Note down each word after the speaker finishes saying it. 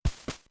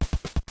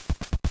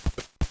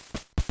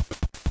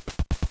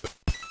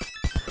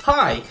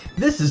Hi,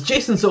 this is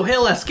Jason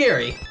Sohail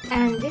Ascari.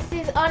 And this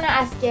is Anna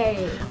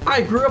Ascari.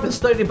 I grew up and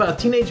studied about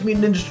Teenage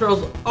Mutant Ninja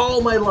Turtles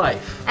all my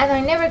life. And I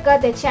never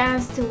got the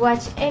chance to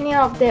watch any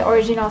of the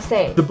original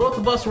series. The both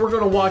of us were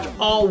going to watch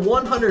all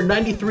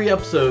 193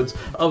 episodes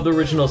of the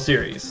original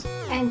series.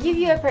 And give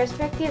you a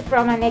perspective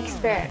from an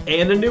expert.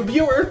 And a new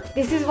viewer.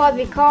 This is what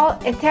we call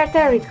a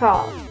Turtle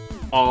Recall.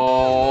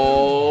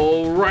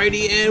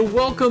 Alrighty, and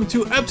welcome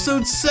to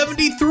episode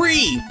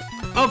 73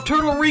 of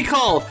Turtle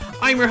Recall.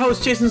 I'm your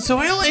host, Jason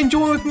Sohail, and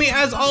join with me,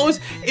 as always,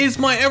 is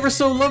my ever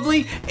so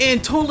lovely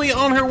and totally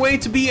on her way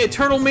to be a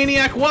Turtle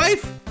Maniac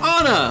wife,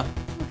 Anna.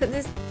 Look at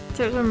this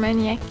Turtle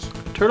Maniac.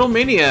 Turtle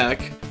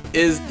Maniac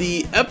is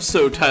the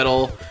episode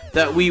title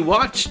that we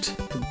watched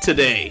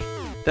today,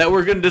 that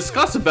we're going to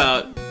discuss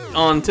about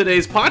on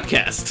today's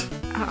podcast.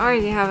 I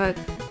already have a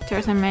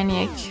Turtle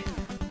Maniac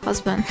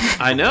husband.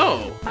 I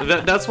know.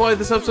 That's why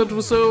this episode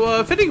was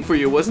so fitting for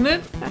you, wasn't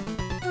it?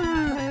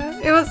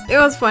 It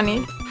was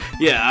funny.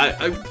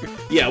 Yeah,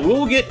 yeah,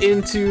 we'll get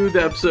into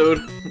the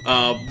episode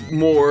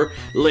more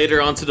later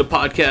onto the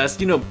podcast.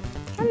 You know.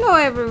 Hello,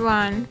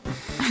 everyone.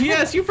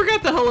 Yes, you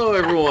forgot the hello,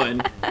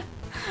 everyone.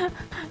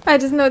 I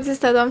just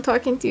noticed that I'm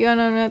talking to you and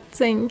I'm not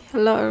saying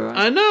hello, everyone.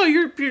 I know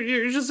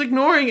you're just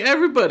ignoring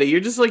everybody. You're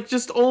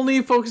just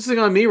only focusing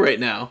on me right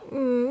now.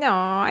 No,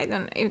 I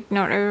don't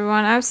ignore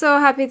everyone. I'm so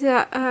happy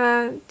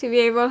to be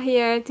able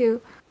here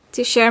to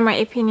share my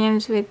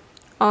opinions with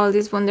all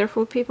these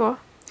wonderful people.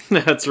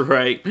 That's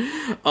right.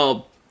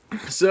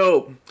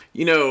 So,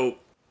 you know,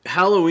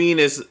 Halloween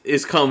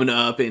is coming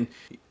up, and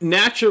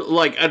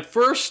at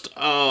first,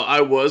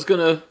 I was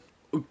gonna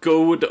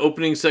go with the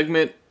opening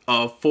segment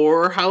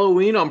for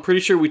Halloween. I'm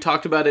pretty sure we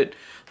talked about it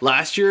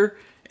last year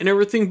and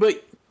everything,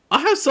 but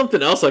I have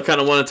something else I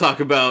kind of want to talk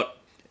about,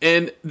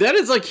 and that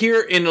is here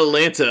in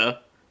Atlanta,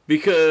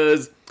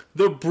 because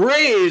the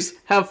Braves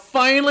have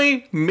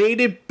finally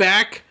made it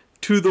back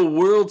to the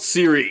World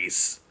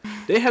Series.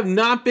 They have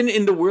not been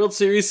in the World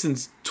Series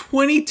since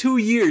 22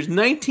 years,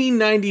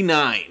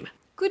 1999.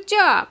 Good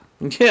job.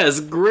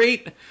 Yes,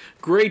 great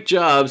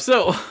job.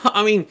 So,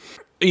 I mean,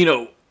 you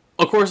know,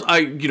 of course,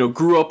 I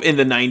grew up in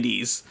the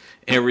 90s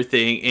and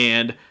everything,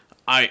 and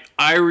I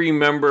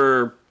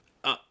remember,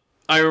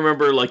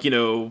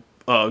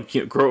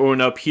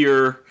 growing up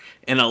here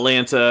in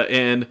Atlanta,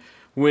 and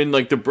when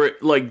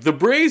the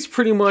Braves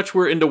pretty much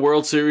were in the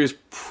World Series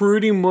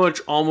pretty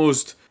much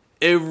almost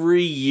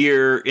every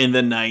year in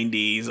the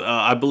 90s.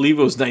 I believe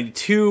it was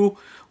 92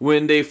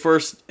 when they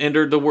first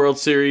entered the World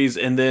Series,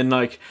 and then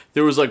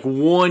there was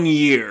 1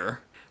 year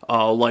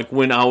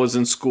when I was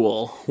in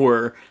school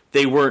where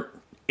they weren't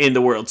in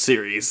the World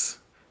Series.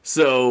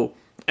 So,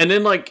 and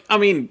then I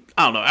don't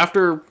know,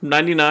 after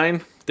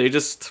 99 they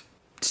just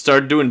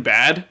started doing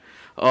bad,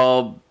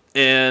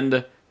 and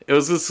it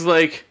was just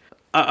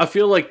I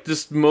feel like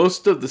just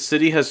most of the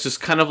city has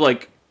just kind of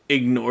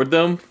ignored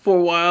them for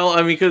a while. I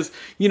mean, because,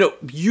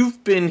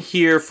 you've been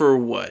here for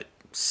what,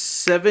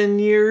 7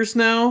 years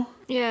now?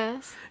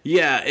 Yes.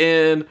 Yeah,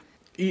 and,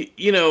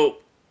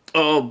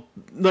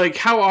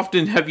 how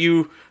often have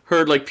you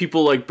heard,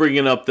 people,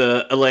 bringing up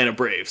the Atlanta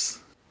Braves?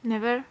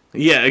 Never.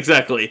 Yeah,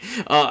 exactly.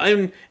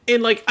 And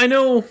I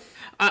know,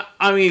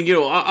 I mean,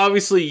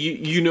 obviously,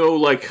 you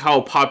know, how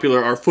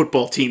popular our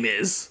football team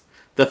is,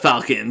 the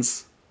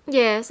Falcons.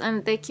 Yes,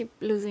 and they keep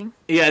losing.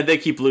 Yeah, they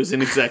keep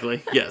losing,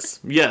 exactly. Yes,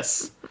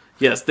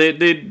 they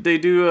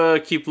do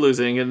keep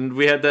losing, and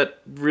we had that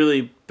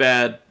really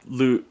bad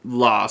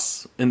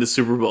loss in the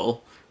Super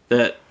Bowl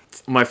that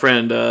my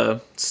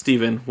friend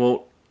Steven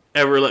won't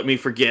ever let me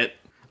forget.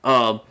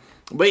 But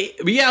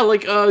yeah,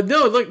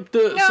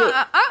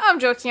 I'm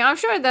joking. I'm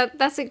sure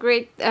that's a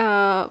great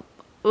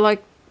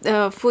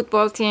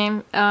football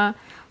team,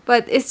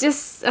 but it's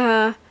just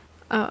I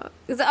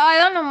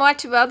don't know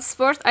much about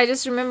sports. I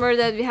just remember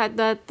that we had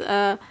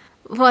that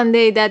one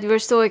day that we were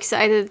so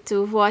excited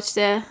to watch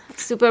the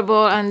Super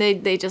Bowl, and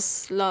they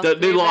just lost.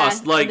 They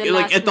lost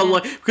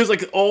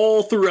because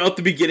all throughout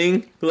the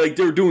beginning, they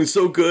were doing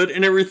so good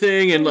and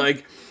everything, and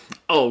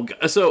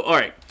so all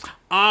right.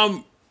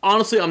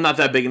 Honestly, I'm not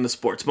that big into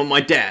sports, but my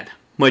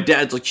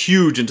dad's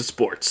huge into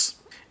sports,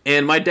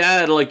 and my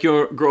dad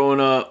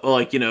growing up,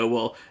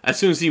 as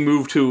soon as he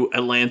moved to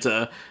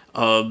Atlanta,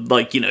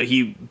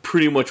 he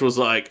pretty much was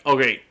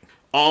okay,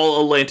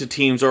 all Atlanta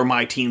teams are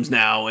my teams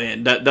now,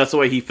 and that's the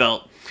way he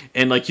felt,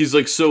 and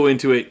he's so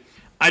into it.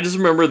 I just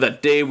remember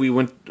that day we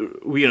went,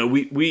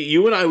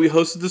 you and I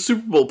hosted the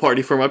Super Bowl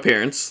party for my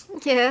parents.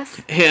 Yes.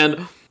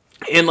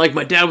 And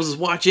my dad was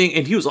watching,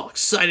 and he was all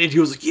excited. He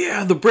was like,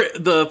 "Yeah,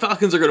 the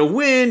Falcons are gonna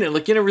win," and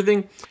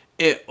everything.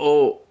 And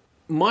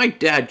my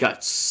dad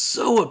got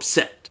so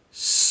upset.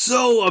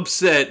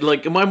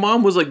 My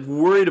mom was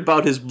worried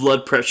about his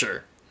blood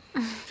pressure.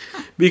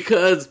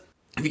 Because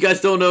if you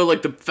guys don't know,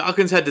 the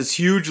Falcons had this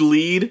huge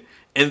lead,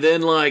 and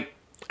then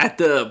at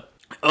the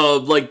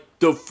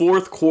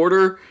fourth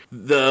quarter,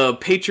 the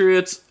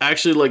Patriots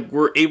actually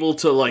were able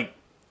to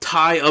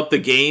tie up the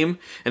game,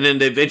 and then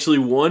they eventually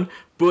won.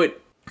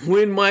 But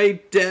when my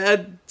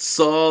dad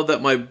saw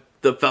that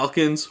the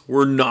Falcons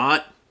were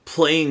not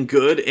playing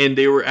good and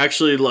they were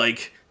actually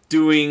like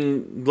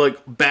doing like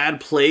bad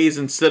plays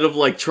instead of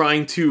like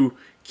trying to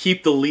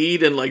keep the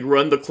lead and like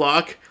run the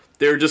clock.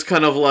 They're just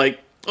kind of like,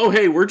 oh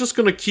hey, we're just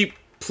gonna keep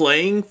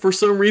playing for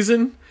some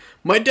reason.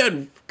 My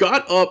dad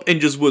got up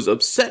and just was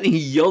upset and he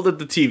yelled at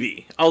the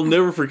TV. I'll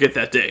never forget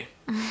that day.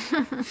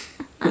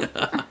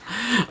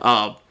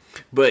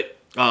 But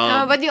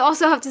you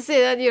also have to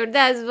say that your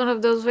dad is one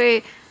of those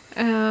very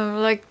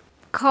like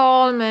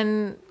calm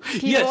and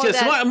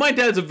yes. My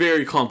dad's a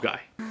very calm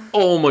guy.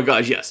 Oh my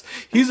gosh, yes,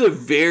 he's a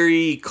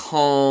very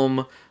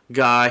calm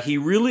guy. He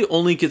really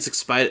only gets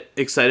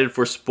excited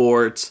for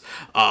sports.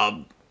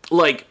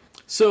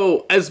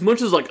 So as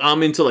much as like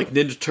I'm into like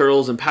Ninja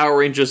Turtles and Power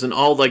Rangers and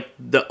all like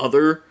the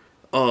other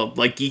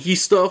like geeky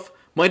stuff,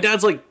 my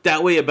dad's like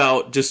that way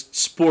about just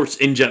sports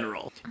in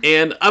general.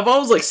 And I've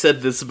always like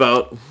said this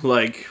about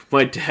like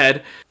my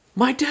dad.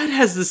 My dad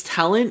has this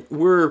talent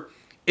where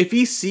if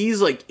he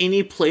sees like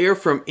any player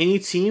from any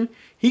team,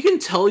 he can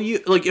tell you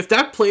like if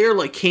that player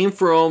like came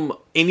from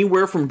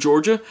anywhere from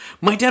Georgia,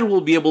 my dad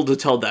will be able to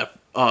tell that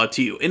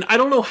to you. And I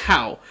don't know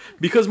how,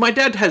 because my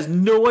dad has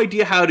no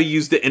idea how to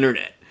use the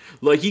internet.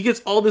 Like he gets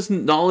all this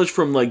knowledge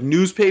from like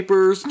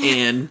newspapers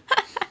and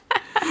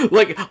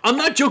like I'm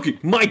not joking.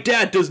 My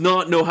dad does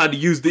not know how to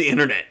use the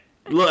internet.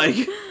 Like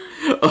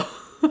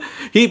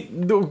he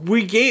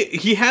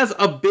has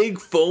a big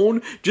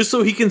phone just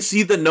so he can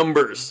see the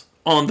numbers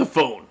on the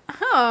phone.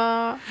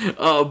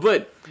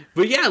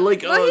 But yeah,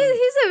 like well,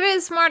 he's a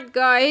very smart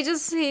guy. He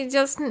just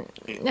is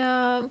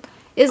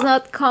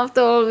not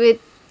comfortable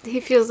with. He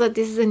feels that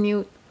this is a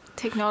new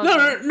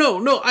technology.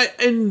 No.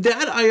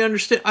 I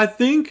understand. I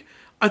think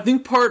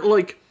part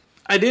like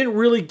I didn't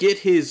really get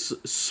his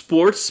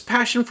sports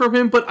passion from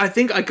him, but I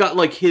think I got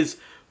like his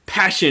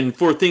passion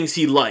for things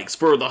he likes,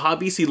 for the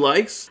hobbies he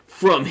likes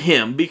from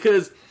him,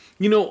 because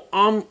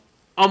I'm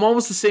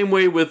almost the same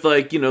way with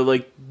like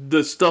like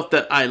the stuff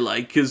that I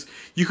like, because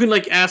you can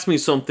like ask me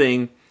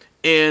something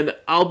and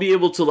I'll be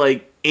able to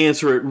like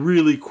answer it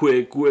really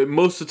quick,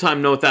 most of the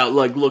time without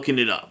like looking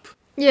it up.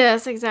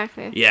 Yes,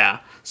 exactly.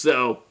 Yeah.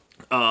 So,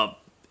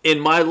 in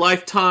my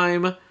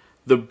lifetime,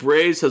 the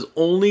Braves has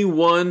only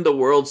won the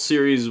World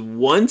Series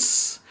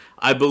once.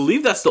 I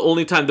believe that's the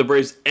only time the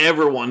Braves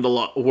ever won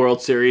the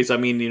World Series. I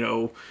mean,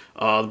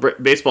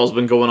 baseball's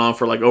been going on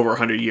for like over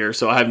 100 years,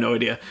 so I have no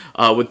idea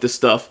with this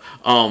stuff.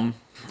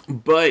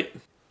 But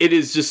it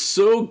is just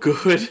so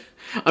good.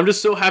 I'm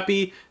just so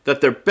happy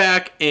that they're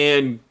back,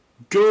 and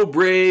go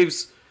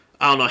Braves.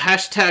 I don't know,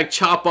 hashtag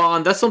chop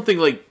on. That's something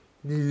like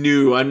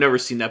new. I've never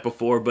seen that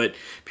before, but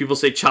people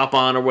say chop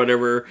on or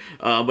whatever.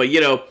 But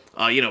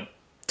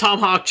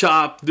tomahawk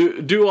chop,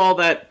 do all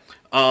that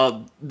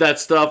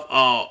stuff.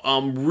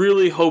 I'm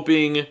really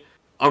hoping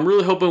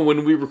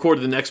when we record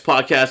the next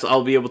podcast,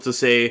 I'll be able to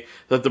say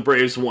that the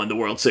Braves won the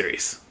World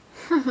Series.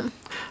 All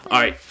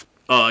right,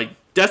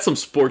 that's some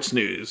sports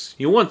news.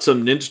 You want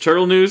some Ninja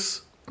Turtle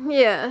news?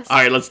 Yes. All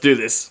right, let's do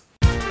this.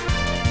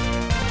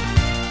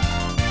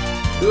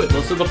 Good.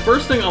 So the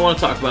first thing I want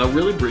to talk about,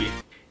 really brief,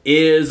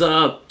 is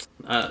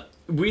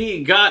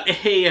we got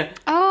a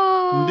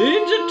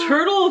Ninja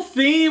Turtle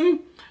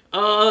theme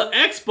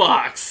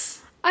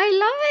Xbox. I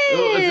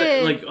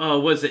love it.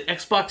 Was it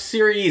Xbox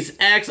Series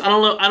X? I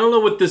don't know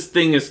what this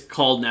thing is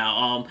called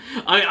now.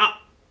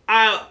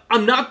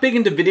 I'm not big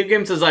into video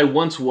games as I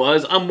once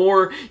was. I'm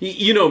more,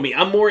 you know me,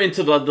 I'm more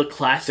into the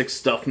classic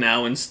stuff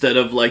now instead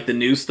of like the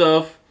new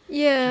stuff.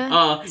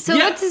 Yeah. So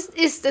yeah. what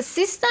is the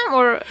system,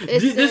 or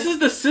this is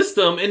the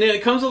system, and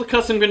it comes with a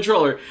custom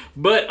controller.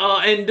 But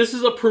and this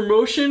is a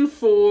promotion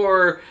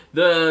for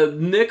the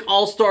Nick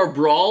All-Star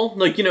Brawl.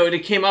 Like,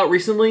 it came out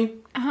recently.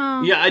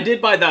 Uh-huh. Yeah, I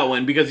did buy that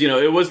one because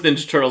it was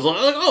Ninja Turtles. I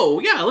was like, oh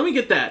yeah, let me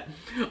get that.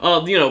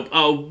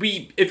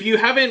 If you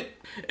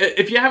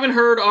haven't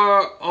heard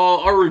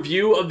our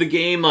review of the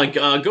game, like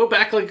go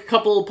back like a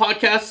couple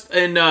podcasts,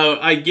 and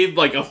I give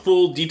like a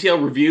full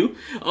detailed review.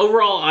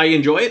 Overall, I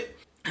enjoy it.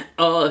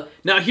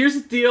 Now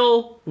here's the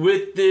deal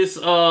with this.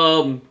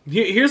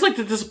 Here's like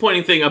the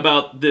disappointing thing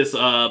about this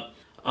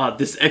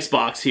this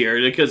Xbox here,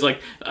 because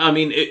like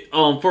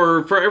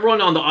for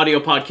everyone on the audio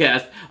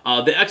podcast,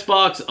 the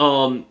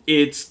Xbox,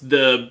 it's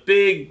the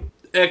big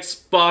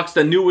Xbox,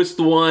 the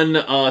newest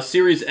one,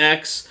 Series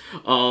X,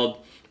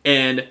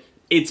 and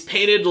it's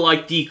painted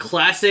like the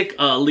classic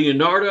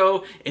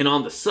Leonardo, and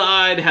on the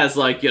side has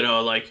like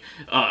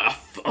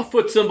a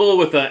foot symbol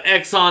with an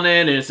X on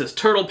it, and it says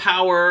Turtle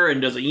Power,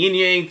 and does a yin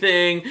yang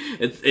thing.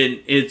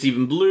 It's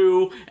even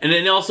blue, and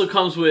it also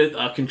comes with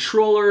a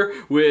controller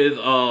with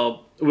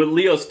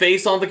Leo's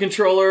face on the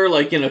controller,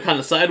 like kind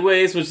of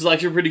sideways, which is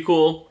actually pretty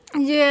cool.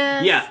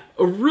 Yeah,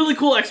 a really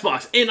cool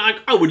Xbox, and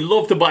I would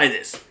love to buy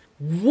this.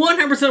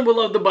 100% would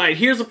love to buy it.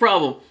 Here's the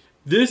problem: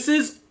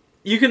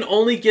 you can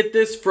only get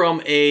this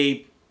from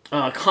a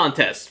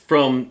contest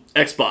from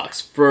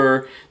Xbox.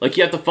 For like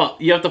you have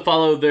to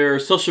follow their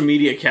social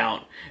media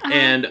account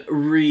and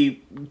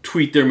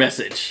retweet their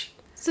message.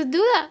 So do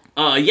that.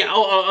 Yeah.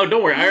 Oh,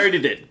 don't worry. I already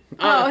did.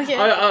 Okay.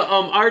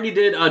 I already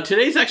did.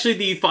 Today's actually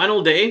the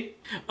final day.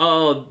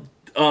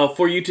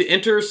 for you to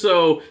enter.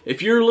 So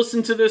if you're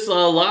listening to this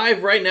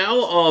live right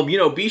now,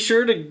 be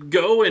sure to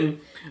go and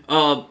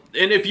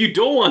if you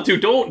don't want to,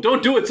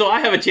 don't do it. So I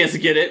have a chance to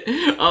get it.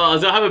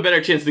 So I have a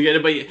better chance to get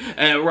it.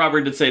 But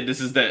Robert did say this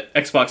is the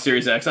Xbox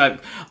Series X. I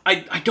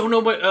don't know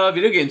about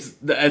video games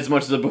as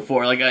much as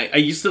before. Like I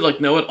used to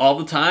know it all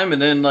the time,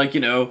 and then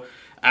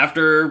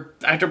after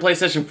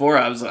PlayStation 4,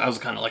 I was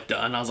kind of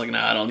done. I was like,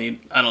 nah, I don't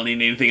need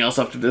anything else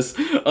after this.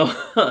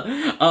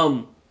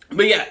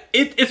 But yeah,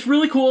 it's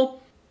really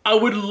cool. I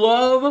would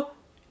love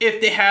if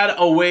they had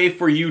a way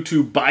for you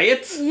to buy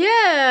it.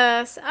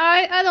 Yes,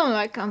 I don't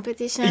like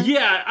competition.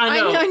 Yeah, I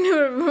know.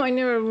 I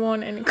never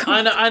won any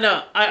competition.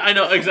 I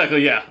know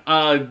exactly. Yeah.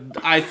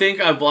 I think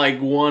I've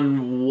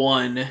won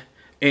one,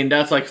 and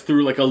that's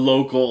through a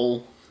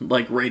local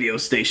radio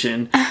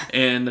station,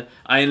 and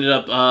I ended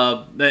up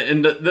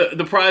and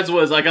the prize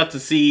was I got to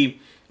see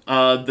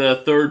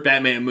the third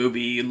Batman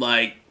movie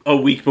a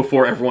week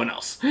before everyone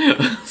else.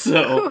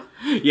 So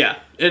yeah,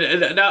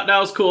 that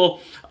was cool.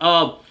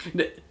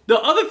 The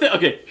other thing,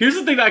 okay, here's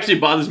the thing that actually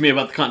bothers me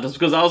about the contest,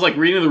 because I was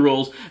reading the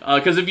rules,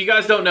 because if you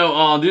guys don't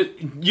know,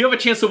 you have a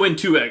chance to win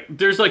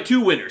there's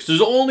 2 winners. There's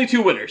only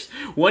 2 winners.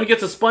 One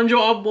gets a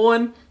SpongeBob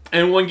one,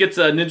 and one gets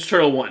a Ninja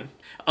Turtle one.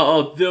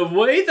 The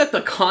way that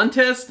the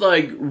contest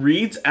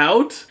reads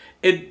out,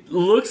 it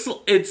looks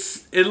at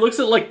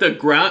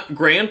the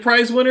grand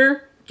prize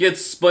winner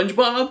gets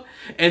SpongeBob,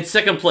 and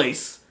second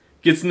place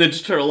gets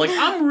Ninja Turtle.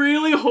 I'm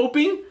really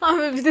hoping.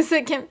 I'm the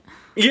second.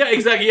 Yeah,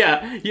 exactly.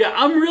 Yeah.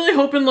 I'm really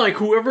hoping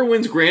whoever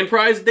wins grand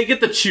prize, they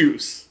get to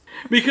choose,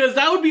 because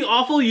that would be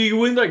awful. You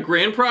win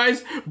grand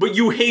prize, but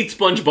you hate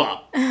SpongeBob.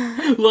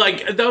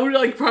 That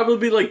would probably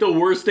be the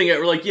worst thing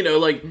ever.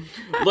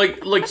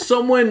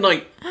 Someone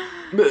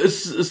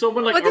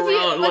someone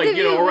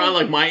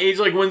around my age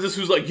wins this,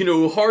 who's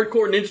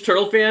hardcore Ninja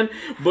Turtle fan,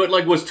 but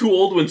was too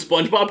old when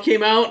SpongeBob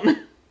came out.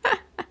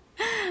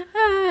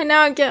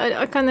 Now I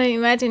kind of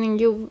imagining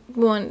you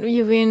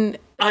win.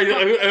 I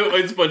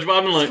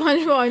SpongeBob and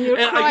SpongeBob and you're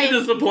crying. I get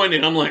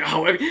disappointed. I'm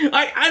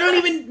I don't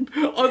even,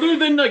 other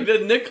than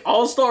the Nick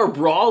All-Star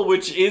Brawl,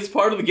 which is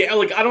part of the game,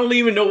 I don't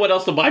even know what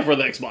else to buy for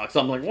the Xbox.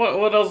 I'm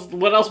what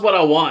else would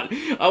I want?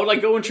 I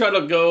would go and try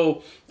to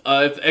go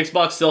if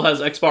Xbox still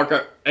has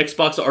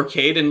Xbox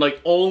Arcade, and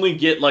only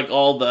get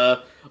all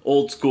the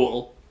old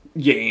school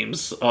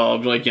games. I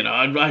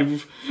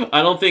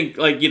don't think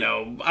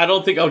I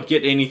don't think I would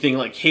get anything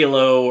like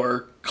Halo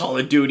or Call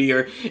of Duty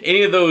or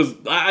any of those.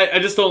 I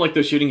just don't like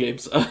those shooting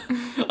games.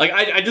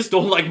 I just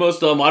don't like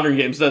most modern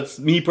games. That's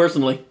me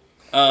personally.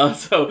 I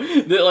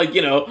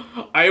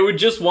would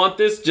just want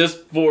this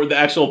just for the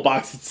actual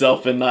box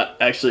itself and not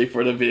actually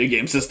for the video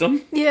game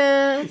system.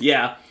 Yeah.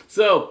 Yeah.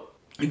 So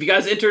if you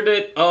guys entered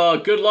it,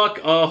 good luck.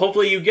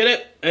 Hopefully you get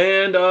it.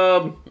 And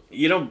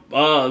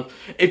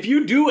if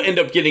you do end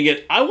up getting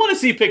it, I want to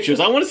see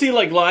pictures. I want to see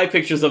live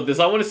pictures of this.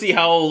 I want to see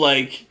how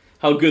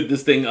good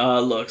this thing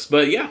looks.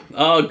 But yeah,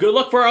 good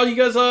luck for all you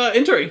guys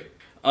entering.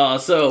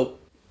 So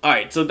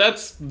alright, so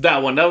that's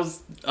that one. That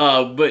was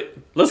but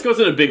let's go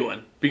to the big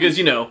one, because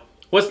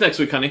what's next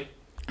week, honey?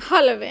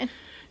 Halloween.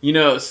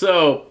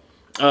 So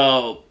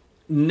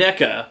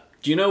NECA.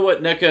 Do you know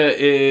what NECA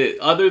is,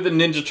 other than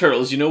Ninja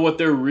Turtles? You know what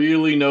they're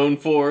really known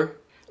for?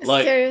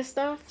 Scary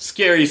stuff.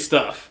 Scary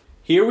stuff.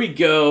 Here we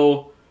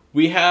go.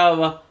 We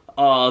have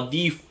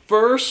the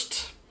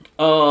first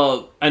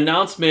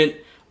announcement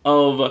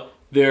of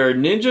their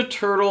Ninja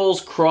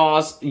Turtles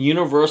Cross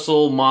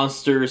Universal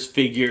Monsters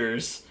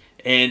figures.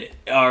 And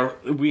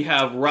we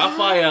have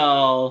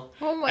Raphael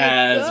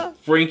as God.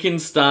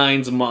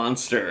 Frankenstein's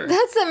monster.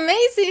 That's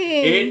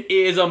amazing. It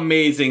is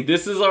amazing.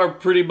 This is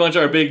pretty much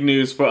our big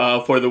news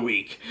for the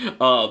week.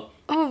 Oh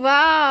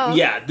wow!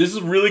 Yeah, this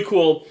is really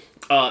cool.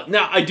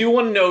 Now I do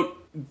want to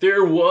note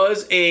there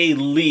was a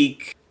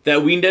leak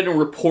that we didn't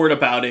report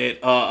about it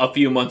a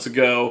few months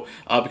ago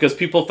because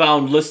people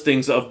found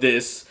listings of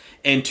this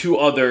and 2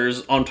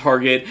 others on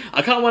Target.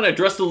 I kind of want to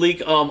address the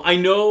leak. I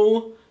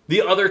know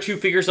the other 2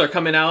 figures are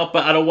coming out,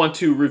 but I don't want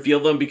to reveal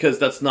them because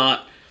that's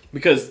not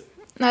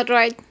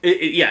right.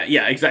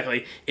 Yeah,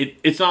 exactly.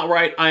 It's not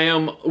right. I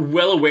am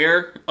well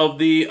aware of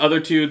the other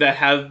 2 that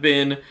have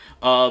been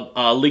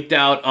leaked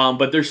out,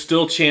 but there's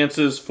still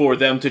chances for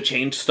them to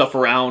change stuff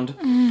around,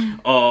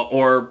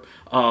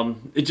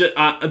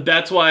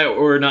 that's why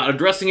we're not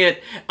addressing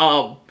it.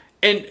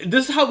 And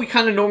this is how we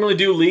kind of normally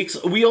do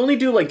leaks. We only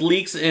do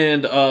leaks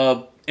and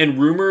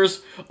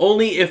rumors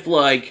only if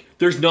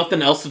there's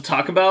nothing else to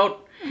talk about.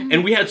 Mm-hmm.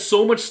 And we had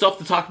so much stuff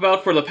to talk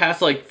about for the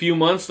past few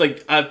months.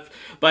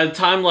 By the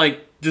time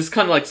this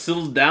kind of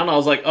settled down, I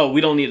was oh,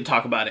 we don't need to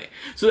talk about it.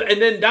 So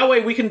and then that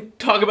way we can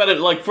talk about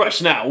it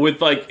fresh now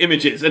with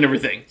images and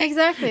everything.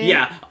 Exactly.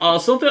 Yeah.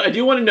 Something I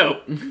do want to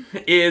note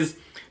is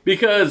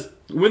because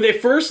when they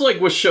first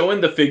was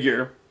showing the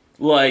figure,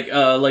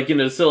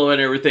 the silhouette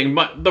and everything,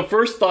 the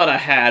first thought I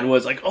had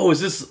was oh,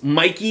 is this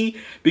Mikey?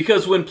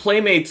 Because when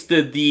Playmates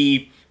did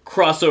the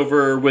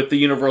crossover with the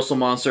Universal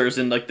Monsters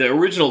and the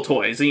original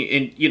toys,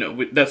 and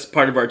that's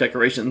part of our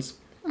decorations,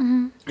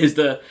 mm-hmm. is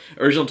the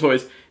original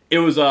toys. it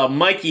was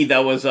Mikey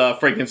that was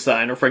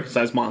Frankenstein, or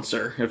Frankenstein's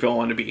monster, if you all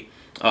want to be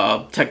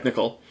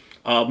technical.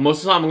 Most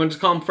of the time, I'm going to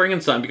just call him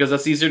Frankenstein because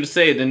that's easier to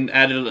say than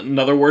add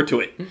another word to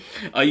it.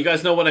 You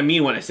guys know what I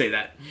mean when I say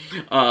that.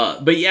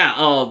 But yeah,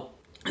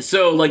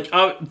 so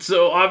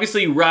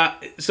obviously,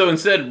 so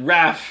instead,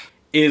 Raph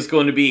is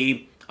going to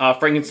be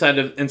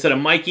Frankenstein instead of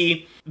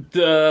Mikey.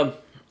 The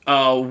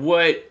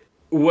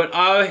what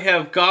I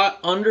have got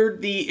under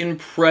the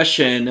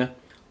impression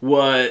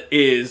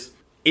is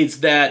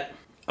that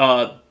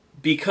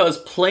because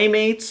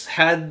Playmates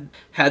had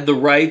the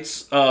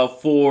rights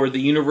for the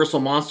Universal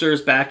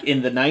Monsters back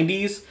in the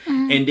 90s,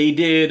 and they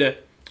did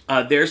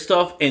their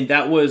stuff, and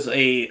that was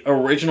a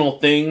original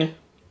thing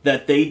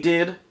that they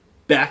did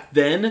back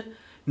then,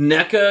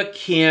 NECA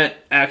can't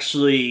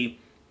actually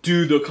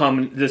do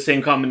the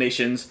same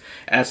combinations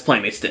as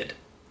Playmates did.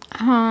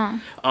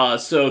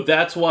 So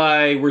that's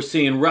why we're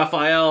seeing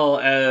Raphael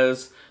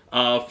as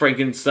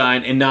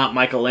Frankenstein and not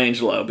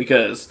Michelangelo,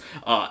 because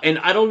and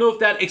I don't know if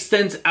that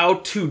extends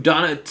out to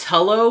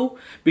Donatello,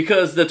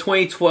 because the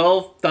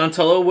 2012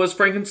 Donatello was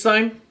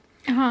Frankenstein.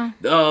 I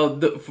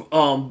don't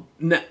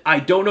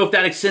know if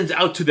that extends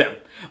out to them.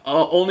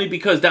 Only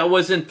because that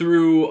wasn't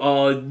through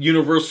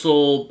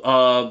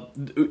Universal.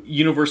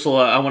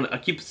 Universal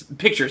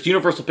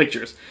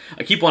Pictures.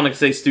 I keep wanting to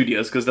say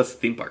Studios because that's the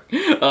theme park.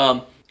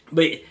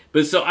 But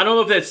so I don't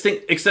know if that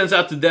extends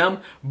out to them.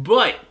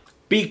 But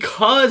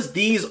because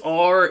these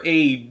are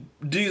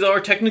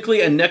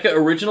technically a NECA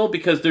original,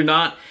 because they're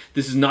not.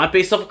 This is not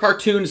based off a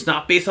cartoon. It's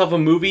not based off a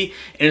movie,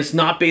 and it's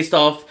not based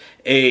off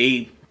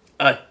a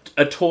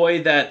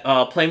toy that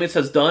Playmates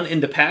has done in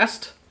the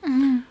past.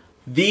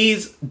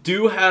 These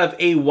do have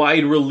a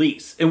wide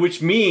release, and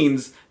which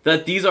means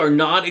that these are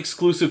not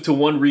exclusive to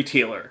one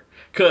retailer.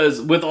 Because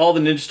with all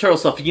the Ninja Turtle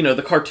stuff,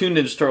 the cartoon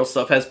Ninja Turtle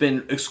stuff has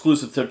been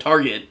exclusive to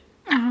Target.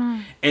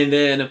 And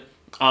then,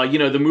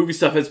 the movie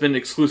stuff has been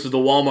exclusive to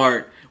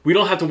Walmart. We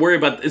don't have to worry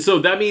about it. So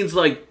that means,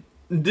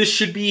 this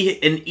should be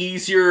an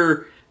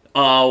easier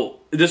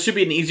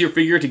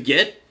figure to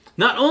get.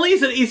 Not only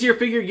is it an easier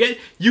figure to get,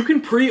 you can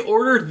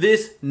pre-order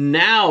this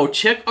now.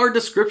 Check our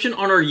description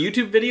on our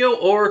YouTube video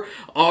or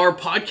our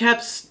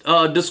podcast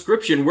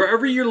description.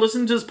 Wherever you're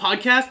listening to this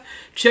podcast,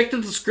 check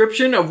the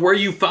description of where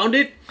you found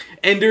it,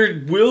 and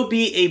there will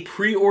be a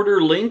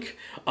pre-order link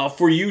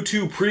for you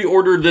to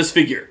pre-order this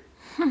figure.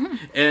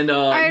 And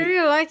I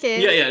really like it.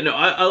 Yeah, no,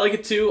 I like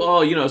it too.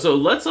 So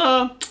let's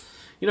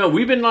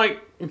we've been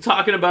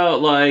talking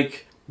about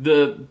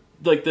the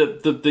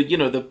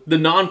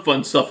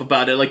non-fun stuff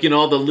about it,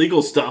 all the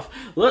legal stuff.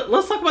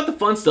 Let's talk about the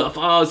fun stuff.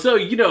 So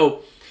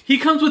he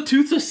comes with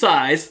tooths of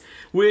size,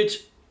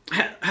 which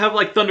have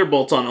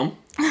thunderbolts on them.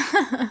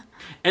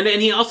 And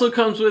then he also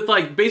comes with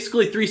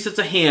basically 3 sets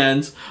of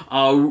hands.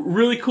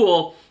 Really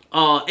cool.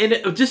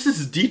 And just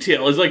this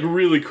detail is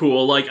really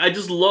cool. I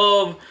just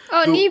love.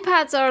 Knee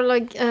pads are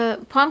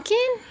pumpkin.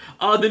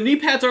 The knee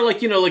pads are the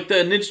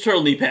Ninja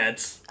Turtle knee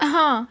pads.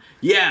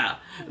 Yeah.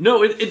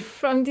 No, it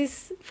from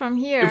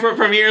here.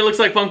 From here, it looks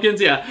like pumpkins.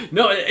 Yeah.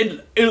 No,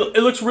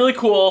 it looks really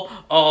cool.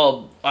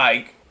 I'm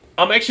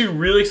actually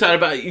really excited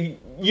about it.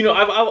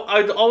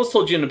 I've always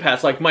told you in the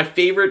past, my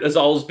favorite has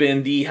always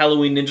been the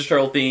Halloween Ninja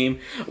Turtle theme.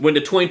 When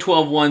the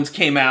 2012 ones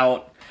came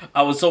out,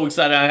 I was so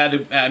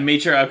excited. I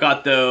made sure I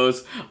got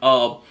those.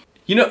 Do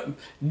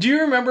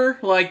you remember,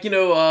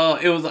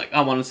 it was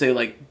I want to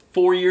say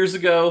 4 years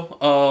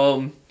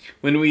ago,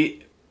 when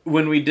we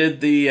did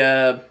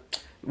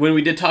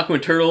Talking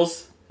with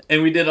Turtles,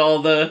 and we did all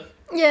the.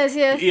 Yes.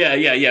 Yeah.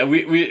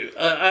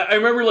 I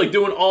remember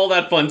doing all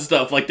that fun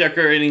stuff,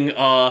 decorating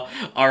our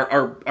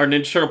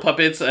Ninja Turtle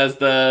puppets as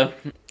the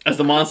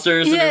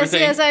monsters and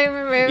everything. Yes, I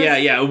remember.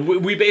 Yeah.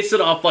 We based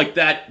it off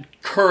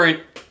that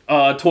current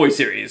toy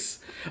series.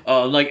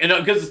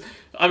 Because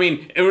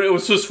it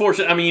was just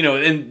fortunate.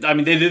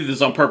 They did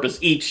this on purpose.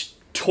 Each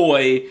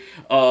toy,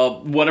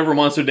 whatever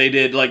monster they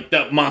did,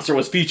 that monster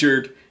was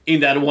featured in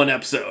that one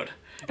episode.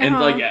 And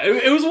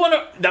it was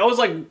that was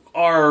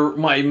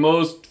my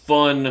most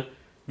fun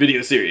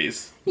video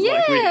series.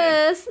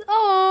 Yes. It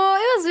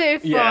was very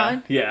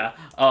fun. Yeah.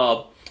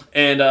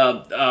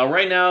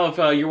 Right now, if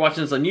you're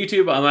watching this on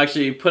YouTube, I'm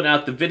actually putting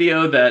out the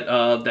video that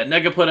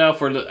NECA put out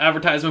for the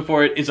advertisement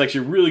for it. It's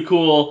actually really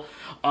cool.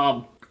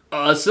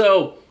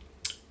 So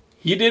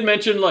you did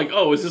mention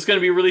is this going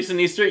to be released in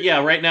Easter?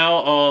 Yeah. Right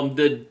now,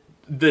 the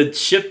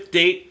ship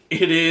date,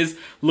 it is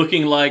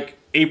looking like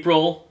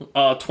April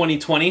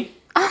 2020.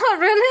 Oh,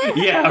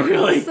 really? Yeah,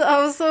 really.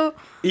 So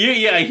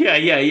Yeah.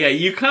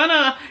 You kind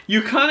of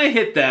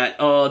hit that.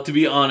 To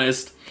be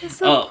honest. That's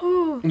so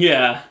cool.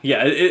 Yeah.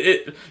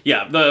 The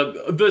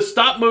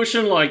stop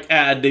motion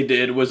ad they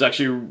did was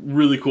actually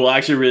really cool. I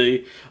actually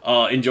really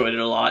enjoyed it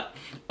a lot.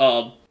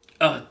 I'm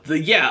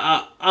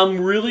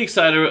really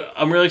excited.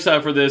 I'm really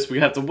excited for this. We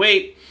have to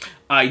wait.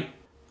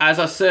 As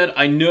I said,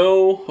 I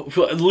know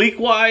leak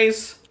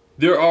wise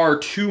there are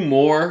 2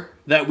 more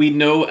that we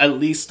know at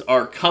least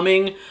are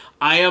coming.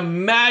 I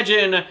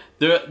imagine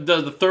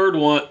the third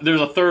one.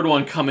 There's a third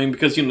one coming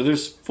because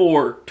there's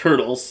 4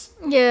 turtles.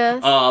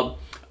 Yes.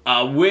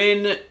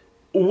 When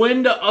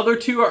When the other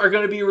two are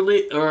going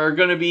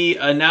to be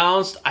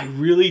announced, I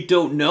really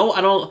don't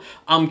know.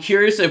 I'm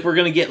curious if we're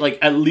going to get like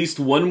at least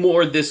one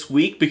more this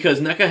week, because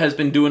NECA has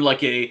been doing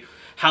like a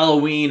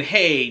Halloween,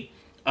 hey,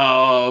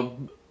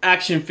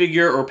 action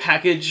figure or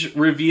package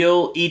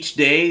reveal each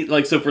day.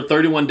 Like, so for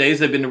 31 days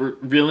they've been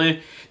revealing.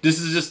 This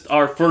is just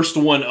our first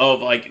one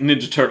of like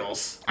Ninja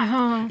Turtles.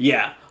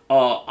 Yeah.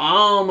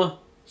 I'm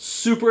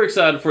super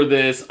excited for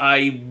this.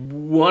 I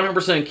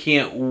 100%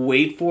 can't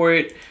wait for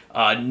it.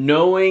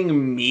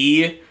 Knowing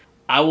me,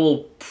 I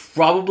will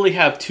probably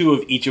have 2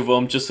 of each of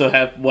them, just so I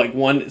have like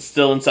one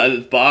still inside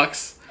its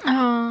box.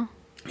 And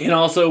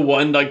also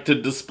one like to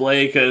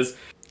display, because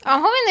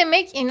I'm hoping they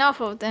make enough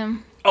of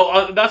them.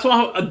 That's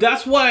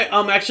why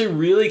I'm actually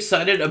really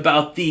excited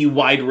about the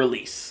wide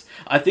release.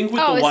 I think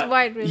with the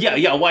wide release.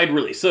 Yeah, wide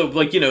release. So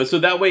like, so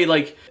that way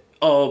like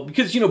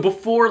because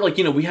before, like,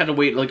 we had to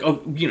wait, like, how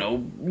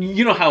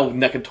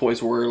NECA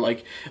toys were,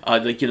 like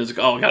it's like,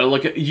 oh, I gotta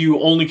look at, you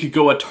only could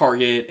go at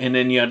Target, and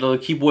then you had to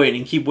like, keep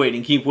waiting,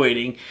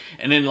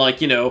 and then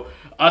like,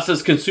 us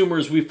as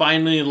consumers, we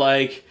finally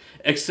like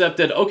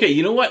accepted, okay,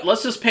 you know what,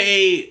 let's just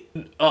pay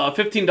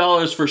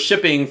 $15 for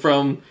shipping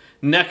from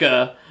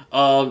NECA,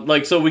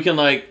 like, so we can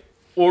like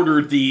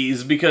order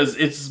these, because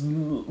it's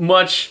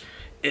like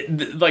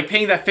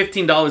paying that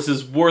 $15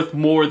 is worth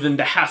more than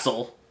the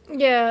hassle.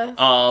 Yeah.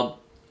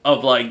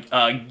 Of like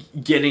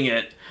getting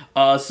it.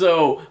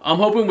 So I'm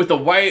hoping with the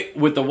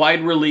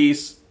wide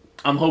release,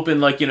 I'm hoping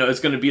like, it's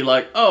gonna be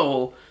like,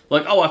 I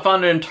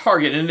found it in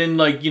Target, and then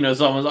like,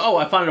 someone's,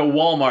 I found it at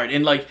Walmart,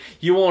 and like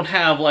you won't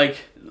have like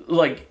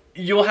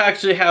you'll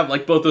actually have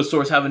like both those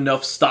stores have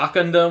enough stock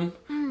on them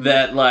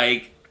that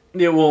like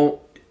it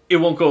won't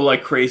go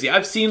like crazy.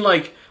 I've seen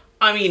like,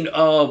 I've seen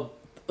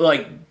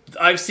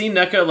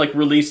NECA like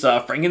release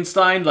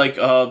Frankenstein like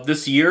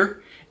this year.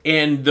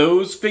 And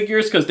those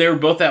figures, because they were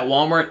both at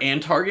Walmart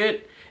and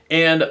Target,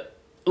 and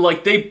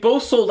like they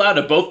both sold out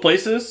at both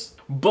places,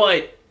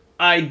 but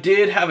I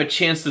did have a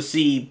chance to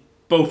see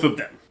both of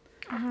them,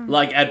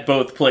 like at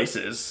both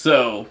places.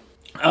 So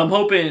I'm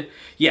hoping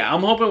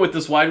with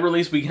this wide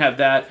release we can have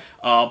that.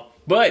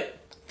 But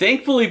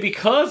thankfully,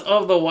 because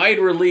of the wide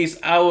release,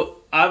 I've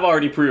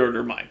already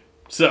pre-ordered mine.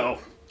 So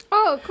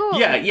cool.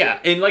 Yeah,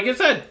 and like I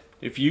said,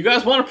 if you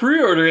guys want to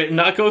pre-order it and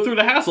not go through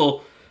the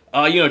hassle,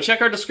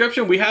 check our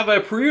description. We have a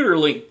pre-order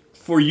link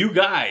for you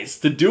guys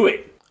to do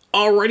it.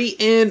 Alrighty,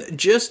 and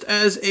just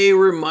as a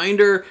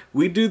reminder,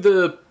 we do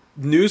the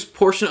news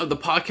portion of the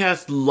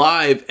podcast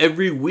live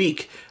every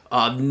week.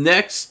 Our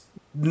next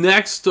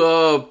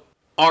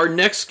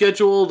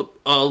scheduled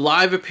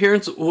live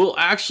appearance will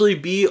actually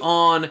be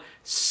on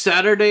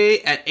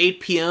Saturday at 8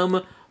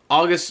 p.m.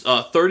 August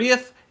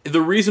 30th.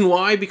 The reason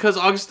why, because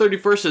August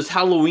 31st is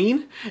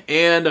Halloween,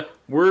 and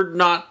we're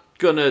not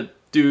gonna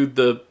do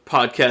the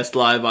podcast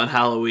live on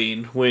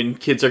Halloween when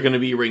kids are going to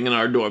be ringing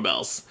our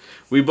doorbells.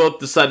 We both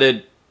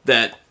decided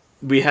that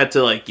we had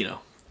to, like,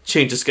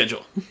 change the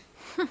schedule.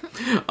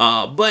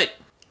 But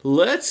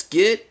let's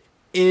get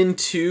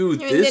into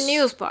this. The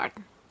news part.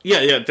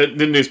 Yeah, the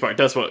news part.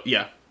 That's what,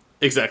 yeah,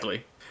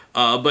 exactly.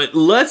 But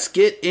let's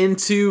get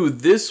into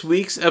this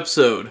week's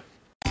episode.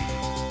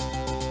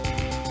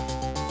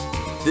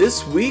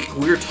 This week,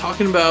 we're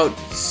talking about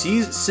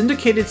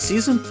syndicated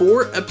Season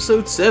 4,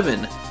 Episode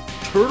 7,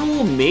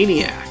 Turtle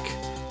Maniac.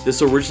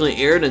 This originally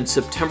aired on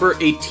September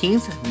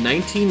 18th,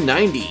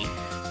 1990.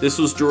 This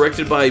was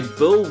directed by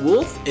Bill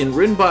Wolf and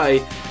written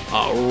by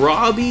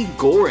Robbie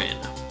Gorin.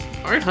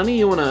 Alright, honey,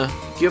 you want to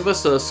give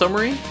us a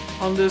summary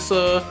on this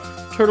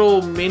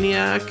Turtle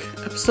Maniac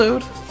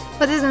episode?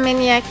 What does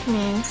maniac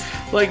mean?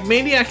 Like,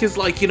 maniac is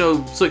like,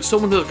 it's like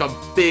someone who's like a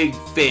big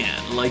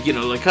fan. Like,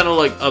 like kind of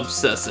like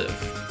obsessive.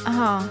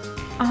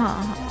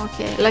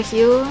 Okay. Like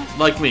you?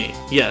 Like me,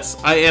 yes.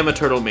 I am a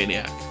turtle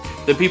maniac.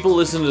 The people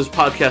listening to this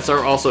podcast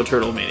are also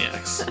turtle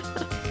maniacs.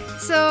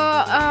 So,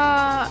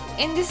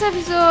 in this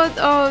episode,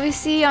 we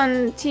see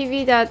on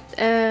TV that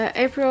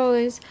April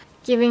is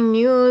giving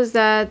news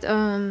that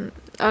some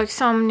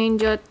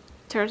Ninja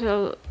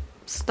Turtle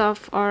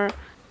stuff are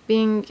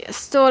being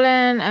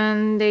stolen,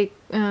 and they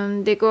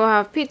go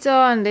have pizza,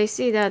 and they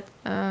see that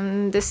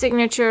the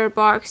signature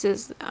box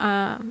is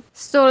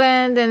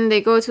stolen. Then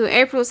they go to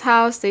April's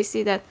house. They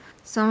see that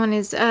someone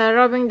is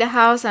robbing the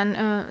house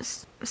and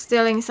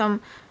stealing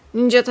some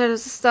Ninja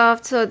Turtles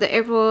stuff. So the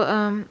April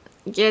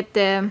get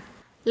the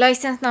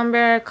license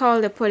number,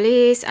 call the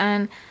police,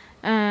 and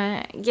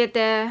get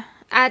the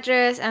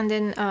address, and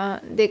then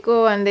they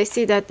go and they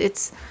see that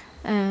it's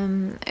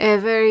a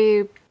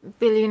very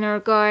billionaire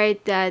guy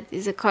that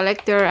is a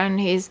collector, and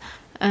he's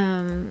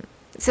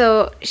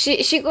so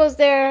she goes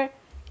there.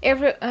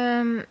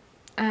 Irma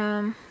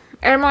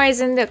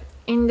is in the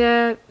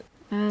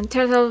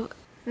turtle.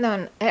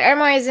 No,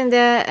 Irma is in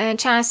the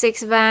Channel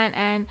 6 van,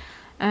 and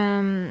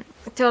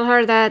tell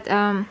her that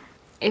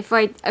if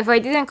I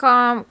didn't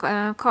come,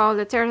 call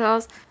the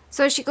turtles.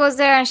 So she goes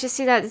there and she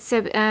see that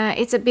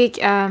it's a big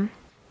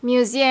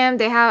museum.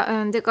 They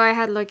have the guy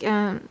had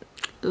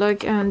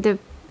the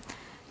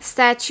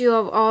statue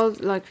of all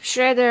like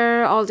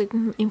Shredder, all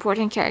the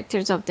important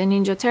characters of the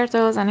Ninja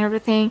Turtles and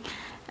everything.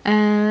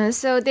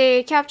 So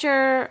they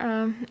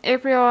capture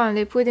April and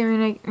they put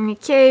him in a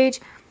cage,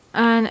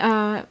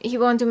 and he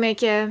want to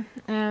make a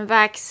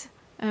wax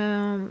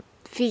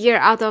figure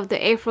out of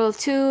the April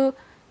too.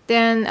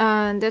 Then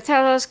the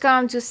turtles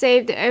come to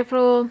save the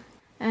April,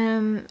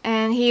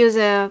 and he used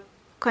a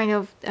kind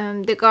of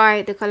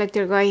the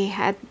collector guy, he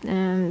had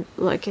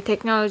like a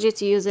technology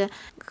to use a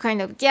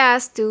kind of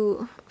gas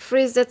to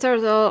freeze the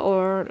turtle,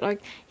 or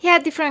like he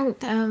had different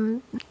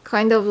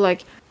kind of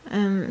like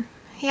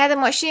he had a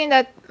machine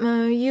that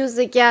used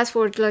the gas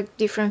for like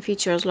different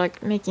features,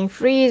 like making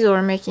freeze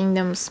or making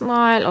them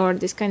smile or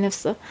this kind of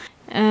stuff.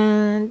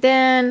 And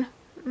then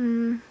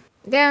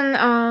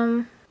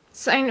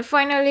so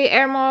finally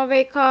Irma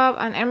wake up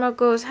and Irma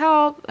goes to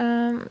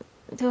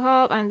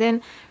help and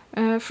then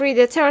free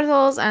the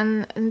turtles,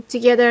 and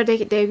together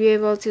they be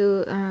able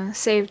to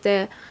save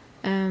the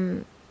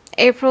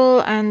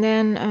April, and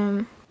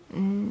then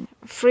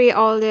free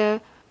all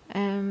the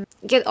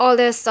get all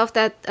the stuff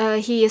that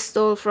he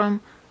stole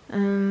from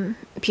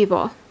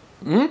people.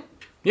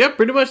 Yeah,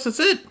 pretty much that's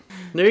it.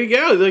 There you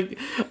go. Like,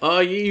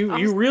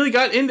 you really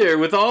got in there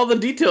with all the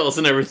details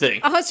and everything.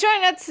 I was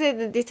trying not to say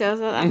the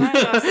details,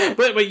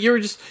 but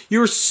you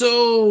were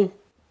so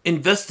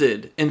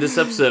invested in this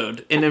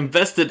episode and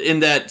invested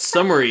in that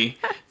summary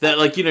that,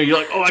 like, you know, you're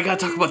like, oh, I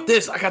gotta talk about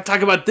this. I gotta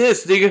talk about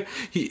this.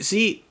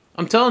 See,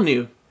 I'm telling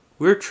you,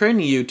 we're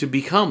training you to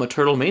become a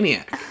turtle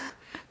maniac.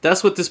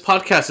 That's what this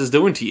podcast is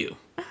doing to you.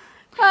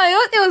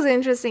 It was an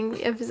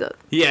interesting episode.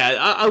 Yeah,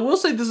 I will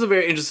say this is a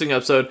very interesting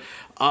episode.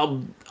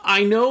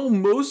 I know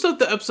most of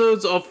the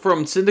episodes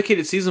from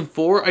Syndicated Season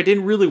 4, I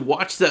didn't really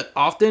watch that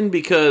often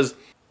because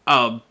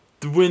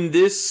when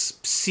this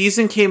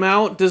season came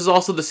out, this is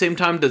also the same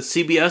time that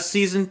CBS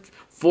Season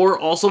 4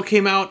 also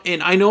came out,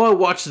 and I know I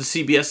watched the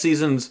CBS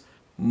seasons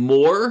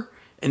more,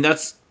 and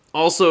that's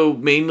also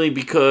mainly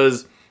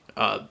because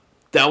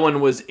that one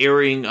was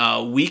airing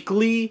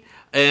weekly,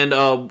 and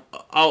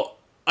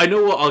I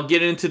know I'll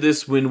get into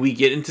this when we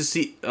get into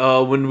the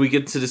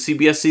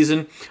CBS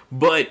season,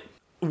 but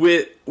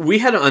we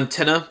had an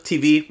antenna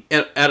TV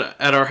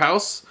at our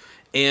house,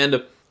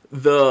 and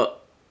the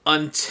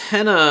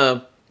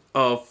antenna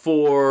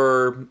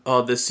for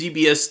the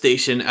CBS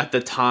station at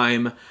the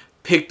time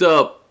picked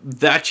up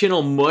that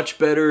channel much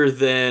better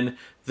than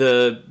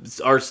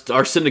our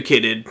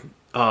syndicated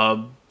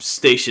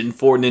station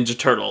for Ninja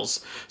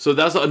Turtles. So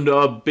that's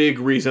a big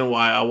reason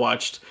why I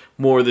watched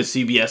more of the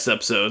CBS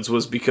episodes,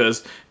 was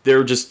because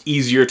they're just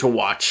easier to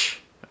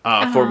watch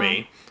for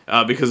me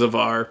because of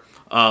our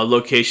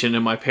location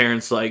and my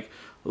parents' like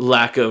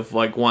lack of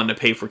like wanting to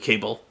pay for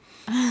cable.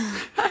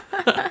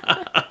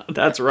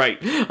 That's right.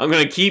 I'm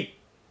gonna keep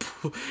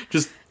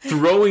just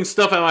throwing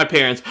stuff at my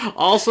parents.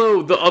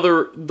 Also, the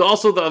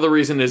other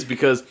reason is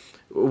because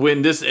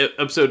when this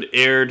episode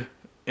aired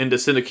into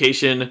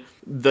syndication,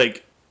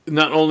 like,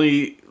 not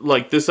only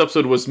like this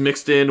episode was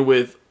mixed in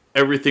with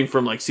everything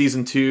from like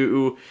season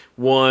 2,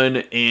 1,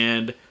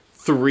 and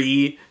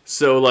 3,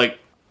 so like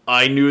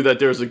I knew that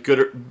there was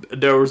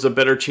a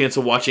better chance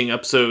of watching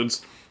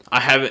episodes I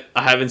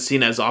haven't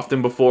seen as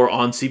often before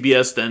on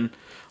CBS than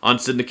on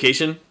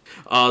syndication.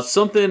 This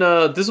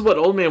is what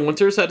Old Man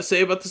Winters had to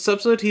say about this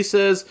episode. He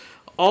says,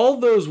 all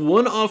those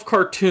one-off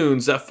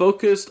cartoons that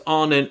focused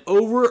on an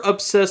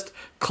over-obsessed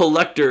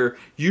collector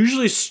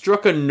usually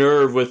struck a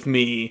nerve with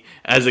me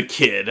as a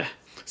kid.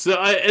 So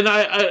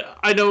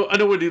I know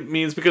what it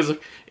means, because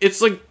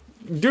it's like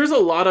there's a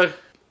lot of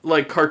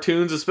like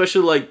cartoons,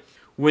 especially like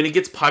when it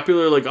gets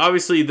popular. Like,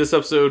 obviously this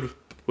episode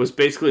was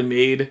basically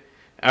made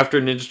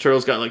after Ninja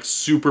Turtles got like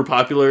super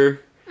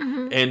popular,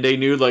 and they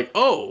knew like,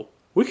 oh,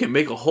 we can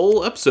make a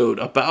whole episode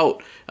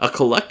about a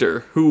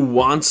collector who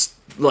wants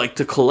like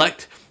to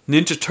collect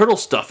Ninja Turtle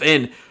stuff,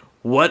 and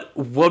what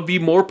would be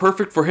more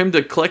perfect for him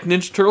to collect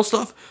Ninja Turtle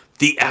stuff?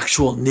 The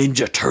actual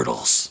Ninja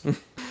Turtles.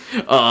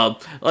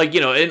 Like,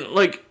 you know, and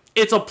like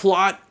it's a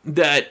plot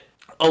that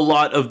a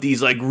lot of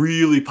these like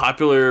really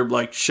popular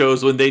like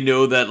shows, when they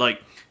know that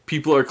like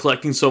people are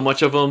collecting so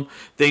much of them,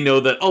 they know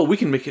that, oh, we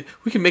can make an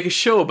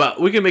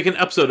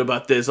episode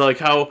about this, like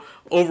how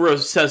over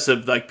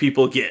obsessive like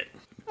people get.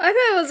 I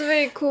thought it was a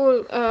very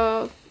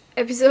cool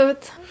episode,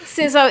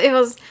 since it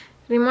was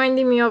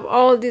reminding me of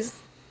all these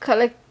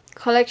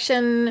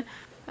collector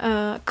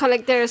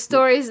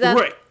stories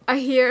that I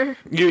hear.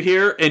 You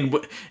hear and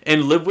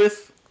live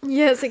with.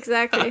 Yes,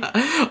 exactly.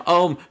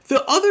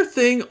 The other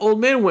thing Old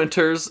Man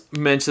Winters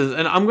mentions,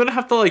 and I'm gonna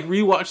have to like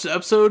rewatch the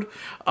episode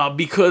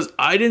because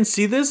I didn't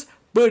see this,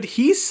 but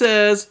he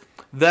says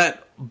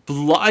that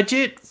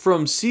Blodgett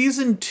from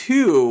season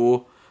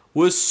 2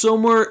 was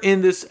somewhere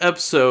in this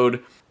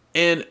episode,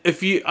 and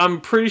I'm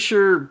pretty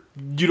sure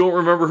you don't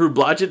remember who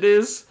Blodgett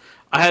is.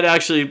 I had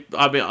actually,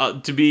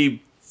 to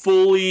be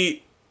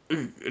fully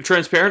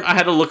transparent, I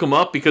had to look him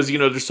up because, you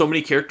know, there's so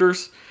many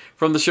characters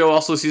from the show.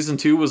 Also, season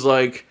 2 was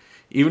like,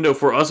 even though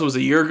for us it was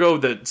a year ago,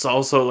 that's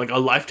also like a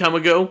lifetime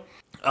ago.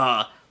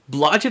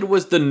 Blodgett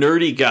was the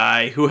nerdy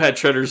guy who had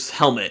Shredder's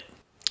helmet.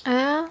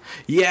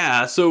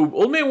 Yeah, so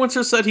Old Man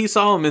Winter said he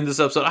saw him in this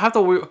episode. I have to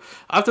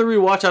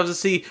rewatch. I have to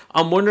see.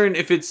 I'm wondering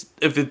if it's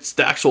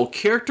the actual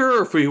character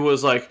or if he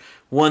was like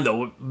one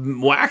of the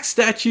wax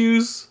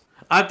statues.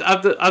 I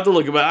have to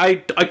look at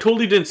it. I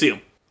totally didn't see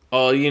him.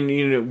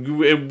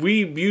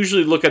 We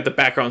usually look at the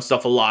background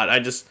stuff a lot. I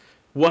just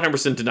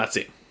 100% did not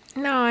see him.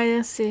 No, I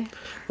didn't see.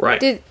 Right.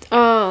 Do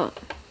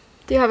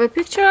you have a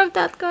picture of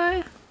that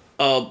guy?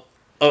 Of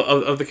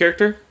the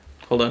character?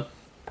 Hold on.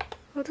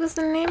 What was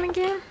the name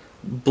again?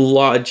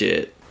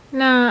 Blodgett.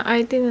 No,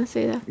 I didn't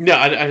see that. No,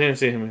 I didn't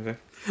see him either.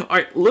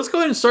 Alright, let's go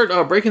ahead and start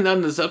breaking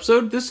down this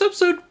episode. This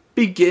episode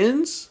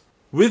begins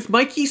with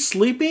Mikey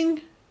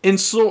sleeping and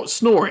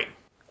snoring.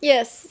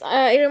 Yes,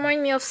 it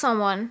reminds me of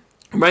someone.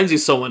 Reminds you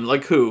of someone.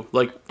 Like who?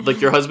 Like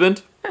your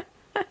husband?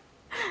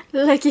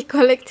 Like a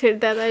collector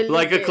that I love.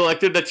 Like a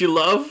collector that you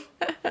love?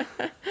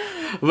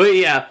 But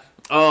yeah,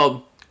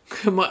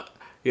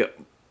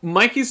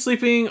 Mikey's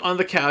sleeping on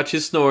the couch,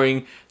 he's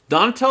snoring.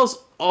 Donatello's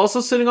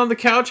also sitting on the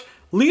couch.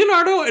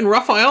 Leonardo and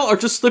Raphael are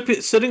just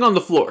sitting on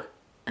the floor.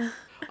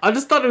 I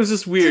just thought it was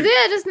just weird. Today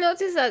I just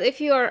noticed that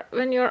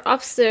when you're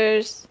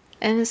upstairs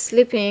and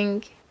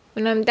sleeping,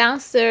 when I'm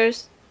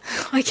downstairs,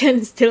 I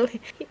can still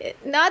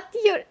it's not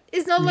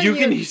like you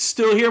can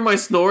still hear my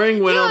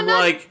snoring when I'm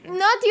like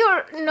not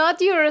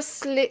your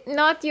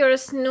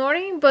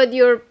snoring, but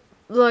you're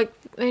like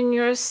when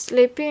you're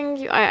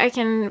sleeping. I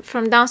can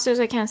from downstairs.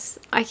 I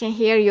can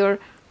hear your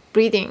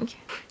breathing.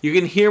 You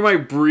can hear my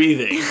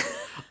breathing.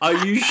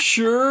 Are you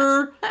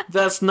sure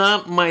that's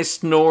not my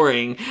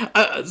snoring?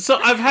 So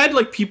I've had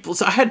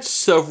I had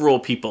several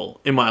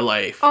people in my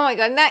life. Oh my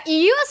god! Now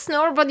you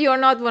snore, but you're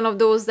not one of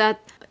those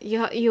that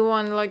you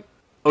want like.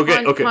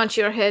 Okay. Punch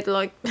your head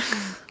like.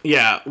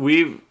 Yeah,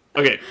 we've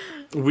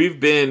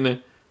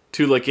been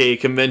to like a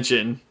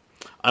convention.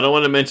 I don't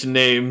want to mention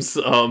names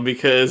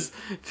because.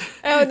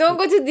 Oh, don't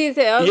go to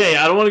details.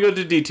 Yeah, I don't want to go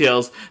to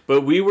details.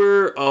 But we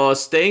were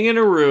staying in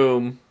a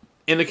room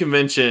in a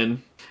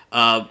convention,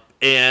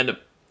 and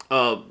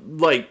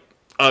like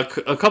a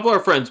couple of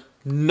our friends,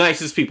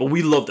 nicest people.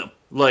 We love them,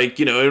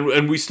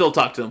 and we still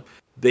talk to them.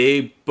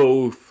 They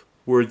both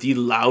were the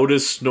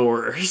loudest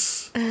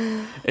snorers.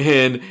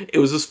 And it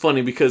was just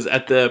funny because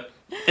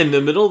in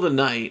the middle of the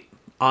night,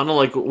 Anna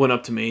went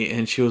up to me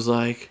and she was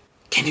like,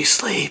 "Can you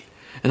sleep?"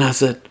 And I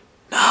said,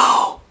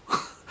 "No."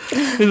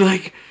 and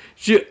I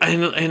think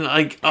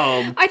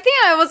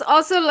I was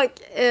also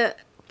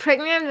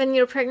pregnant. When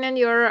you're pregnant,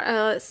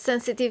 you're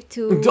sensitive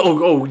to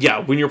oh yeah,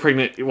 when you're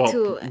pregnant,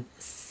 to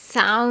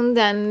sound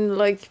and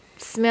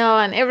smell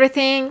and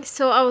everything.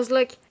 So I was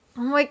like,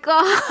 "Oh my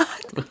god."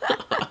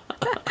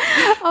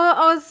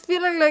 I was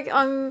feeling like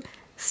I'm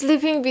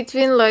sleeping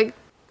between I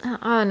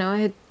don't know,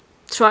 a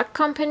truck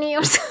company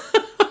or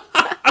something.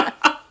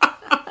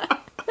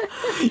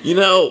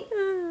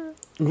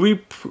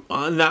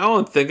 Now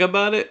I'm thinking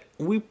about it,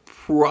 we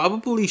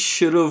probably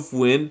should have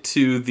went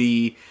to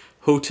the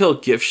hotel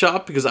gift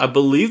shop because I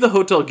believe the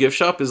hotel gift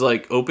shop is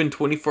open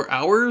 24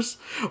 hours,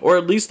 or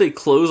at least they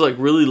close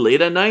really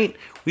late at night.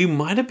 We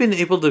might have been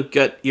able to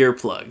get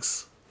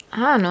earplugs. I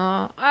don't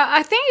know.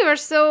 I think you were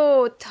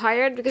so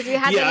tired because you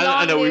had a long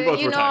I know, we both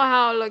you were know tired.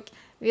 how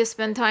you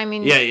spend time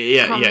in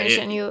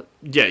convention.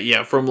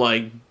 Yeah. From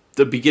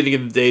the beginning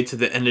of the day to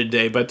the end of the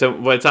day. By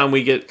the time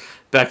we get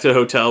back to the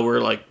hotel,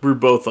 we're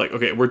both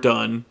okay, we're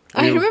done.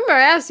 I remember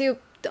I asked you,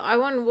 I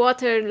want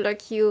water.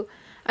 You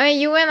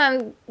went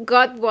and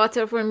got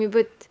water for me,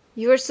 but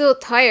you were so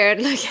tired.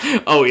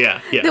 Oh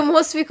yeah. The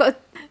most we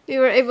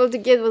were able to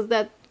get was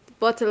that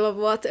bottle of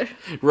water.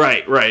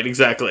 Right,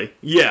 exactly.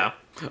 Yeah.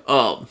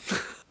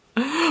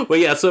 But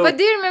yeah, so. But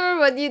do you remember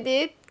what you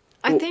did?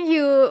 I think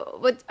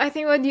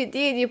what you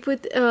did, you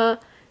put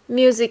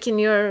music in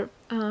your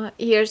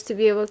ears to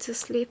be able to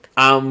sleep.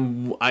 I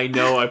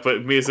know I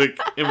put music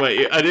in my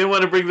ear. I didn't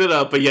want to bring that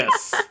up, but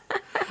yes.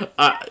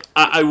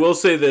 I will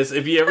say this: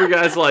 if you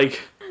guys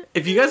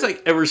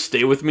ever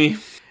stay with me,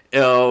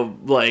 at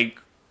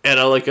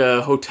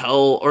a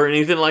hotel or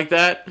anything like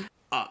that,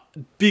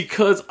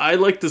 because I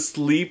like to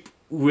sleep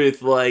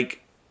with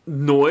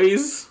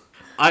noise.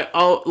 I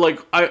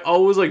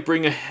always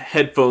bring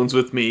headphones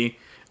with me.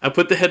 I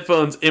put the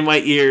headphones in my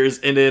ears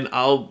and then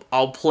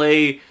I'll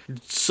play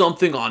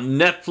something on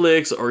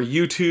Netflix or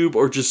YouTube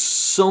or just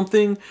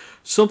something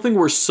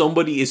where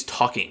somebody is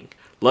talking.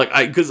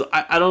 Because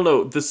I don't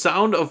know, the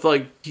sound of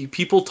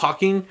people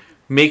talking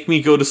make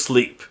me go to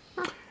sleep.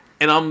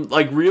 And I'm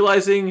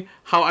realizing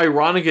how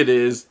ironic it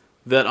is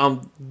that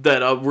I'm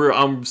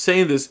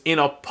saying this in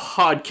a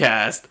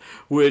podcast,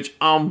 which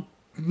I'm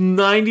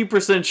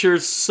 90% sure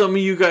some of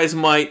you guys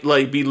might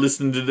be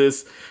listening to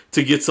this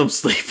to get some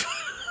sleep.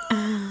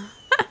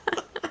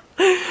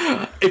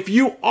 If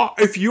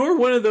you're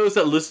one of those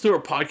that listen to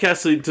our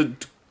podcast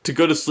to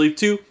go to sleep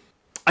to,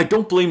 I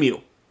don't blame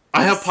you.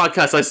 I have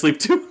podcasts I sleep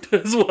to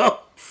as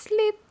well.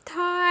 Sleep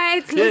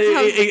tight.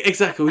 Yeah,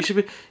 exactly. We should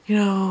be,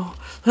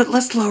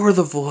 let's lower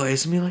the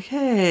voice and be like,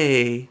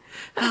 "Hey,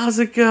 how's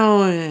it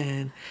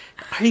going?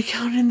 Are you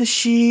counting the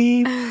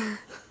sheep?"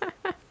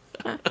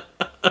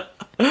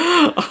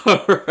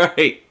 All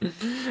right.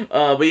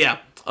 But yeah.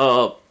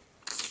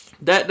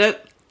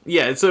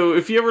 Yeah. So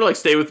if you ever like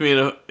stay with me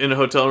in a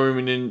hotel room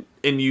and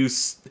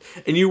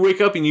you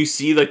wake up and you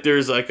see like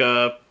there's like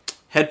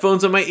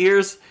headphones in my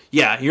ears,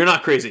 yeah, you're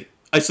not crazy.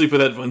 I sleep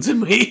with headphones in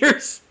my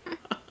ears.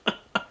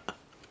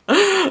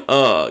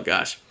 Oh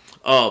gosh.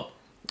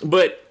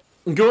 But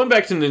going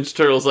back to Ninja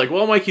Turtles, like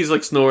while Mikey's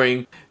like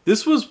snoring,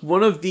 this was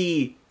one of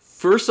the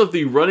first of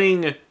the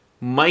running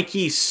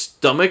Mikey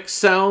stomach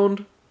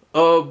sound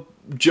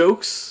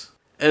jokes,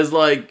 as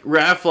like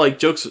Raph like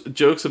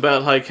jokes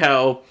about like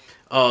how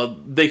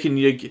they can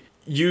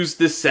use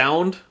this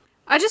sound.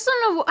 I just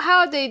don't know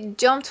how they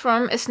jumped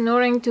from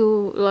snoring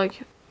to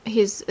like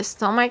his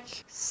stomach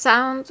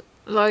sound.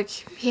 Like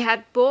he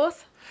had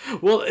both.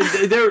 Well,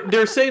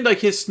 they're saying like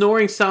his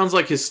snoring sounds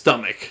like his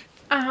stomach.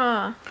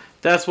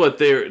 That's what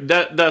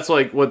that's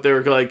like what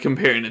they're like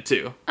comparing it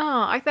to.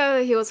 Oh, I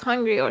thought he was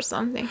hungry or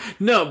something.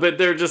 No, but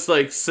they're just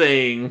like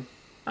saying.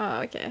 Oh,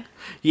 okay.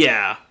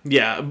 Yeah,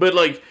 but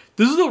like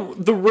this is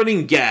the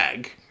running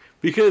gag,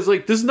 because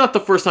like this is not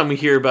the first time we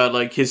hear about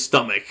like his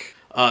stomach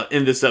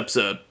in this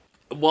episode.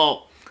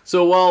 Well,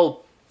 so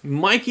while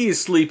Mikey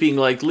is sleeping,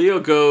 like Leo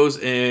goes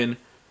and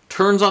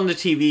turns on the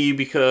TV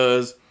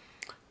because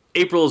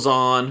April's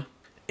on,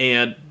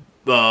 and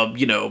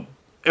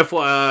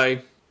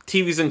FYI,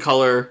 TV's in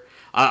color.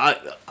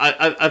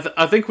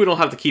 I think we don't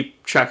have to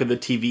keep track of the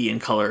TV in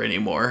color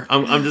anymore.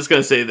 I'm just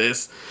gonna say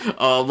this,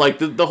 like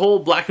the whole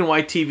black and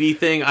white TV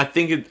thing. I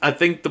think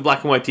the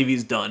black and white TV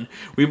is done.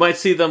 We might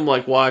see them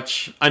like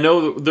watch. I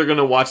know they're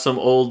gonna watch some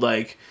old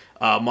like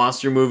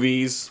monster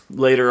movies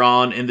later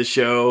on in the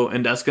show,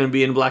 and that's gonna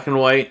be in black and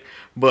white.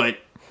 But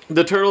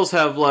the Turtles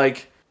have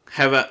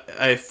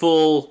a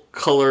full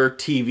color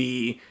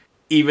TV,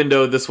 even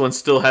though this one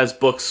still has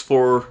books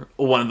for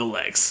one of the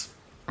legs.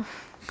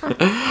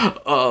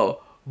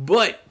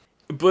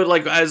 But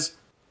like as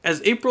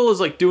April is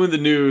like doing the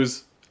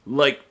news,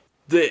 like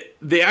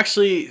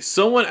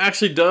someone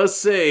actually does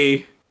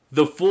say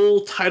the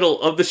full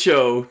title of the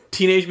show,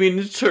 Teenage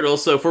Mutant Ninja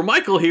Turtles. So for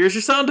Michael, here's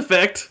your sound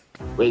effect.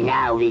 We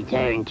now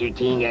return to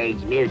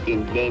Teenage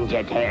Mutant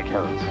Ninja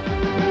Turtles.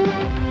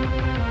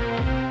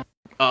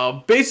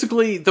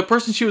 Basically, the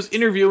person she was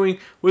interviewing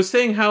was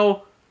saying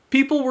how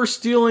people were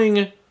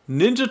stealing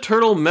Ninja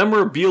Turtle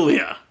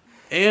memorabilia,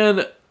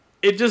 and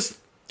it just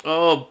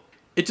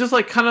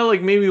like kind of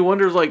like made me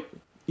wonder, like,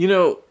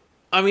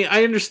 I mean,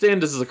 I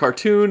understand this is a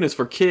cartoon, it's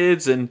for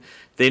kids, and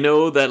they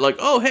know that like,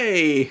 oh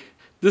hey,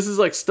 this is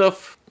like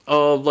stuff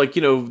like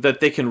that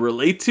they can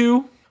relate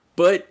to,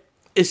 but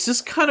it's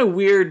just kind of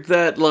weird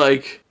that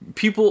like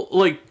people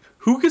like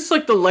who gets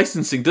like the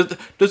licensing?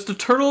 Does the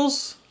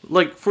Turtles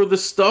like for the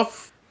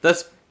stuff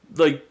that's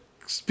like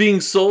being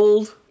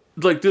sold?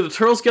 Like, do the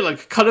Turtles get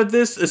like a cut of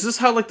this? Is this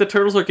how like the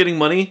Turtles are getting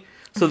money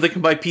so they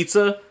can buy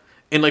pizza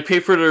and like pay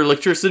for their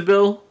electricity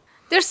bill?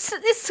 It's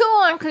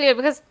so unclear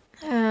because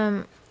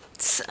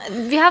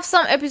we have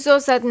some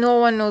episodes that no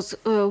one knows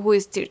who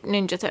is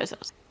Ninja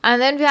Turtles, and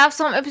then we have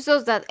some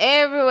episodes that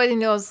everybody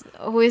knows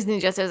who is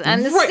Ninja Turtles,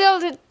 and right. Still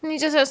the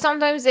Ninja Turtles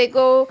sometimes they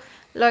go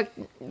like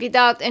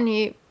without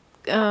any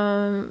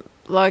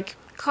like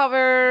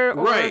cover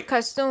or right.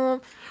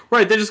 costume.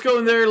 Right, they just go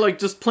in there like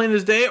just plain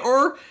as day,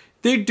 or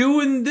they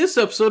do in this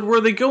episode where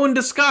they go in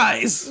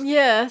disguise.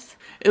 Yes.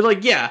 And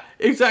like, yeah,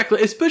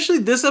 exactly. Especially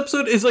this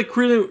episode is like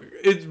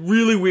it's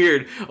really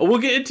weird. We'll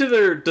get into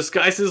their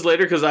disguises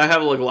later because I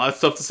have like a lot of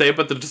stuff to say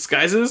about the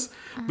disguises.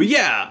 But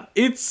yeah,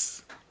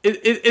 it's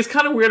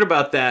kind of weird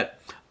about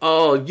that.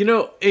 And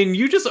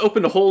you just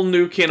opened a whole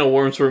new can of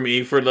worms for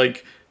me for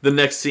like the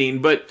next scene.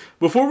 But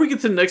before we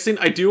get to the next scene,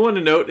 I do want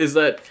to note is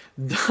that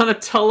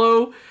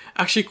Donatello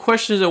actually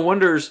questions and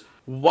wonders,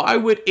 why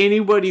would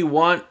anybody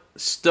want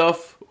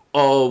stuff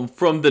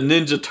from the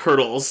Ninja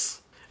Turtles?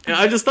 And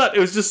I just thought it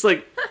was just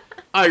like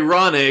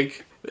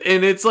ironic,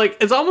 and it's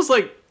almost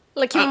like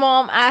your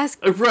mom asked.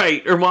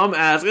 Right, her mom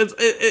asked.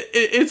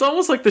 It's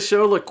almost like the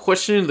show like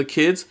questioning the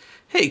kids.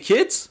 Hey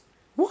kids,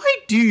 why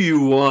do you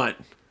want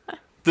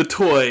the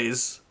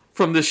toys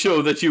from the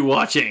show that you're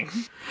watching?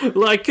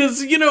 Like,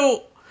 cause they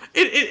gotta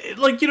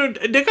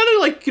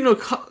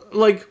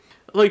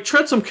like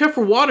tread some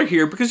careful water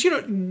here, because you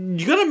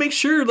gotta make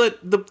sure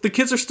that the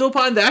kids are still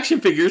buying the action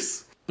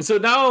figures. So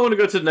now I want to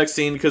go to the next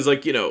scene, because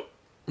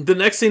the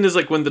next scene is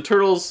like when the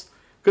Turtles,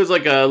 because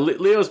like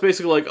Leo's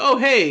basically like, oh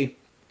hey,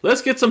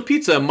 let's get some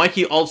pizza.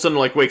 Mikey all of a sudden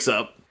like wakes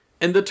up,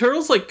 and the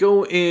Turtles like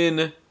go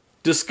in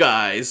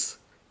disguise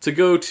to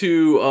go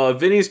to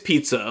Vinny's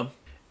Pizza,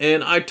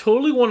 and I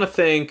totally want to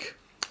thank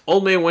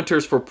Old Man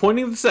Winters for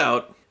pointing this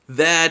out,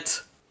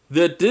 that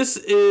this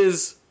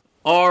is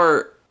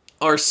our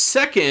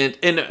second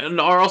and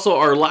also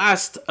our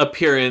last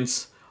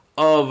appearance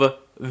of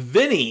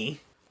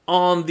Vinny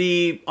on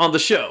the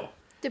show.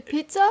 The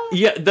pizza?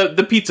 Yeah,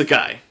 the pizza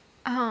guy.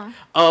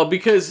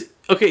 Because,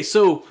 okay,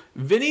 so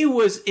Vinny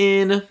was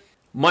in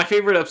my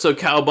favorite episode,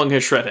 Cowabunga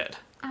Shredhead.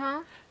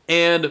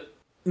 And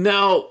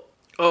now,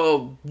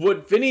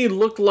 what Vinny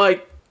looked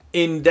like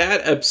in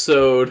that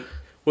episode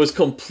was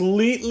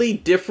completely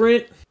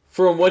different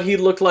from what he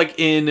looked like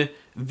in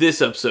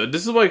this episode.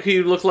 This is what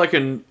he looked like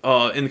in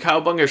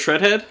Cowabunga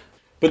Shredhead.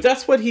 But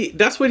that's what he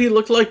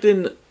looked like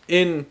in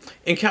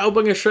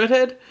Cowabunga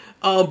Shredhead.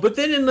 But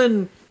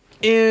then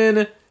in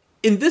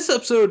this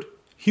episode,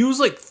 he was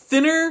like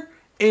thinner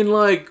and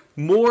like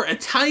more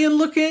Italian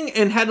looking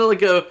and had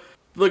like a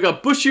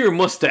bushier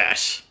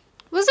mustache.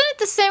 Wasn't it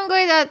the same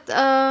guy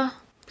that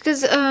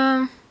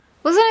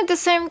wasn't it the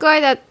same guy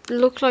that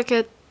looked like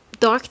a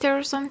doctor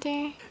or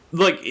something?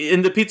 Like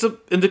in the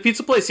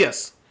pizza place,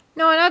 yes.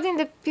 No, not in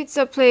the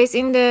pizza place.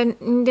 In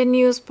the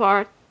news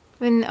part,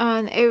 when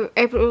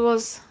April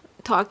was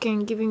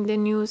talking, giving the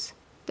news,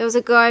 there was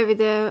a guy with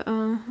a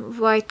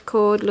white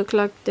coat, looked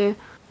like the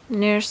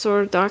nurse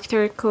or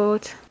doctor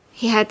coat.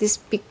 He had this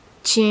big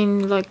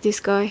chin, like this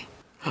guy.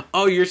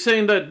 Oh, you're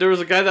saying that there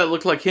was a guy that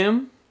looked like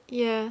him?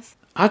 Yes.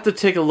 I have to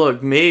take a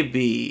look.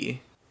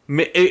 Maybe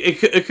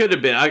it could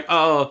have been.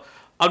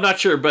 I'm not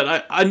sure,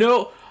 but I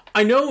know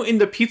in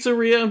the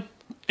pizzeria.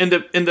 In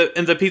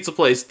the pizza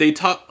place, they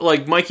talk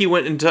like Mikey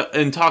went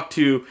and talked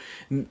to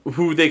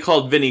who they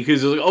called Vinny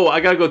because he was like, "Oh,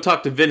 I gotta go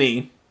talk to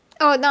Vinny."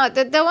 Oh no,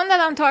 the one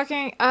that I'm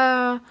talking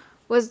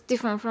was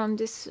different from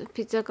this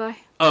pizza guy.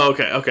 Oh,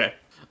 okay,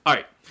 all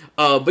right.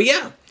 But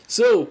yeah,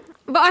 so.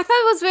 But I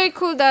thought it was very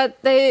cool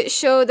that they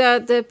showed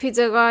that the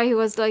pizza guy, he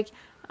was like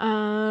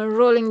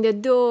rolling the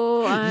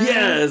dough.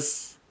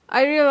 Yes.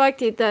 I really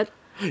liked it.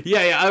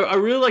 Yeah, I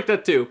really like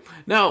that too.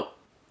 Now.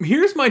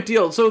 Here's my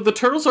deal. So the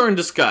turtles are in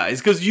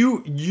disguise because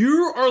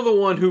you are the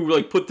one who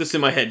like put this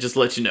in my head. Just to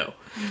let you know,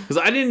 because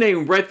I didn't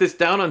even write this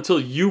down until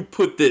you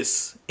put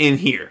this in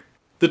here.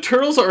 The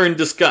turtles are in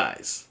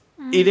disguise,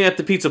 eating at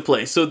the pizza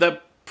place. So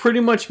that pretty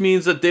much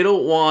means that they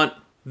don't want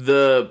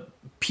the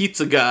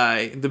pizza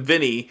guy, the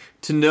Vinny,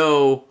 to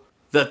know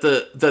that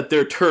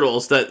they're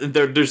turtles. That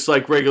they're just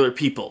like regular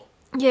people.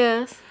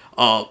 Yes.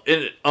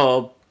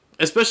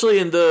 Especially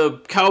in the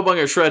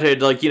Cowabunga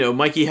Shredhead, like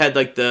Mikey had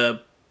like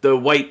the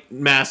white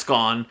mask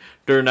on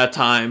during that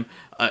time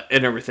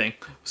and everything.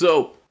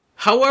 So,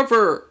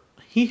 however,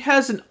 he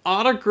has an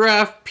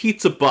autographed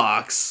pizza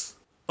box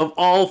of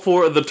all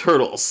four of the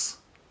turtles.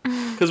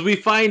 Because we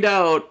find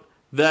out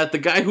that the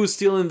guy who's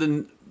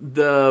stealing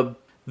the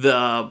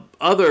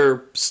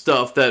other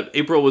stuff that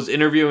April was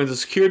interviewing the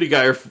security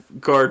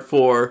guard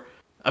for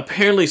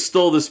apparently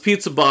stole this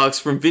pizza box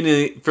from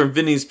Vinny's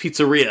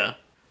Pizzeria.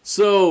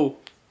 So...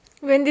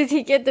 when did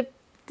he get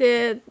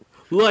the...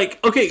 Like,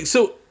 okay,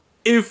 so...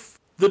 if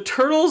the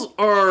turtles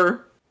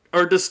are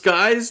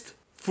disguised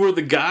for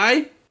the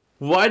guy,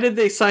 why did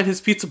they sign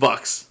his pizza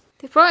box?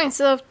 They probably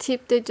instead of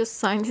tip, they just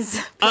signed his.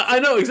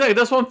 I know exactly.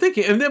 That's what I'm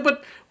thinking. And then,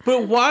 but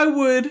why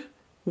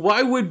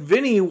would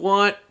Vinny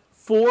want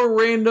 4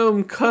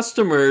 random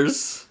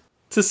customers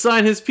to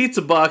sign his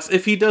pizza box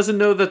if he doesn't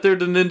know that they're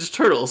the Ninja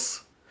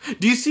Turtles?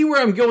 Do you see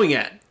where I'm going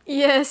at?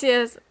 Yes.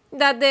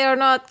 That they are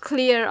not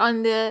clear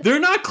on the... They're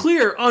not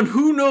clear on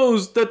who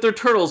knows that they're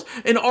turtles.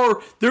 And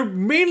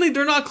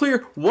they're not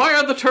clear why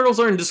are the turtles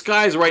are in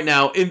disguise right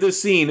now in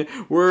this scene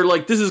where,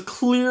 like, this is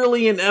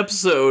clearly an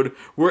episode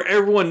where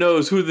everyone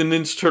knows who the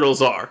Ninja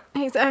Turtles are.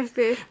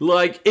 Exactly.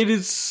 Like, it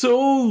is so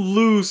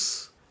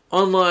loose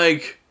on,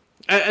 like...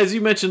 as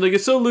you mentioned, like,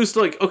 it's so loose,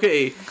 like,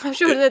 okay... I'm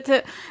sure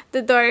that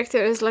the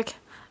director is like,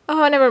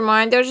 oh, never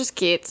mind, they're just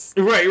kids.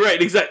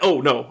 Right, exactly.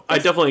 Oh, no, I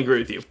definitely agree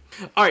with you.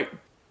 Alright.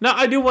 Now,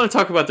 I do want to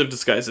talk about their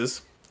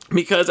disguises,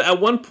 because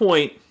at one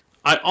point,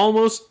 I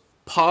almost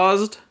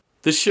paused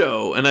the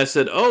show, and I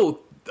said, oh,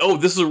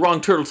 this is the wrong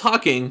turtle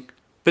talking,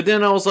 but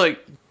then I was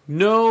like,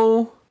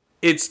 no,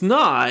 it's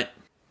not,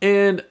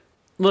 and,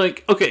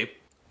 like, okay,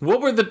 do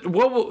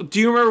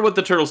you remember what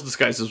the turtles'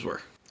 disguises were?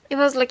 It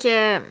was like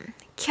a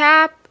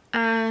cap,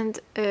 and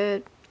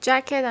a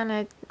jacket,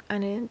 and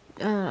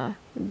a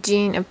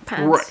jean, and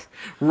pants.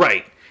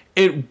 Right.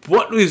 And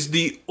what was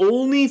the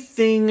only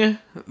thing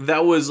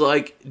that was,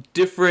 like,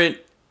 different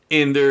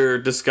in their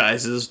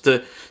disguises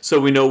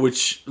so we know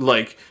which,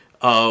 like,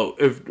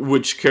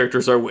 which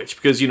characters are which?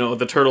 Because,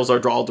 the turtles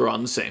are all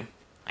drawn the same.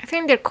 I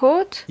think their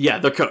coat? Yeah,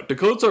 their coat. The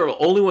coats are the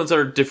only ones that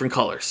are different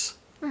colors.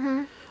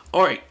 Mm-hmm.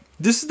 Alright,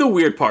 this is the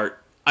weird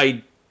part.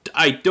 I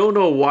don't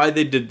know why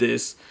they did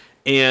this.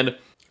 And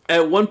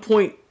at one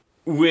point,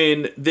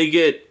 when they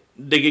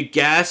get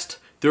gassed,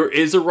 there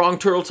is a wrong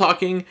turtle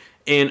talking...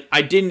 and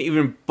I didn't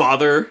even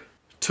bother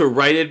to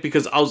write it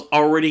because I was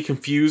already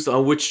confused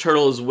on which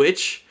turtle is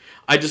which.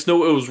 I just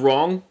know it was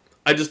wrong.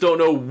 I just don't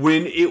know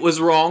when it was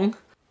wrong.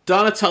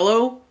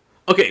 Donatello?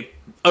 Okay,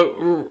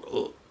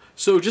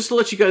 so just to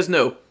let you guys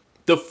know,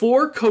 the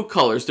 4 coat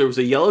colors, there was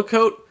a yellow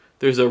coat,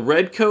 there's a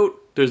red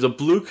coat, there's a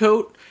blue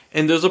coat,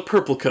 and there's a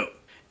purple coat.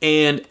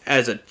 And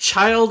as a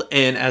child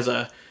and as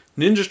a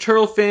Ninja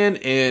Turtle fan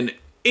and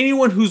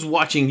anyone who's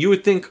watching, you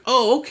would think,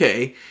 oh,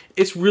 okay,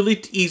 it's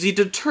really easy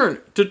to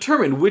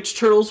determine which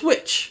turtle's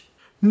which.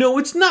 No,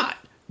 it's not.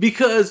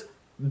 Because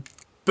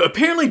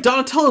apparently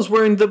Donatello's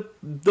wearing the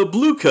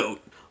blue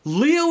coat.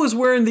 Leo is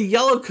wearing the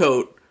yellow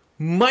coat.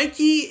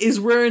 Mikey is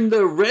wearing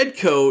the red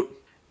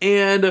coat.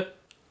 And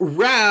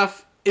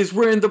Raph is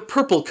wearing the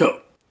purple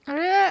coat.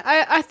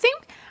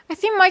 I I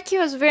think Mikey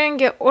was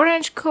wearing an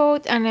orange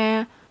coat and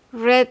a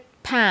red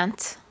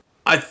pant.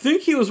 I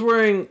think he was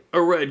wearing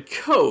a red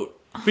coat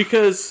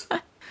because...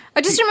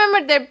 I just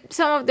remember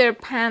some of their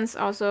pants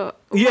also.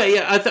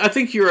 Yeah, I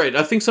think you're right.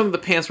 I think some of the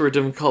pants were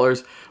different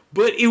colors,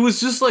 but it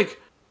was just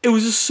like, it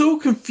was just so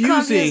confusing.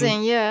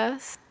 Confusing,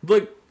 yes.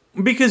 Like,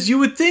 because you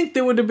would think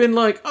they would have been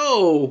like,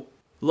 oh,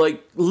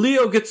 like,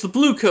 Leo gets the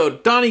blue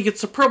coat, Donnie gets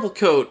the purple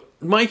coat,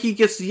 Mikey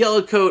gets the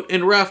yellow coat,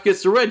 and Raph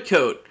gets the red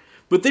coat.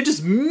 But they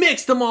just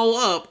mixed them all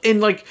up,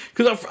 and like,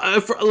 because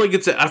like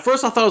it's at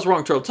first I thought it was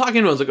Wrong Turtle talking,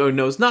 and I was like, oh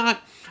no, it's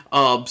not.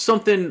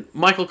 Something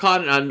Michael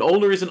caught, and the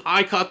only reason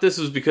I caught this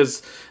was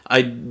because I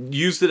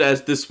used it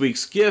as this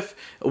week's GIF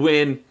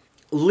when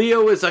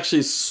Leo is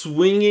actually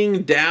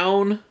swinging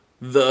down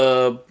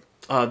the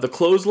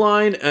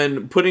clothesline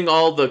and putting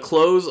all the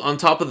clothes on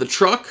top of the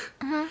truck.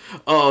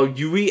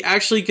 We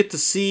actually get to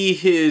see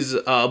his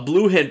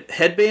blue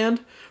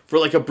headband for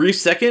like a brief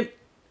second.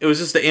 It was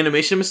just the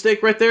animation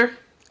mistake right there.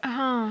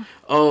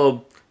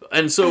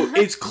 And so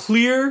it's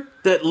clear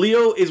that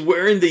Leo is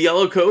wearing the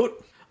yellow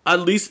coat, at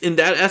least in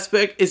that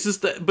aspect. It's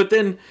just that, but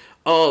then,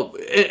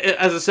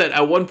 as I said,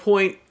 at one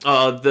point,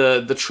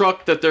 the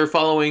truck that they're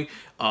following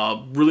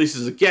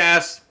releases a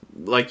gas.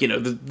 Like, you know,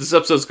 this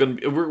episode's gonna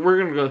be,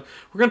 we're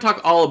gonna talk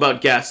all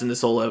about gas in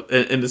this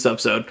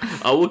episode.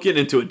 We'll get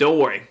into it. Don't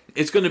worry,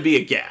 it's gonna be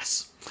a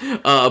gas.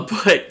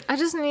 But I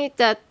just need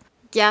that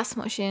gas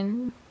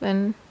machine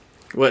when.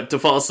 What, to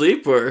fall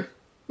asleep or?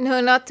 No,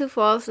 not to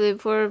fall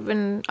asleep, for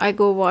when I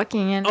go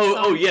walking and.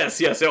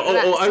 Yes.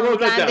 I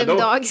wrote that down. Random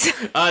dogs.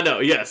 No,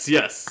 yes.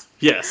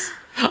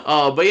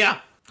 But yeah,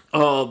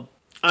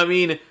 I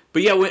mean,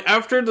 but yeah, when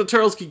after the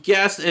turtles get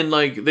gassed and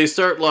like they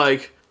start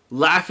like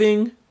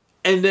laughing,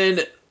 and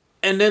then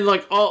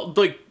like all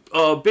like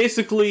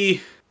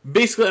basically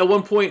at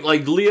one point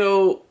like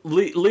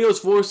Leo's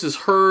voice is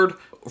heard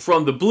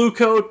from the blue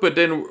coat, but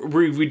then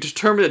we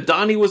determined that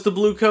Donnie was the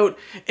blue coat,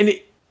 and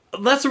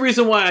that's the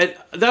reason why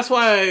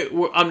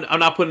I'm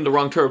not putting the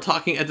Wrong Turtle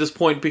talking at this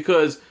point,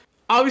 because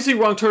obviously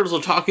Wrong Turtles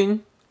are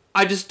talking.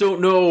 I just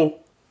don't know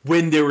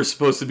when they were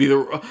supposed to be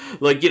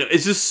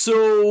it's just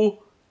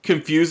so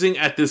confusing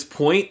at this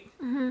point.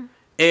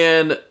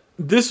 And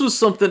this was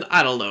something,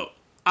 I don't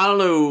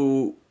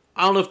know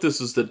if this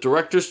was the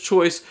director's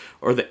choice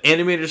or the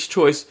animator's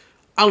choice.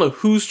 I don't know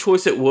whose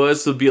choice it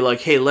was to be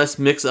like, hey, let's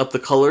mix up the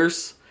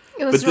colors.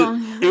 It was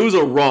wrong. It was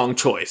a wrong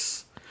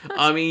choice.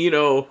 I mean, you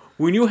know,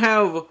 when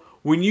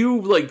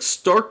you like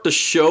start the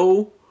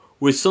show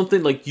with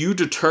something like you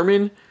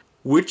determine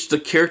which the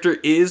character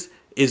is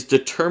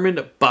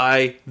determined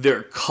by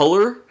their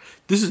color,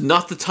 this is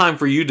not the time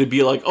for you to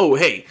be like, oh,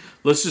 hey,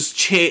 let's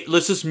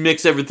just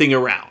mix everything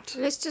around.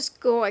 Let's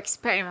just go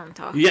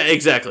experimental. Yeah,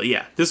 exactly.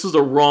 Yeah, this was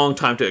the wrong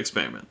time to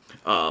experiment.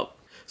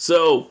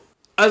 So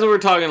as we were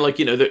talking, like,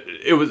 you know,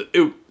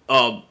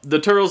 the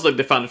turtles, like,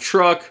 they found a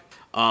truck,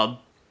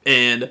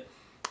 and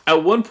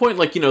at one point,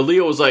 like, you know,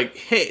 Leo was like,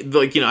 hey,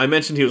 like, you know, I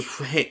mentioned he was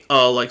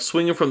like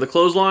swinging from the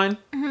clothesline,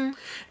 and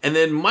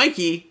then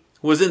Mikey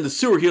was in the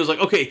sewer. He was like,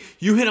 okay,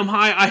 you hit him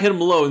high, I hit him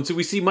low, and so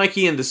we see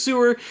Mikey in the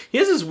sewer. He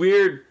has this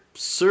weird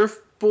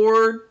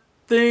surfboard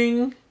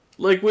thing,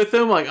 like, with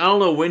him. Like, I don't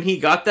know when he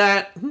got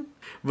that,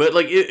 but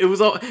like it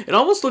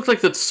almost looked like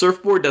the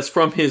surfboard that's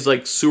from his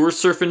like sewer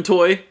surfing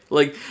toy.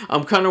 Like,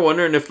 I'm kind of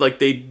wondering if like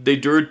they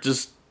drew it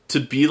just to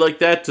be like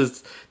that,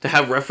 to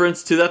have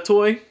reference to that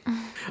toy.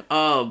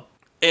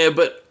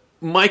 But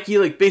Mikey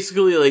like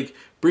basically like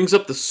brings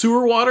up the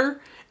sewer water,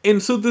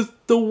 and so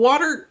the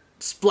water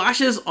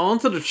splashes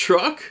onto the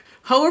truck.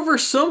 However,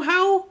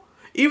 somehow,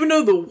 even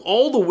though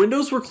all the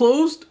windows were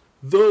closed,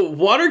 the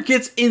water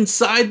gets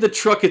inside the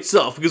truck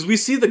itself, because we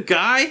see the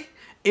guy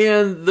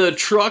and the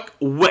truck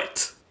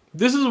wet.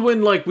 This is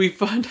when like we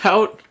find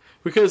out,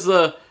 because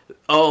the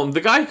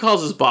guy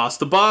calls his boss.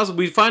 The boss,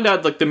 we find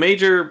out like the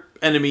major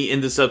enemy in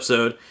this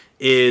episode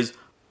is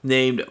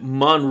named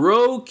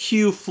Monroe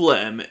Q.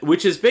 Flem,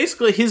 which is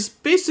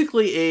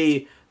basically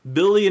a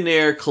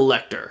billionaire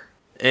collector,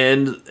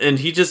 and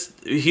he's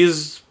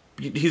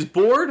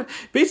bored.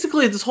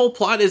 Basically, this whole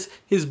plot is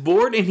he's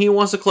bored and he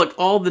wants to collect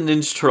all the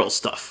Ninja Turtle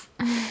stuff.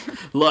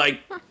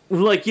 like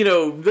you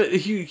know,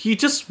 he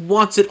just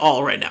wants it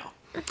all right now,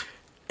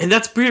 and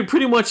that's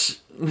pretty much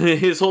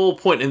his whole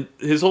point in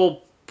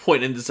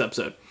this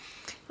episode.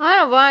 I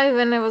don't know why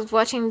when I was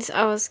watching this,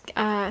 I was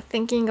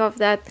thinking of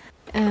that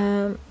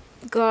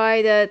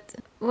guy that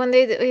one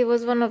day he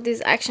was one of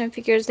these action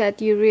figures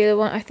that you really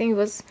want. I think it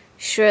was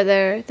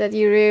Shredder that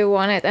you really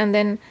wanted, and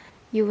then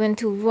you went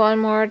to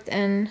Walmart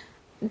and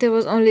there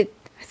was only,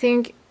 I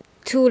think,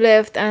 2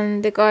 left,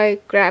 and the guy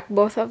grabbed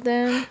both of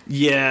them.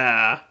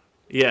 Yeah,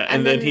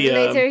 and then he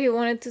later he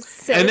wanted to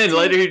sell. And then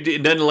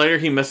later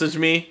he messaged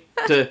me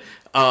to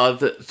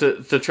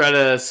try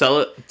to sell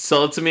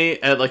it to me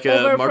at like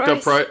a marked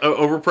up price,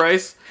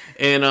 overprice.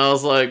 And I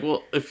was like,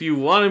 well, if you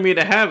wanted me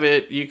to have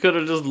it, you could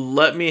have just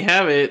let me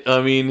have it.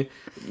 I mean,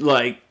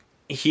 like,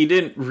 he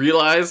didn't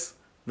realize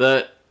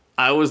that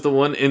I was the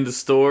one in the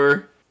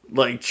store,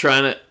 like,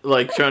 trying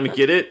to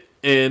get it.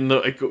 And,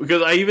 like,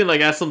 because I even,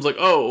 like, asked him, like,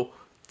 oh,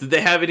 did they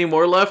have any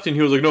more left? And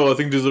he was like, no, I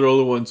think these are all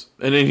the ones.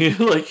 And then he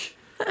like,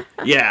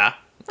 yeah.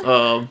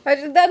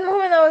 At that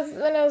moment,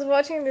 when I was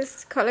watching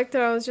this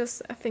collector, I was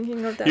just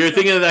thinking of that. You're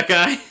thinking of that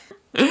guy?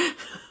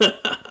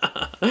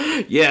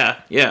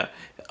 Yeah.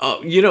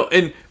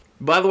 And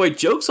by the way,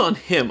 joke's on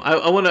him.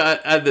 I want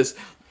to add this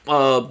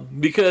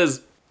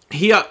because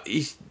he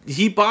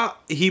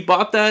bought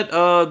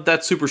that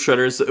Super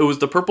Shredder. It was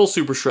the purple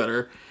Super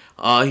Shredder.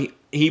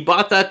 He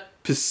bought that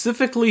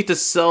specifically to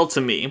sell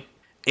to me,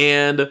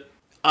 and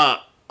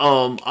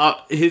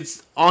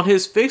his on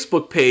his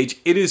Facebook page,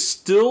 it is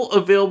still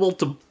available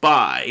to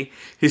buy.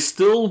 He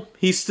still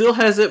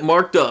has it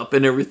marked up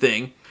and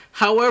everything.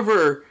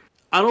 However,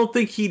 I don't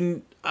think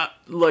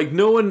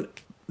no one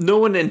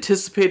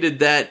anticipated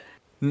that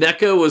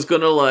NECA was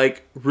gonna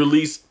like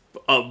release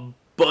a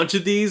bunch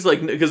of these,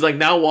 like, because like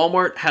now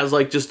Walmart has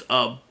like just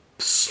a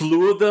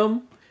slew of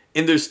them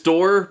in their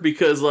store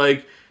because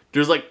like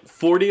there's like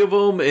 40 of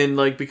them, and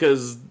like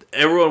because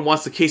everyone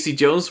wants the Casey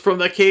Jones from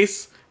that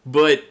case,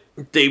 but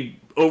they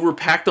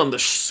overpacked on the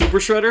Super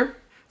Shredder.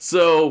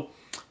 So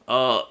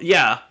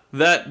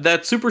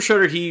that Super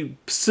Shredder he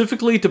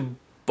specifically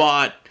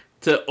bought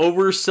to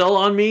oversell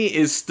on me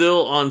is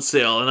still on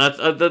sale,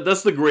 and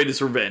that's the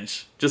greatest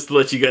revenge, just to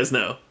let you guys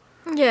know.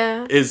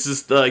 Yeah. It's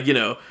just,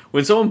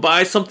 when someone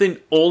buys something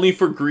only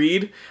for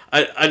greed,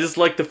 I just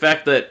like the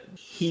fact that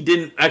he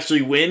didn't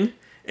actually win,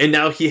 and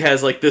now he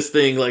has, like, this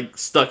thing, like,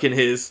 stuck in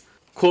his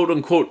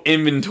quote-unquote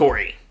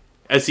inventory,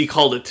 as he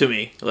called it to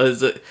me,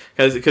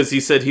 because he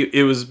said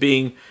it was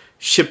being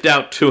shipped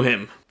out to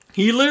him.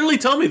 He literally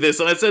told me this,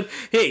 and I said,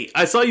 hey,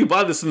 I saw you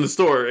buy this in the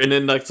store, and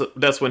then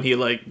that's when he,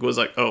 like, was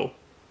like, oh.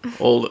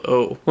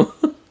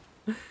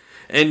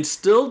 And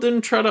still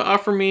didn't try to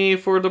offer me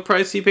for the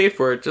price he paid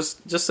for it.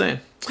 Just saying.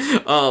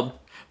 But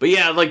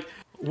yeah, like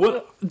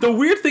what the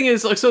weird thing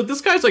is, like, so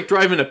this guy's like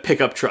driving a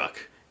pickup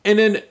truck, and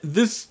then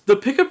the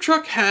pickup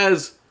truck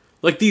has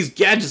like these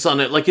gadgets on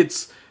it, like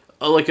it's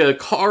like a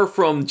car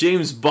from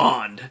James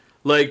Bond,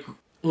 like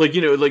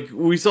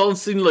we saw in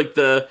scene, like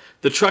the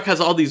truck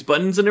has all these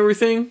buttons and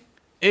everything,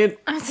 and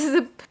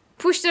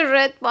push the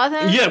red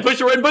button. Yeah, push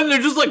the red button.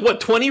 They're just like, what,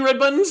 20 red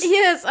buttons?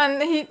 Yes,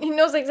 and he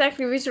knows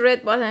exactly which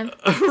red button.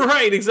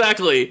 Right,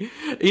 exactly.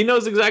 He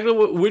knows exactly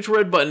which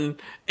red button.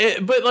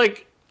 But,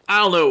 like,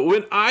 I don't know.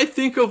 When I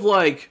think of,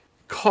 like,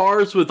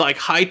 cars with, like,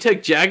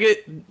 high-tech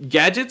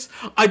gadgets,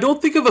 I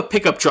don't think of a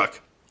pickup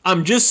truck.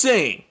 I'm just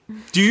saying.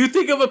 Do you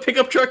think of a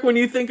pickup truck when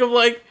you think of,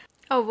 like...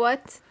 A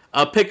what?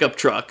 A pickup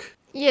truck.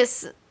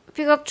 Yes,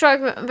 pickup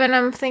truck when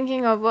I'm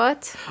thinking of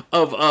what?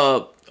 Of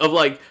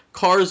like,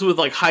 cars with,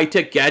 like,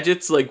 high-tech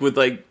gadgets, like, with,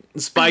 like,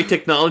 spy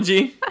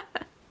technology.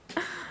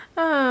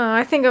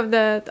 I think of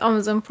the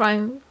Amazon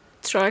Prime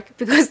truck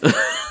because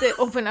they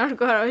open our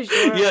garage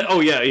door. Yeah, oh,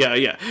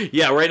 yeah.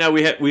 Yeah, right now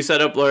we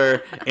set up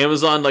our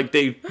Amazon, like,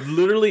 they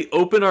literally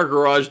open our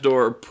garage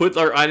door, put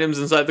our items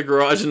inside the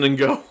garage, and then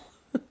go.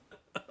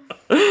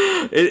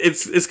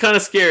 It's kind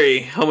of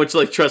scary how much,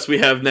 like, trust we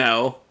have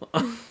now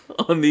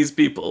on these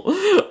people.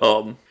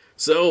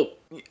 So,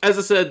 as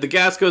I said, the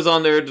gas goes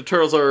on there, the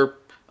turtles are...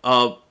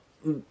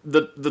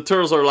 the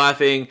turtles are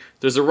laughing.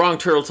 There's a wrong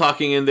turtle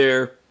talking in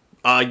there.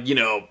 I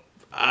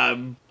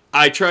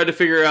tried to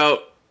figure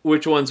out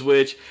which one's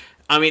which.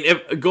 I mean,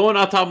 if going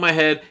off the top of my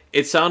head,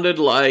 it sounded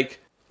like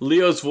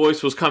Leo's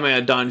voice was coming out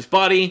of Donnie's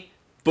body,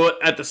 but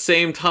at the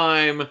same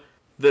time,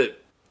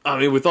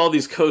 with all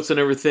these coats and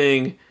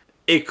everything,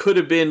 it could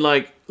have been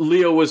like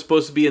Leo was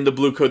supposed to be in the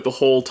blue coat the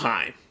whole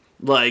time.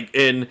 Like,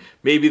 and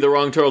maybe the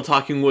wrong turtle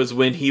talking was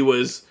when he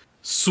was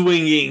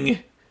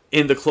swinging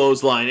in the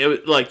clothesline. It was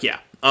like, yeah,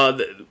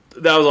 that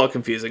was all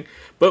confusing.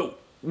 But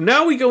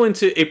now we go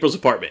into April's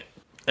apartment.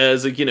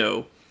 As, like,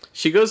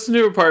 she goes to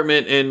her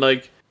apartment and,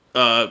 like,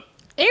 April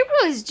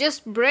is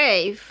just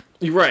brave.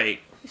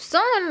 Right. If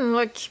someone,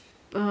 like,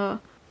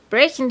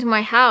 break into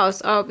my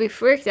house, I'll be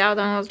freaked out,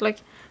 and I was like,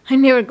 I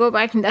never go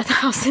back in that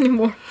house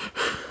anymore.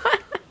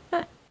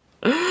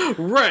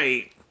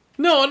 Right.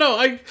 No,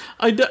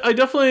 I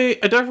definitely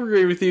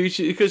agree with you,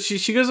 because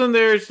she goes in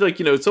there, it's like,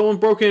 someone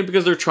broke in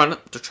because they're trying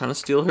to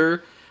steal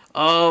her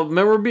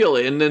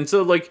memorabilia, and then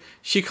so, like,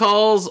 she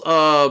calls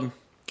like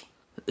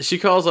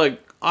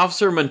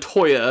Officer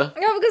Montoya.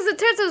 Yeah, because the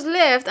turtles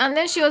left, and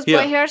then she was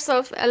by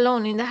herself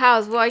alone in the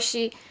house while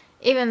she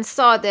even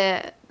saw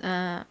the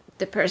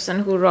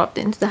person who robbed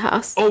into the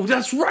house. Oh,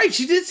 that's right,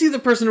 she did see the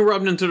person who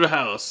robbed into the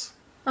house.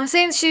 I'm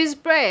saying she's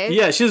brave.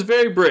 Yeah, she's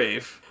very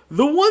brave.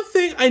 The one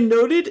thing I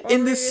noted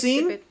in this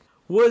scene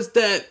was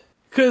that,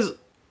 because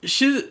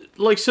she's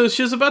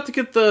about to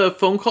get the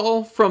phone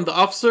call from the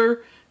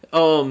officer,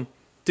 to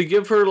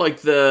give her, like,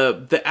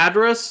 the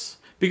address,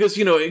 because,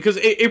 because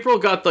April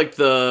got, like,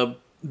 the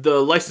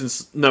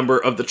license number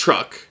of the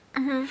truck.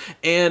 Mm-hmm.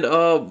 And,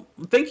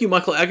 thank you,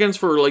 Michael Atkins,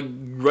 for, like,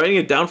 writing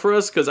it down for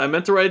us, because I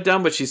meant to write it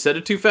down, but she said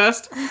it too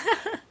fast.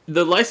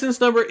 The license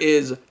number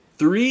is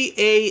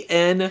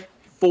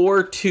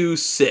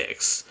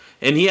 3AN426.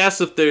 And he asked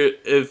if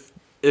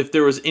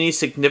there was any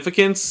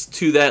significance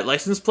to that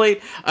license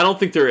plate. I don't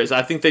think there is.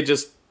 I think they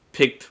just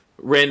picked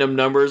random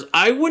numbers.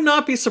 I would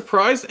not be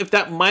surprised if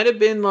that might have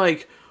been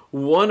like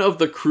one of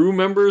the crew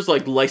members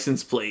like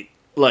license plate.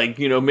 Like,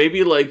 you know,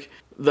 maybe like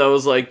that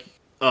was like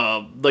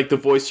the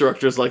voice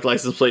director's like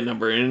license plate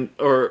number, and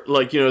or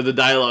like, you know, the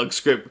dialogue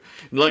script.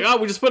 Like, oh,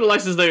 we just put a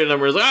license plate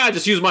number. It's like,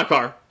 just use my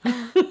car.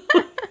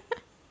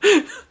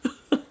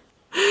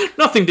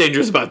 Nothing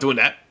dangerous about doing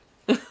that.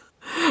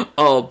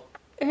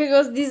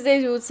 Because these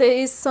days you would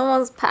say it's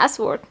someone's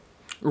password.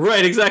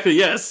 Right, exactly,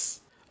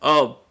 yes.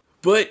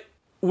 But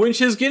when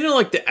she's getting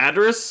like the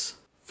address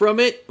from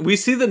it, we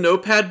see the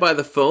notepad by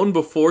the phone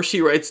before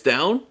she writes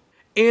down.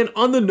 And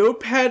on the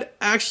notepad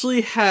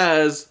actually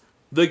has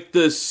like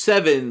the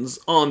sevens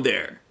on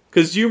there.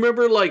 Because you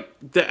remember like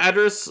the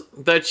address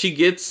that she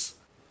gets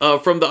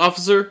from the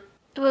officer?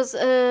 It was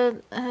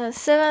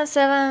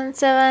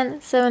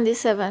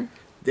 77777.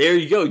 There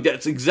you go.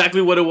 That's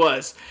exactly what it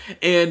was.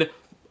 And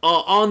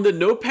on the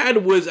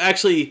notepad was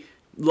actually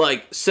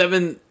like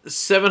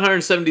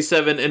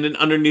 777, and then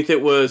underneath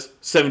it was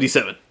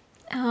 77.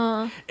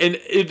 And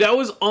that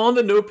was on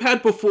the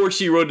notepad before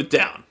she wrote it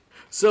down.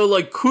 So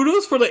like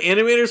kudos for the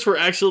animators for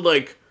actually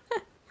like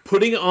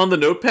putting it on the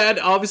notepad.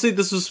 Obviously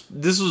this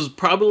was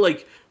probably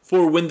like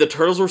for when the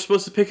turtles were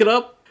supposed to pick it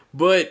up,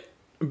 but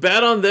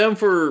bad on them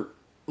for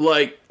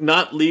like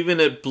not leaving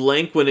it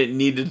blank when it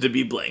needed to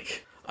be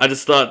blank. I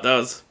thought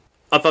that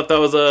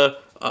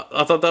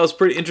was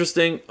pretty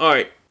interesting. All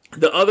right,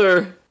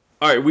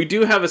 we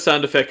do have a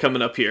sound effect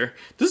coming up here.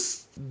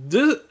 This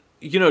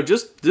you know,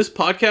 just this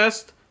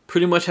podcast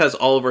pretty much has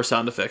all of our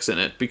sound effects in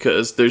it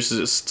because there's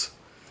just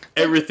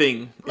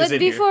everything is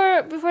in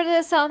here. Before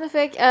the sound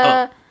effect,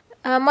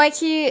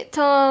 Mikey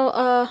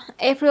told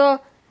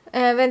April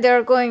when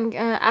they're going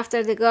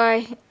after the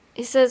guy,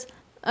 he says,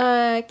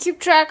 keep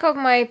track of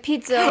my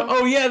pizza.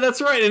 Oh yeah,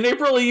 that's right. And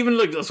April even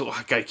like, oh,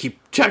 I gotta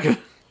keep track of.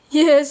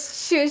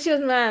 Yes, she was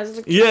mad.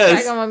 Like,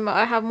 yes.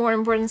 I have more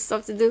important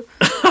stuff to do.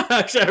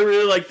 Actually, I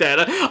really like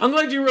that. I'm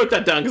glad you wrote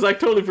that down because I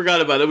totally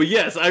forgot about it. But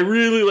yes, I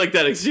really like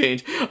that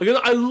exchange. Because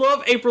I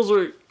love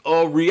April's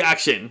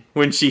reaction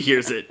when she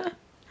hears it.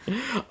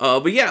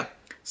 But yeah,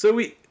 so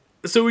we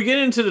get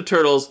into the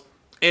turtles,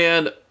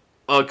 and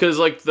because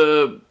like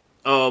because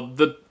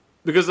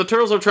the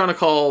turtles are trying to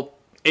call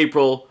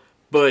April,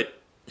 but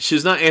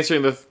she's not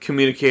answering the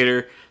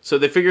communicator, so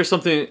they figure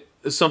something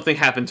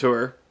happened to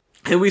her.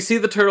 And we see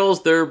the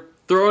turtles, they're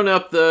throwing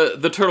up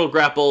the turtle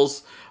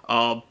grapples.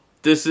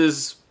 This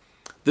is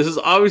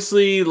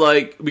obviously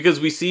like,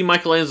 because we see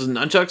Michelangelo's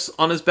nunchucks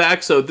on his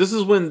back, so this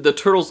is when the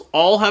turtles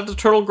all have the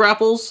turtle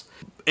grapples,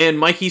 and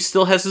Mikey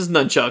still has his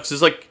nunchucks.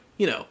 It's like,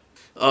 you know,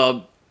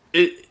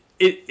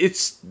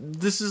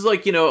 this is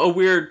like, you know, a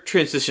weird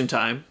transition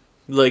time,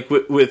 like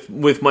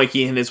with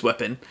Mikey and his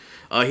weapon.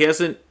 He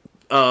hasn't,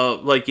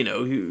 like, you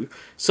know,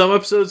 some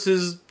episodes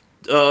his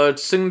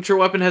signature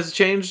weapon has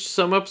changed.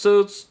 Some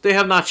episodes they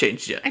have not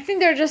changed yet. I think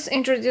they're just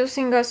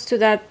introducing us to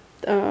that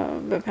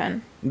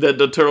weapon.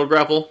 The turtle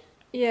grapple.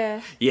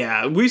 Yeah.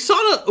 Yeah, we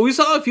saw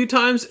a few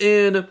times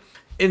in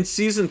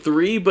season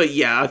 3, but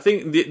yeah, I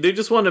think they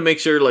just want to make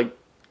sure like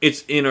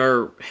it's in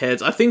our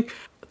heads. I think,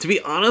 to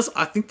be honest,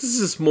 I think this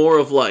is more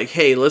of like,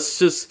 hey, let's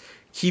just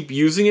keep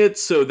using it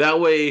so that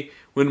way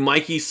when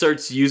Mikey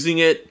starts using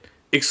it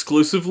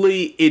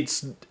exclusively,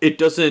 it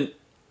doesn't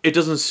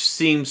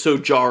seem so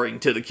jarring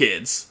to the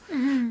kids.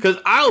 Because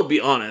I'll be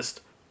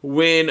honest,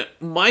 when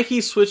Mikey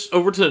switched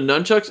over to the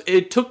nunchucks,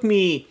 it took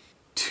me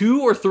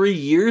 2 or 3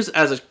 years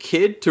as a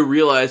kid to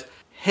realize,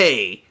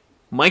 hey,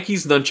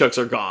 Mikey's nunchucks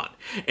are gone.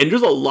 And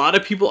there's a lot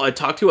of people I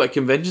talked to at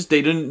conventions,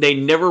 they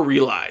never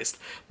realized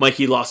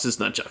Mikey lost his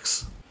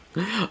nunchucks.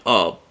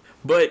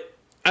 But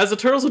as the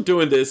turtles are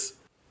doing this,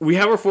 we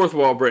have our fourth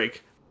wall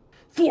break.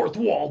 Fourth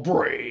wall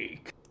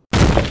break!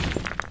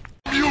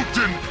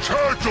 Mutant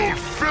turtle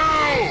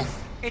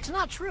filth! It's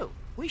not true.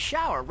 We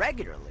shower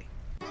regularly.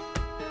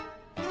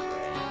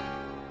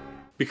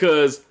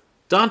 Because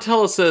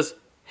Donatello says,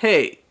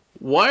 hey,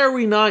 why are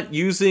we not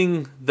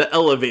using the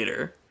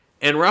elevator?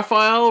 And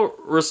Raphael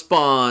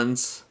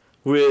responds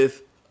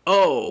with,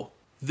 oh,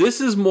 this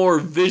is more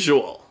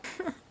visual.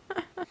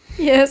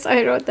 Yes,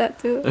 I wrote that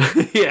too.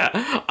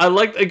 Yeah, I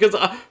like, because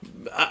I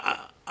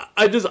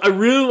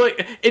really like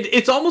it.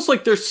 It's almost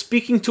like they're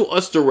speaking to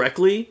us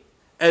directly,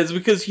 as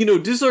because, you know,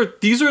 these are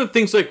the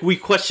things like we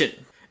question,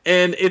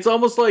 and it's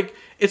almost like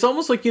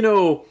you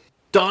know,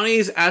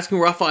 Donnie's asking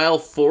Raphael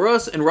for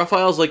us, and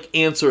Raphael's like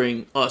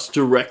answering us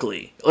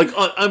directly. Like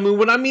I mean,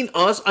 when I mean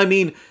us, I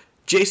mean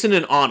Jason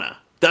and Anna.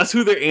 That's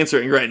who they're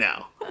answering right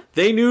now.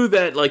 They knew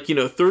that, like, you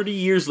know, 30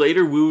 years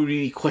later, we would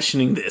be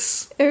questioning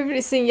this.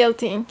 Every single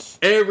thing.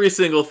 Every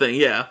single thing,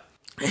 yeah.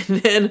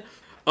 And then,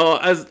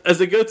 as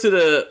they go to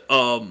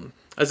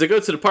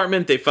the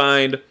apartment, they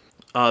find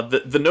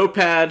the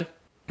notepad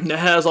that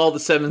has all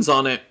the sevens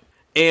on it,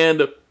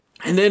 and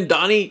then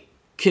Donnie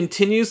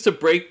continues to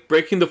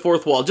breaking the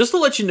fourth wall. Just to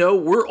let you know,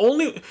 we're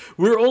only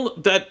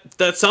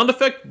that sound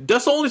effect.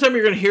 That's the only time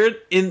you're gonna hear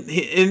it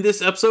in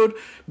this episode,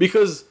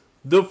 because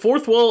the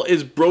fourth wall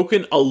is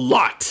broken a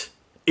lot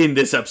in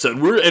this episode.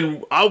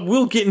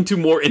 We'll get into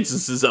more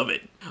instances of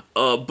it.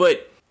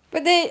 But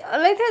But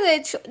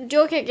they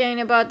joke again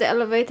about the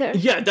elevator.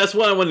 Yeah, that's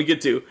what I wanted to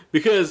get to.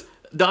 Because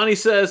Donnie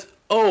says,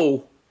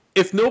 oh,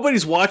 if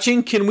nobody's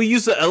watching, can we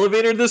use the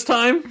elevator this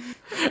time?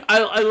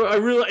 I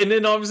really, and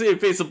then obviously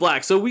it fades to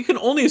black. So we can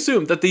only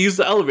assume that they used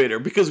the elevator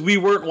because we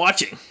weren't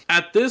watching.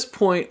 At this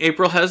point,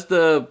 April has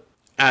the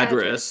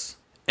address.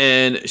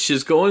 And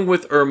she's going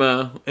with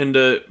Irma in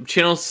the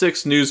Channel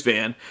 6 news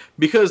van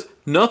because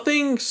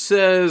nothing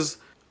says,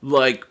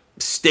 like,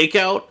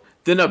 stakeout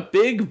than a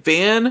big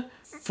van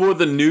for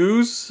the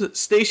news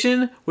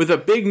station with a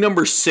big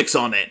number 6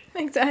 on it.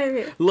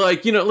 Exactly.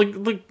 Like, you know,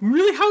 like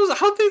really,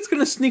 how things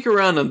gonna sneak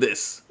around on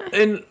this?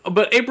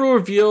 But April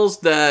reveals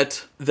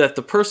that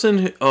the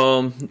person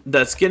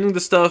that's getting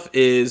the stuff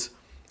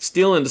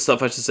stealing the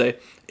stuff, I should say,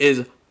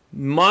 is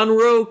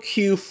Monroe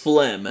Q.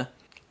 Flem,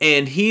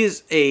 and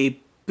he's a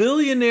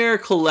billionaire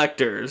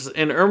collectors.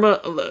 And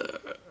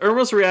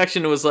Irma's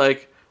reaction was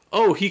like,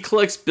 oh, he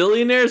collects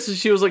billionaires? And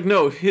she was like,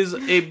 no, he's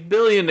a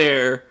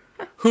billionaire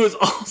who is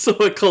also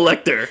a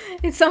collector.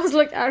 It sounds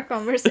like our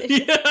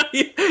conversation. Yeah,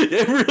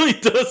 it really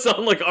does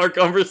sound like our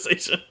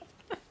conversation.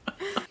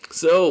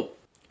 So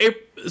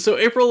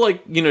April,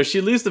 like, you know,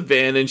 she leaves the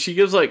van and she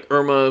gives, like,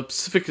 Irma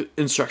specific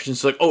instructions.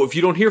 She's like, oh, if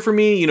you don't hear from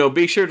me, you know,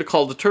 be sure to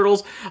call the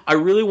turtles. I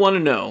really want to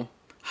know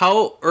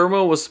how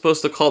Irma was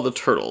supposed to call the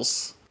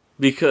turtles.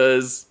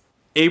 Because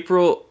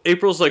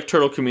April's, like,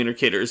 turtle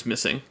communicator is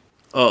missing.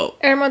 Oh.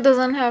 Irma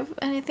doesn't have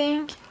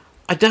anything.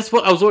 That's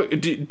what I was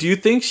wondering. Do you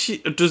think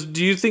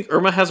do you think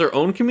Irma has her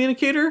own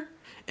communicator?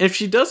 And if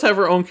she does have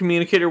her own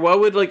communicator, why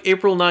would, like,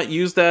 April not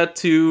use that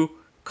to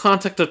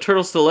contact the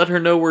turtles to let her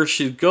know where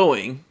she's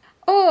going?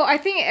 Oh, I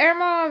think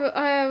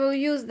Irma will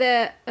use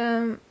the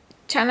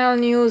channel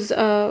news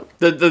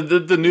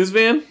the news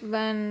van?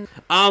 van.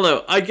 I don't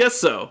know. I guess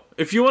so.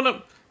 If you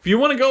wanna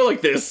go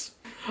like this.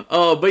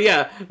 But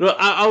yeah,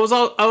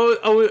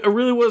 I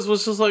really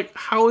was just like,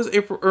 how is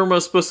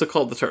Irma supposed to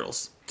call the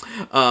turtles?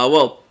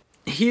 Well,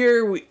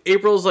 here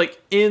April's,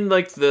 like, in,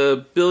 like,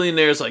 the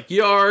billionaire's, like,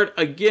 yard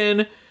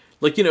again.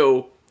 Like, you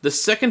know, the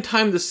second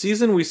time this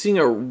season we seeing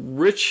a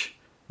rich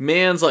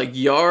man's, like,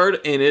 yard,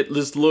 and it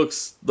just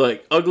looks,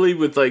 like, ugly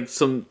with, like,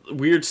 some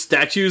weird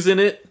statues in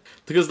it.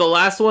 Because the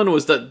last one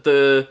was that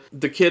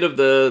the kid of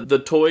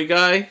the toy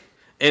guy,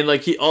 and,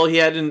 like, all he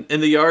had in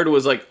the yard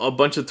was, like, a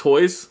bunch of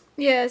toys.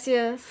 Yes.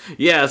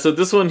 Yeah, so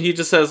this one he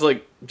just has,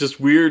 like, just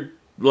weird,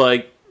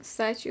 like,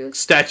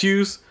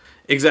 statues.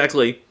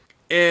 Exactly.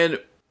 And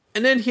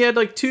then he had,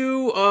 like,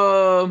 two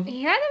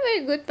He had a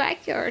very good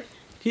backyard.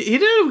 He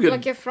did have a good,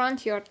 like a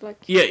front yard, like.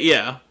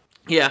 Yeah.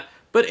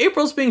 But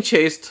April's being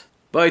chased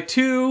by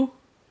two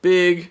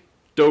big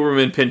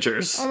Doberman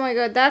pinchers. Oh my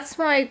god, that's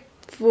my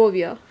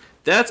phobia.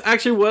 That's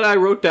actually what I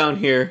wrote down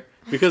here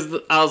because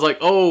I was like,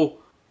 oh,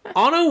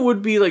 Anna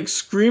would be, like,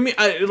 screaming.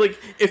 Like,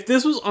 if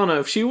this was Anna,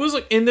 if she was,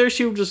 like, in there,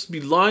 she would just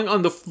be lying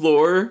on the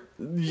floor,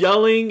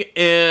 yelling,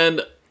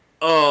 and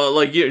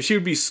like, you know, she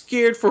would be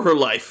scared for her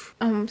life.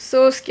 I'm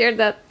so scared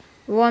that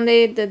one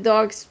day the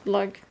dogs,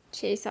 like,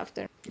 chase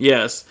after.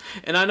 Yes,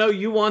 and I know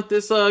you want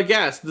this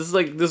gas. This is,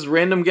 like, this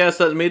random gas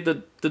that made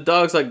the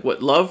dogs, like,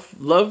 what,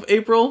 love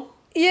April?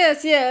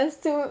 Yes,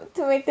 to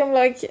make them,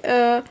 like,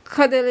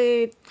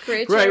 cuddly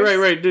creatures.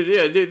 Right.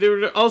 Yeah, they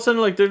were all of a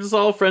sudden, like, they're just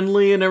all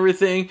friendly and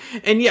everything.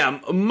 And yeah,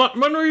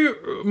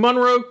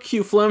 Monroe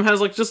Q. Flem has,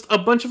 like, just a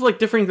bunch of, like,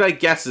 different, like,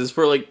 gases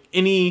for, like,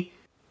 any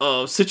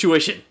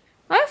situation.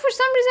 For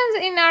some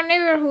reason in our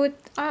neighborhood,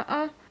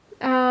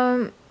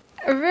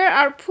 where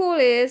our pool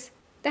is,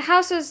 the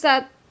houses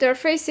that they're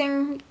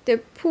facing the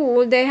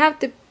pool, they have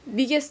the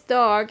biggest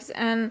dogs,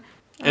 and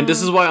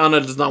this is why Anna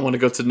does not want to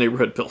go to the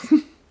neighborhood pill.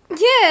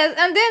 yes,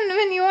 and then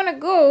when you want to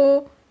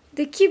go,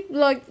 they keep,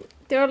 like,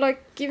 they're,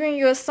 like, giving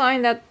you a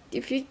sign that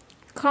if you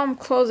come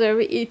closer,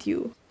 we eat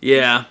you.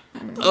 Yeah.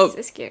 It's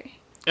so scary.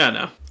 I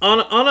know.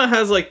 Anna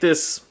has, like,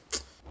 this.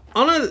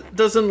 Anna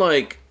doesn't,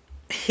 like,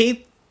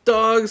 hate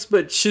dogs,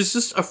 but she's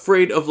just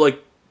afraid of,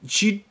 like,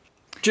 she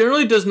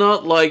generally does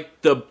not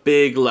like the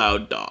big,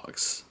 loud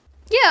dogs.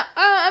 Yeah,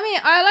 I mean,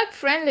 I like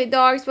friendly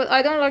dogs, but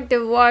I don't like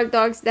the wild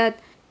dogs that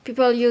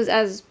people use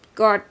as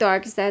guard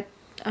dogs that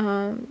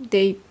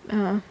they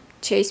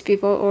chase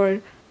people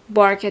or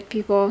bark at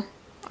people.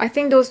 I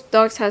think those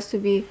dogs has to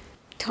be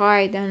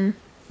tied and...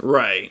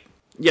 Right.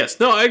 Yes,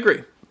 no, I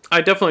agree.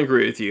 I definitely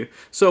agree with you.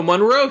 So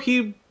Monroe,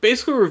 he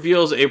basically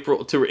reveals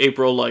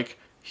April, like,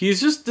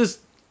 he's just this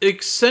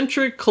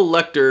eccentric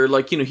collector.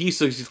 Like, you know, he used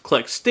to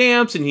collect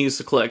stamps and he used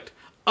to collect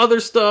other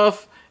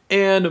stuff,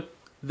 and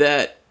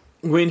that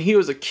when he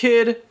was a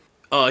kid,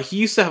 he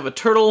used to have a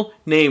turtle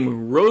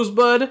named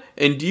Rosebud.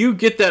 And do you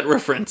get that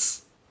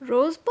reference?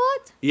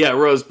 Rosebud? Yeah,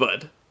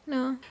 Rosebud.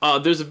 No.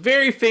 There's a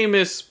very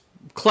famous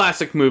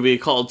classic movie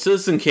called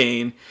Citizen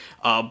Kane.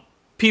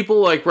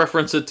 People, like,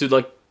 reference it to,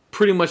 like,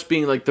 pretty much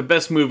being, like, the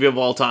best movie of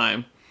all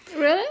time.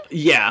 Really?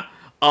 Yeah.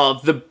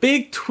 The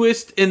big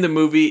twist in the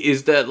movie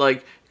is that,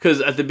 like, because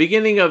at the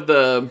beginning of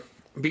the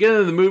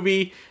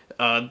movie,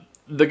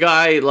 the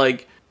guy,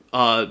 like,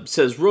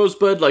 says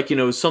Rosebud, like, you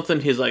know,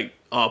 something he's, like,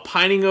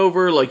 pining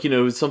over, like, you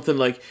know, something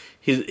like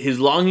he's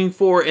longing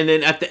for. And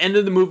then at the end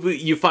of the movie,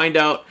 you find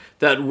out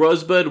that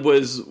Rosebud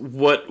was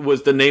what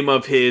was the name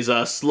of his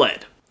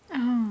sled.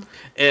 Oh.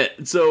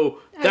 And so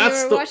Have you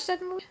ever watched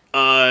that movie?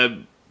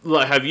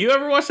 Have you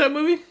ever watched that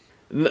movie?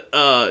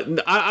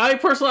 I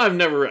personally I've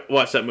never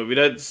watched that movie.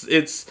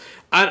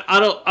 I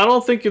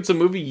don't think it's a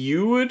movie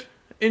you would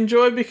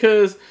enjoy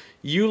because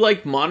you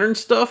like modern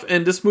stuff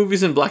and this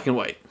movie's in black and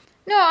white.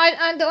 No,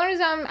 the only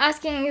reason I'm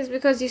asking is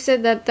because you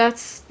said that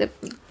that's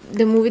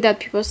the movie that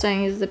people are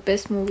saying is the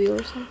best movie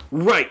or something.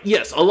 Right,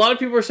 yes. A lot of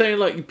people are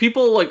saying,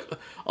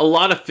 a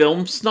lot of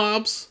film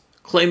snobs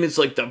claim it's,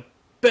 the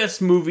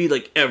best movie,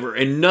 ever.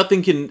 And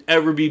nothing can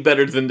ever be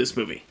better than this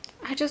movie.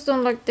 I just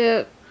don't like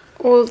the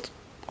old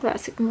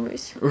classic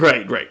movies.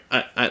 Right.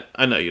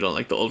 I know you don't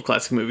like the old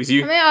classic movies.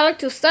 I like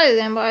to study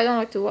them, but I don't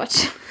like to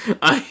watch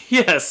them.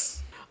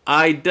 Yes.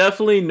 I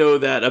definitely know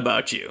that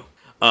about you.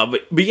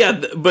 But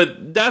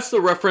that's the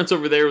reference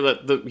over there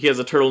that he has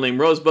a turtle named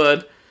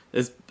Rosebud.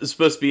 It's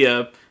supposed to be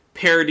a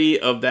parody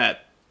of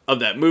that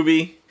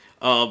movie.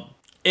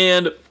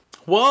 And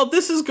while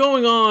this is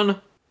going on,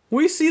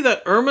 we see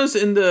that Irma's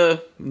in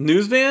the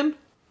news van,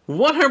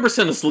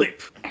 100%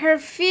 asleep. Her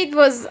feet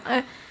was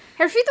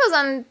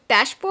on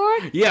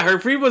dashboard. Yeah, her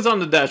feet was on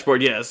the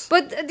dashboard. Yes.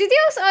 But did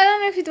you also? I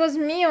don't know if it was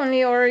me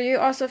only, or you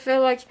also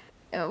felt like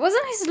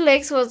wasn't his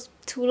legs was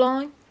too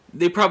long?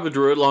 They probably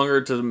drew it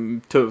longer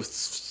to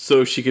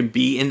so she can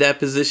be in that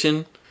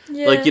position.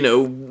 Yes.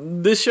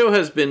 This show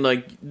has been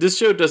this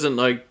show doesn't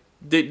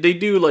they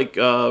do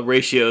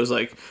ratios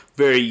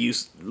very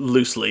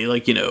loosely.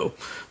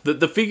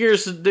 The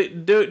figures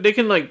they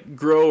can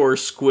grow or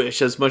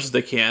squish as much as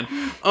they can.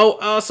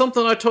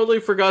 Something I totally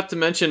forgot to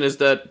mention is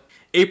that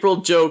April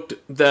joked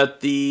that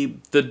the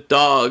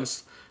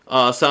dogs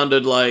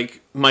sounded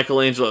like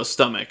Michelangelo's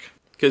stomach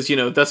because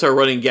that's our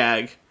running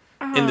gag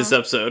in this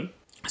episode.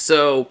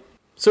 So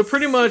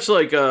pretty much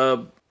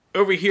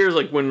over here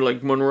is when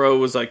Monroe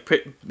was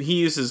he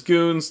used his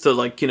goons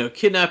to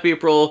kidnap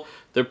April.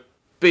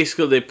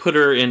 They put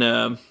her in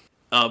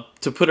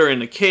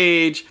a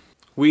cage.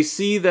 We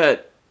see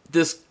that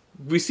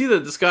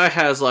this guy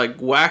has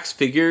wax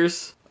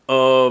figures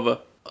of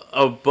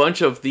a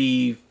bunch of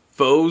the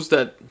foes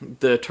that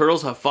the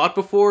turtles have fought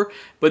before,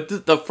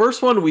 but the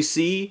first one we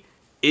see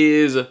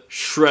is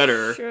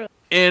Shredder. Sure.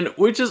 And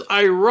which is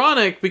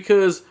ironic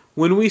because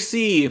when we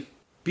see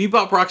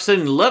Bebop,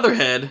 Rocksteady, and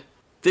Leatherhead,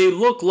 they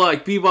look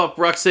like Bebop,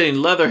 Rocksteady,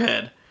 and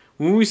Leatherhead.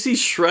 When we see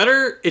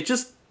Shredder, it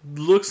just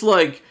looks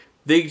like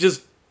they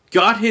just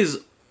got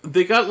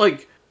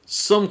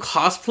some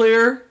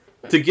cosplayer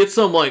to get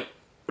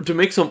to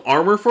make some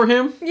armor for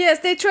him. Yes,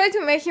 they tried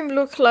to make him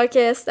look like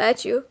a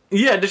statue.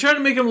 Yeah, they tried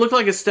to make him look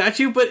like a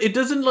statue, but it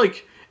doesn't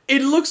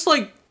it looks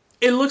like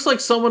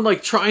someone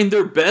trying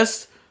their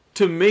best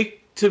to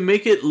make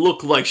it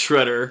look like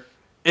Shredder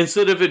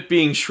instead of it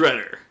being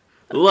Shredder.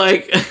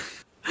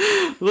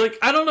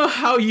 I don't know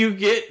how you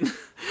get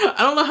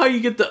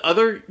the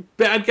other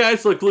bad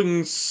guys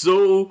looking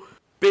so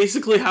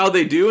basically how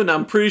they do, and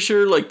I'm pretty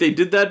sure they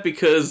did that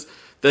because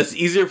that's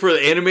easier for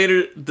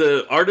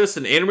the artists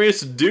and animators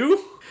to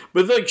do.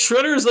 But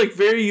Shredder is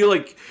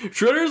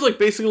Shredder is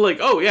basically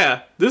oh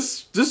yeah,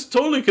 this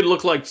totally could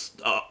look like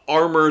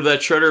armor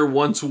that Shredder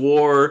once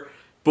wore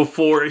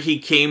before he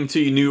came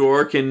to New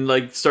York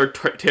and start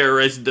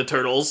terrorizing the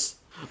turtles.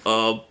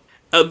 The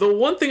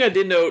one thing I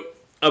did note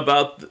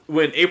about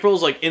when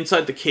April's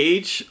inside the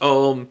cage,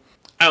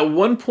 at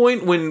one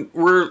point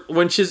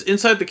when she's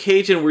inside the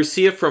cage and we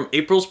see it from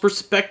April's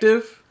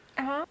perspective,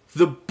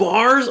 the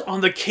bars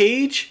on the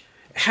cage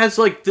has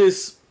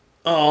this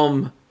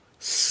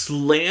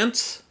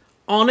slant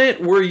on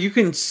it where you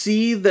can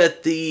see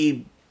that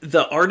the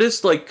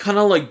artist kind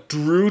of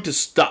drew to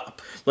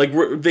stop,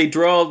 they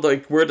draw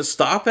where to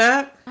stop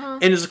at,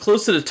 and it's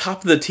close to the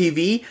top of the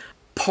TV.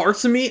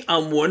 Parts of me,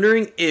 I'm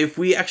wondering if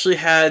we actually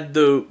had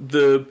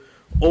the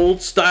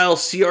old style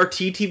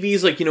CRT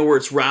TVs, where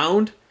it's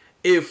round,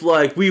 if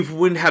we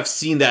wouldn't have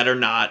seen that or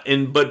not.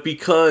 But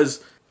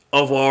because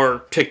of our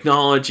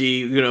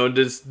technology,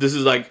 this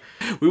is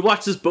we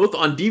watched this both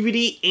on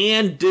DVD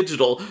and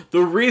digital.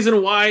 The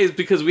reason why is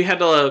because we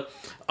had our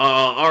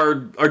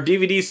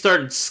DVD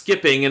started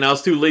skipping and I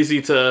was too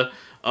lazy to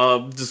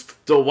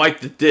wipe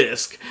the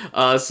disc.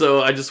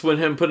 So I just went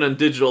ahead and put it on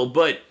digital.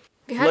 But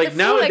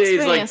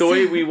nowadays, the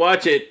way we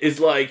watch it is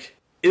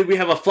we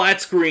have a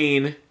flat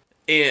screen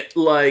and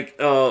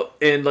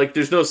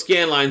there's no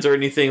scan lines or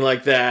anything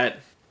like that.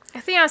 I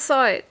think I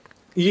saw it.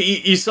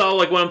 You saw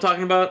what I'm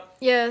talking about?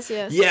 Yes.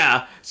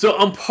 Yeah.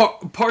 So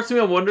parts of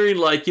me I'm wondering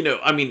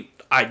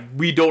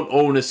we don't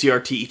own a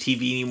CRT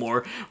TV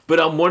anymore, but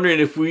I'm wondering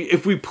if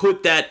we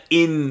put that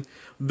in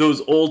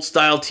those old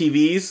style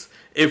TVs,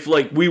 if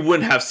we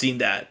wouldn't have seen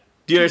that.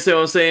 Do you understand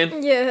what I'm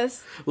saying?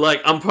 Yes.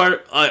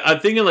 I'm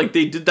thinking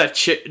they did that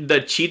cheat.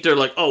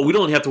 They're oh, we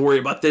don't have to worry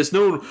about this.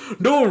 No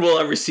one will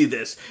ever see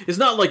this. It's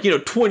not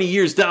 20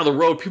 years down the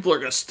road, people are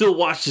gonna still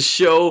watch the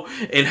show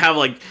and have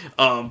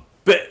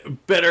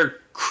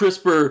better,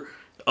 crisper,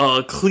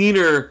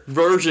 cleaner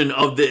version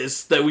of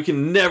this that we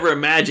can never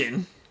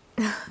imagine.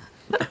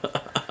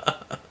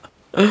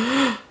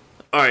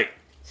 Alright.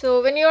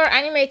 So when you're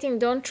animating,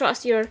 don't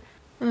trust your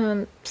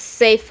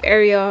safe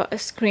area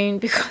screen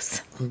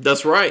because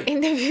That's right.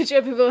 in the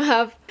future people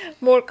have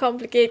more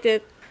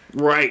complicated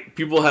Right.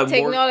 People have more.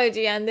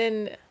 technology and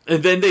then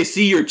And then they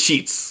see your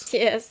cheats.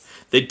 yes.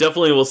 They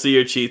definitely will see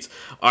your cheats.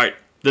 Alright.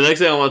 The next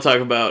thing I want to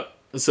talk about.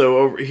 So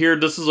over here,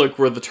 this is like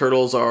where the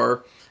turtles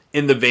are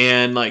in the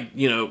van, like,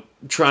 you know,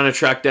 trying to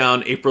track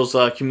down April's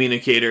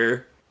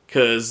communicator.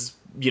 Because,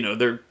 you know,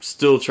 they're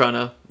still trying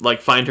to, like,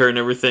 find her and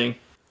everything.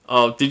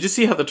 Did you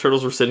see how the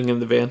turtles were sitting in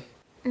the van?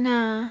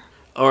 Nah.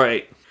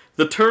 Alright.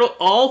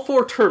 All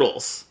 4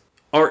 turtles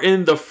are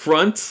in the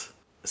front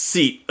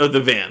seat of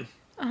the van.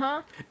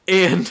 Uh-huh.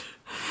 And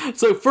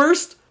so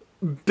first,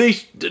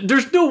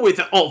 there's no way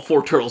that all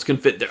 4 turtles can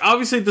fit there.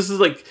 Obviously, this is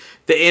like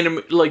the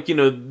anime, like, you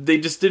know, they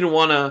just didn't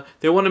want to,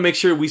 they want to make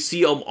sure we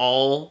see them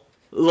all.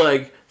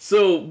 Like,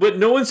 so, but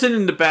no one's sitting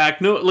in the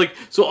back. No, like,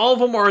 so all of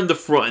them are in the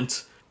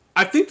front.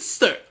 I think this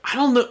is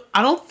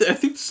I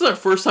think this is our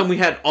first time we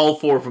had all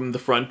 4 from the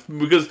front,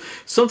 because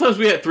sometimes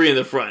we had 3 in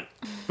the front,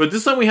 but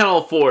this time we had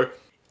all 4.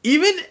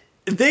 Even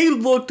they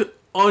looked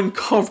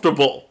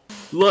uncomfortable,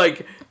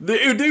 like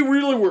they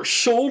really were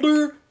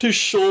shoulder to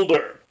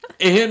shoulder,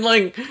 and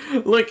like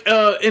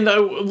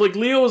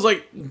Leo was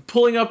like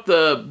pulling up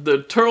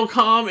the turtle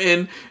comm,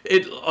 and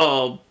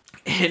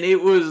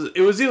it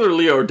was either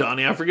Leo or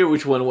Donnie, I forget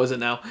which one was it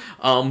now,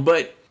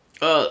 but.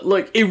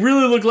 Like, it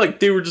really looked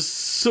like they were just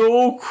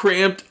so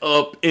cramped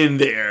up in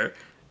there.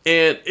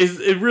 And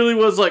it really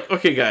was like,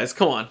 okay, guys,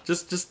 come on.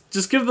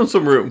 Just give them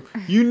some room.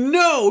 You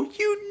know,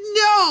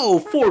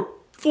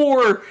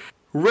 four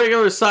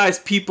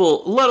regular-sized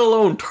people, let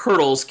alone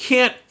turtles,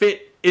 can't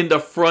fit in the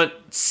front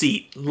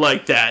seat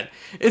like that.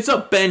 It's a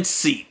bench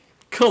seat.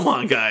 Come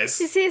on, guys.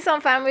 You see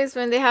some families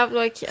when they have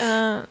like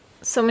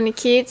so many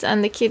kids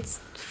and the kids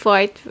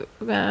fight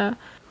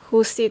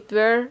who sit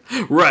where.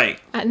 Right.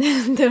 And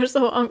then they're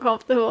so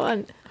uncomfortable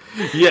and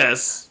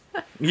Yes.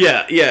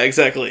 Yeah,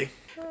 exactly.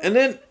 And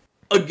then,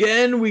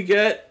 again, we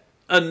get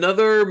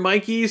another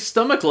Mikey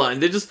stomach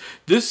line.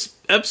 This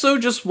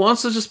episode just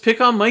wants to just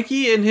pick on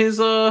Mikey and his,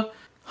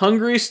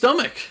 hungry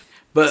stomach.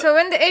 But so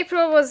when the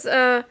April was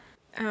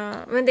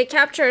when they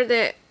captured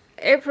the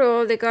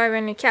April, the guy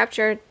when he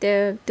captured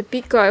the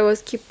big guy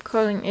was keep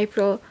calling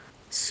April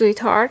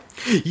sweetheart.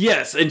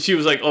 yes, and she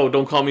was like, "Oh,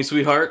 don't call me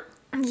sweetheart."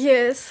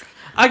 Yes.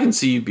 I can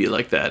see you be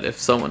like that if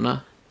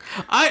someone,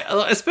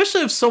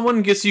 especially if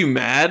someone gets you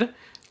mad,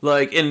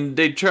 like, and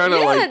they try to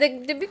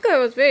the big guy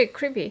was very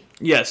creepy.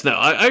 Yes, no,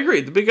 I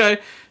agree. The big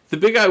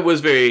guy was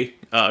very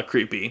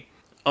creepy.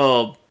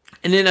 And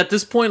then at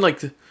this point, like,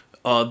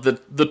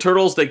 the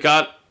turtles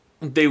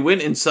they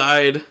went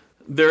inside.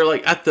 They're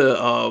like at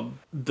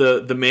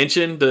the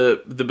mansion,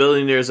 the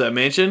billionaire's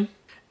mansion,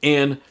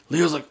 and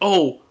Leo's like,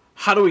 "Oh,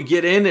 how do we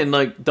get in?" And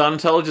like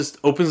Donatello just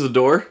opens the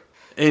door,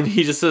 and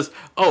he just says,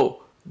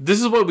 "Oh,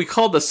 this is what we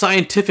call the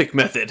scientific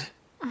method."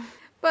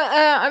 But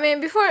I mean,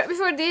 before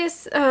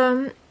this,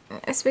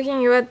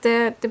 speaking about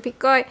the big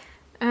guy,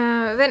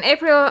 when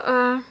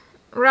April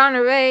ran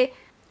away,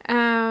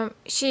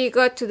 she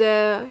got to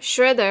the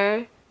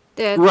Shredder,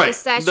 the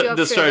statue of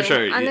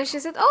Shredder, and then she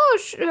said, "Oh,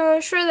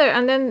 Shredder,"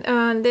 and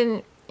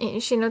then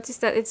she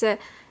noticed that it's a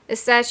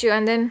statue,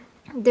 and then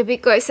the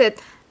big guy said,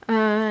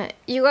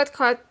 "You got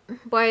caught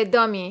by a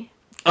dummy."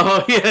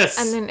 Oh yes.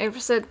 And then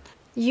April said,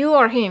 "You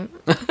or him?"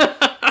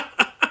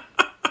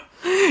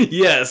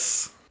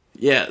 Yes.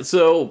 Yeah,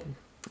 so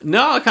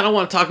now I kind of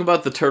want to talk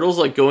about the turtles,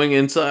 like, going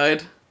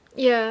inside.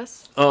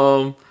 Yes.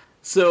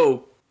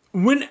 So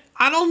when,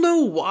 I don't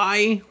know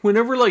why,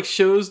 whenever, like,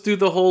 shows do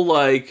the whole,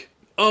 like,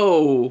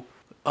 oh,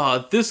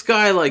 this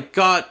guy, like,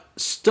 got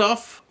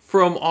stuff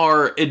from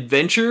our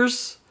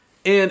adventures,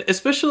 and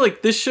especially,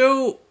 like, this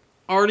show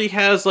already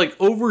has, like,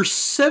 over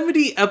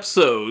 70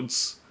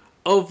 episodes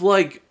of,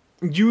 like,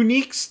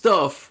 unique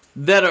stuff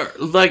that are,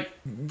 like,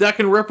 that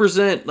can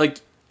represent, like,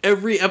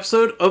 every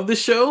episode of the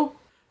show.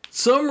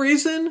 Some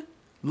reason,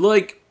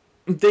 like,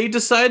 they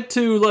decide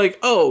to, like,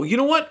 oh, you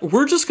know what?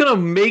 We're just gonna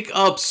make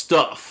up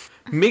stuff.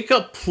 Make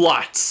up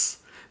plots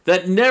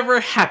that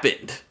never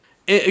happened.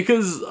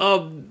 Because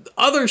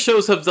other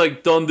shows have,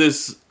 like, done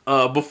this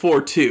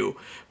before, too.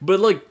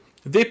 But, like,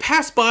 they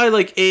pass by,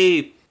 like,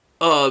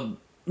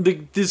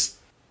 this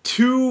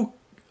two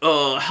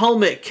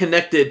helmet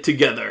connected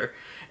together.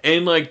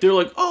 And, like, they're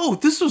like, oh,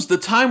 this was the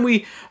time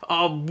we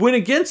went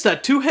against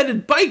that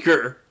two-headed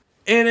biker.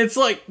 And it's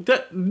like,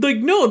 that, like,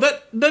 no,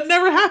 that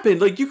never happened.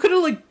 Like, you could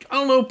have, like, I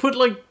don't know, put,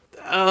 like,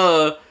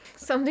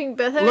 something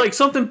better? Like,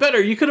 something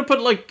better. You could have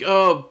put, like,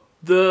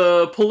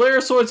 the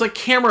Polaroid's, like,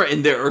 camera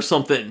in there or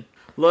something.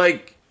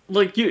 Like,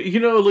 you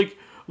know,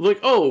 like,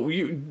 oh,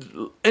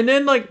 you, and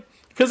then, like,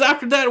 because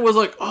after that it was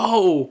like,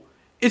 oh,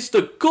 it's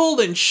the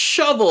golden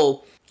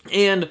shovel.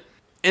 And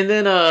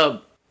then,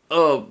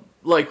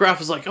 like, Raph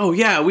was like, oh,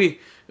 yeah, we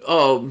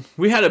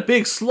had a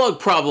big slug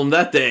problem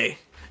that day.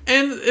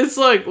 And it's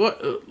like,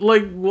 what?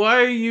 Like,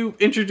 why are you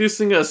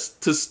introducing us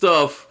to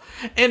stuff?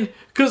 And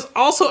because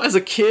also as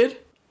a kid,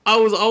 I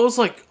was always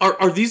like,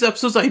 are these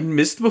episodes I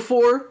missed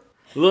before?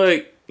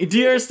 Like, Do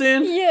you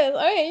understand? Yes,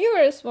 I mean, you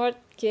were a smart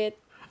kid.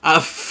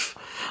 I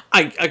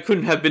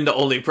couldn't have been the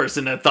only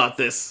person that thought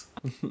this.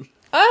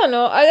 I don't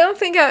know. I don't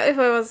think if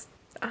I was...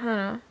 I don't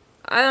know.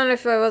 I don't know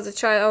if I was a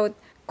child, I would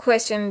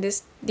question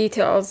these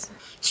details.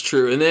 It's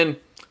true. And then,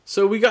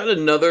 so we got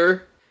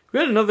another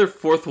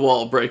fourth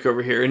wall break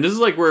over here. And this is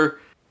like where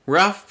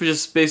Raph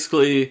just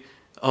basically,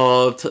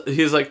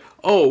 he's like,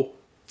 oh,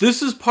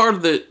 this is part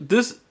of the,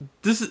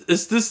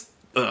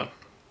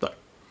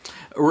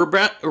 where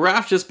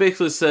Raph just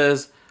basically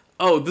says,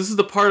 oh, this is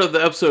the part of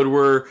the episode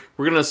where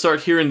we're going to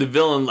start hearing the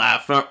villain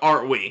laugh,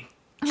 aren't we?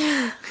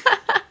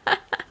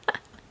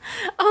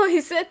 Oh,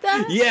 he said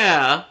that?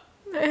 Yeah.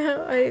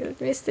 I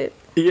missed it.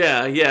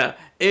 Yeah.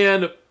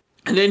 And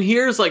then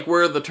here's like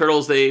where the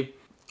turtles, they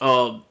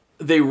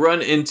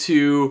run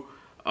into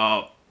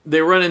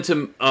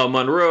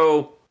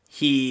Monroe.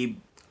 He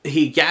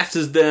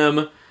gasses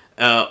them,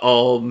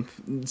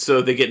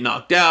 so they get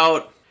knocked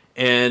out.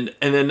 And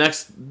the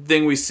next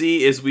thing we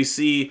see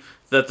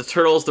that the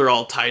turtles, they're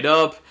all tied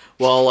up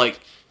while like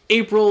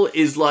April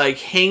is like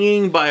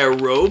hanging by a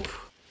rope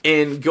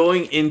and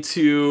going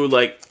into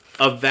like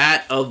a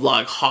vat of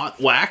like hot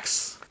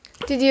wax.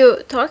 Did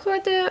you talk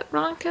about the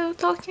wrong turtle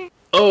talking?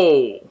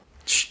 Oh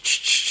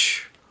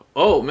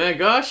man,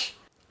 gosh,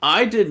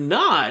 I did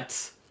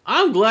not.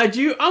 I'm glad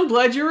you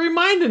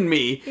reminded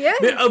me.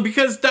 Yeah.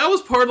 Because that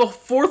was part of the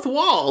fourth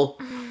wall.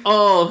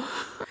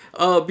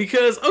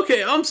 Because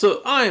okay,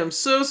 I am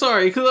so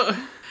sorry. Because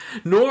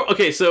How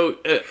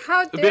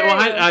dare you?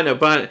 I know,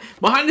 but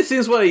behind the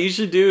scenes, what I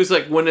usually do is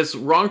like when it's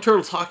wrong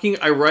turtle talking,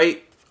 I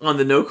write on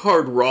the note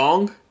card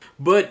wrong.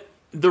 But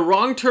the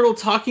wrong turtle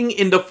talking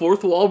in the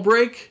fourth wall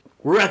break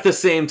were at the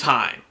same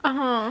time.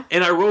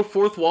 And I wrote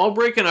fourth wall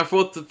break, and I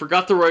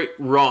forgot to write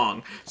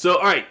wrong. So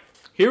all right,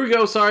 here we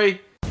go.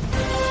 Sorry.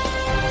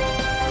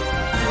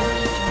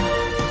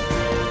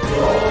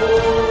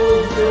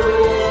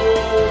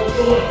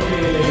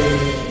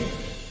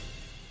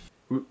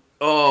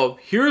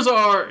 Here's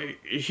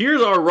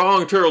our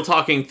wrong turtle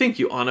talking. Thank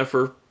you, Anna,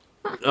 for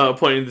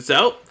pointing this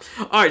out.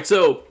 All right,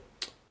 so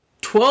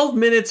 12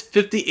 minutes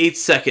 58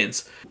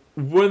 seconds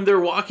when they're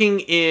walking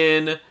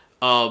in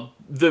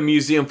the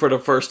museum for the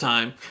first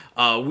time.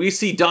 We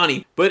see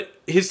Donnie, but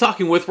he's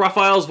talking with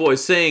Raphael's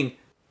voice, saying,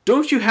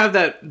 "Do you have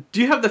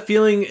the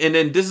feeling?" And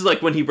then this is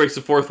like when he breaks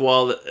the fourth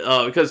wall,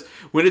 because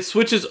when it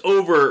switches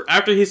over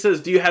after he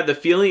says, "Do you have the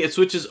feeling?" it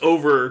switches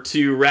over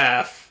to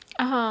Raph.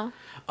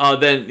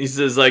 Then he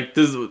says, like,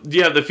 "Do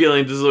you have the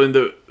feeling?" This is when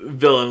the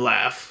villain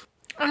laugh.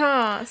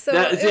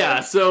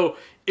 So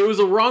it was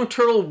a wrong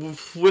turtle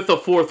with a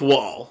fourth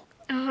wall.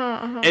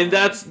 And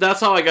that's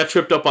how I got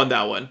tripped up on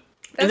that one.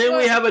 And then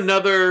we have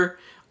another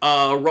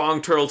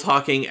wrong turtle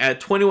talking at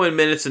 21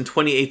 minutes and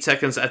 28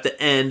 seconds at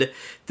the end.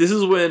 This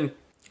is when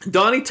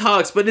Donnie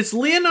talks, but it's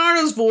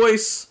Leonardo's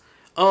voice,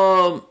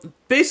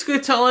 basically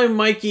telling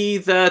Mikey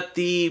that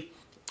the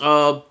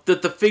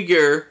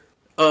figure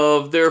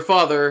of their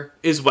father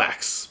is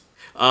wax.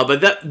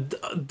 But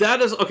that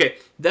is okay.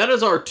 That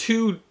is our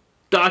two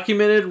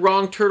documented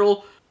wrong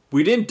turtle.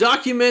 We didn't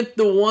document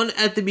the one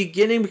at the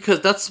beginning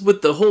because that's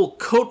with the whole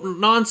coat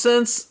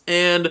nonsense.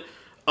 And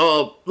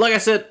like I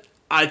said,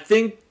 I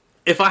think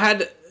if I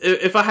had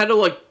to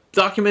like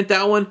document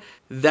that one,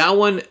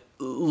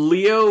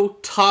 Leo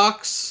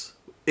talks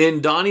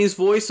in Donnie's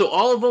voice. So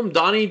all of them,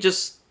 Donnie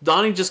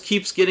just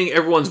keeps getting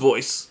everyone's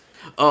voice.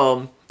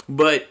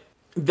 But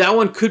that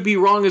one could be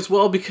wrong as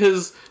well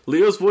because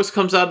Leo's voice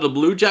comes out of the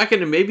blue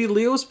jacket, and maybe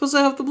Leo was supposed to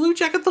have the blue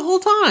jacket the whole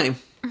time.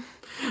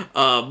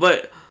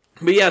 But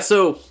yeah,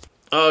 so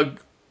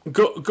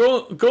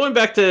going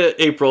back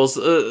to April's,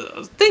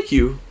 thank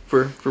you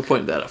for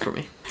pointing that out for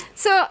me.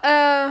 So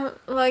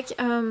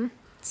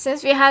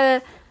since we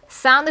had a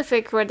sound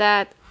effect for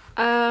that,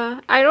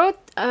 I wrote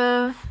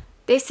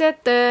they said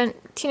the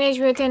Teenage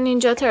Mutant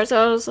Ninja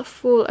Turtles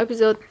full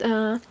episode,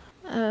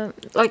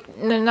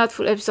 not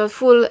full episode,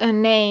 full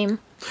name.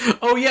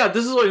 Oh yeah,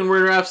 this is when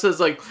Raph says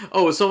like,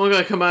 "Oh, is someone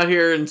gonna come out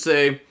here and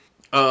say,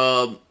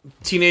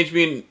 Teenage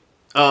Mutant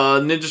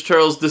Ninja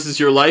Turtles, this is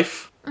your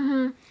life?"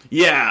 Mm-hmm.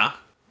 Yeah.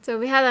 So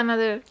we had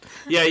another.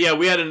 Yeah,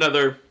 we had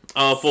another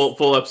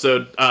full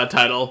episode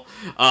title.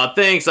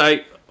 Thanks.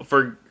 I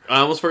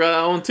almost forgot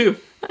that one too.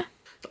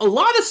 A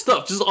lot of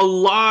stuff, just a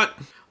lot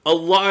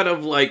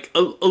of like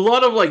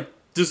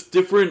just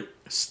different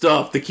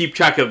stuff to keep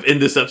track of in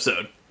this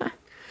episode.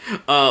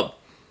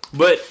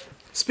 But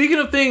speaking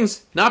of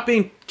things not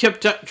being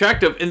kept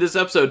track of in this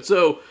episode,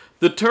 so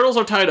the turtles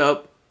are tied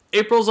up.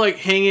 April's like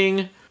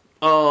hanging,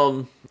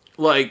 above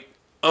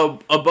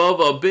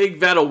a big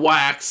vat of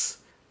wax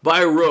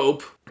by a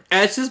rope.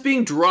 As she's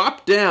being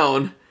dropped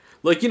down,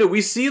 like,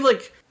 we see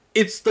like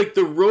it's like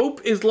the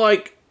rope is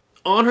like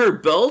on her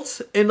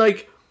belt, and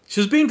like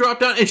she's being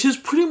dropped down, and she's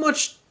pretty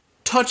much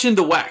touching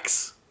the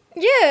wax.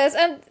 Yes,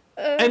 and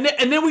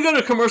then we go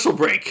to commercial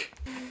break.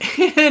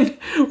 And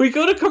we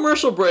go to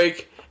commercial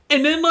break,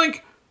 and then,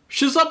 like,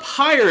 she's up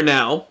higher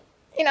now.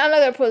 In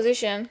another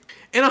position.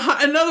 In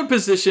another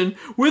position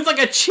with, like,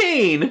 a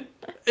chain.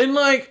 And,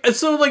 like,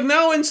 so, like,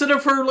 now instead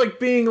of her, like,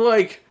 being,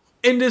 like,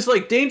 in this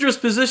like dangerous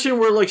position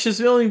where like she's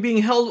feeling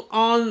being held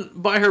on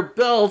by her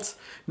belt.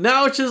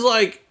 Now she's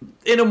like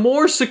in a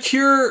more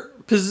secure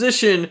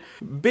position,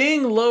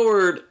 being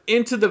lowered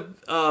into the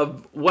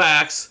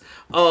wax.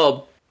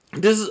 Old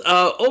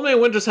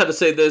Man Winters had to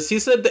say this. He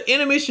said the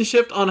animation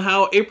shift on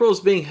how April is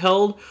being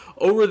held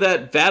over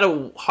that vat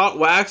of hot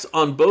wax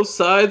on both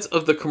sides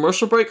of the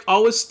commercial break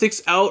always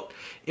sticks out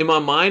in my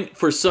mind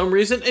for some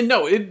reason. And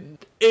no,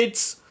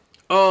 it's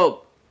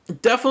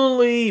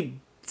definitely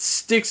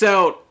sticks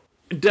out.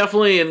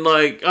 Definitely in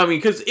like, I mean,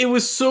 because it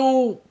was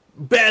so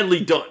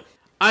badly done.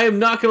 I am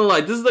not gonna lie.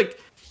 This is like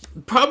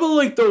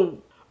probably like the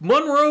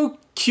Monroe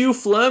Q.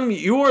 Flem.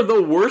 You are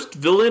the worst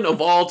villain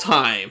of all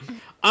time.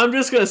 I'm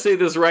just gonna say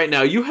this right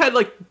now. You had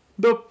like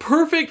the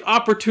perfect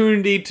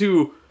opportunity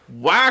to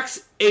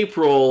wax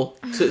April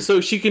so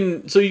you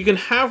can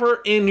have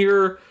her in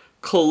your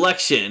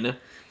collection. And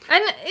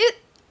I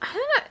don't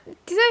know.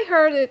 Did I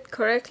heard it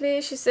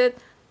correctly? She said,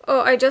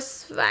 "Oh, I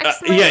just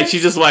waxed my legs."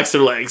 She just waxed her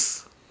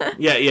legs.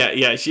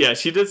 Yeah.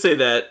 She did say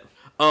that.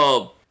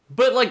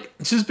 But like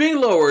she's being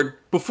lowered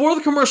before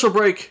the commercial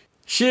break.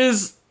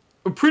 She's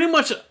pretty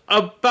much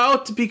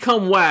about to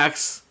become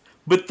wax,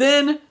 but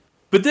then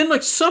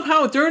like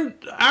somehow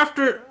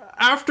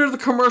after the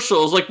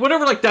commercials, like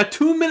whatever, like that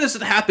 2 minutes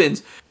that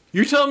happens,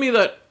 you're telling me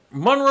that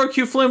Monroe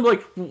Q. Flynn,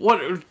 like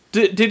what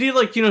did he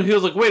like? You know, he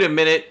was like, wait a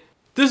minute,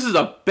 this is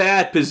a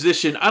bad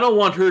position. I don't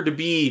want her to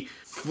be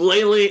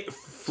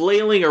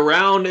flailing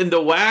around in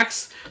the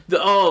wax.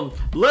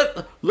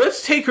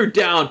 Let's take her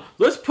down.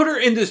 Let's put her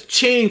in this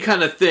chain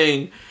kind of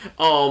thing.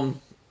 And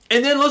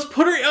then let's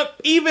put her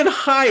up even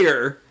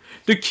higher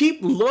to keep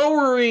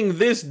lowering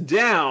this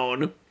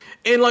down.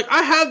 And like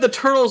I have the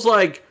turtles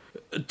like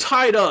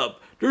tied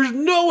up. There's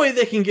no way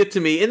they can get to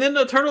me. And then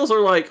the turtles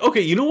are like,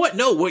 okay, you know what?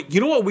 No, you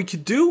know what we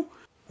could do?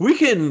 We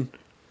can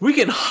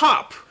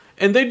hop.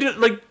 And they did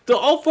like the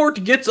all four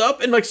gets up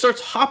and like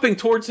starts hopping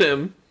towards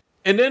him.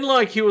 And then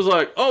like he was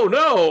like, oh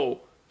no,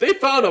 they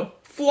found a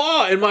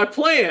flaw in my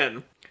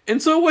plan.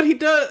 And so what he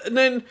does, and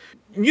then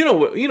you know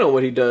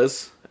what he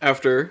does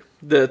after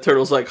the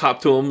turtles like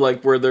hop to him,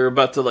 like where they're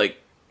about to like,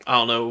 I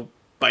don't know,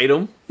 bite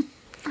him.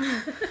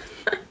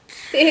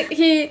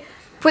 He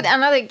put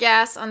another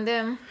gas on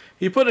them.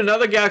 He put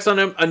another gas on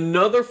him.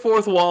 Another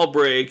fourth wall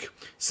break.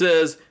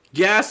 Says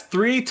gas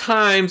 3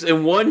 times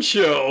in one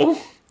show.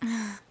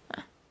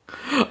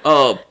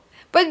 But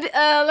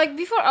like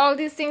before all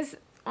these things,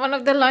 one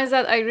of the lines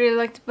that I really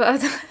liked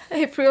about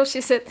April,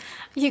 she said,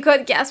 "You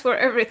got gas for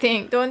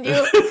everything, don't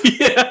you?"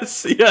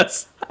 Yes.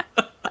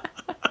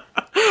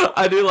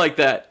 I do like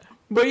that.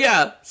 But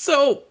yeah,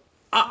 so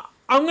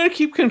I'm going to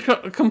keep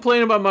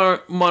complaining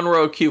about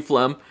Monroe Q.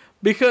 Flem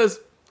because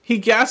he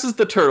gasses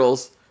the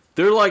turtles.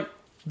 They're like,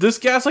 this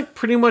gas like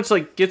pretty much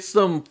like gets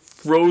them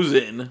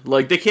frozen.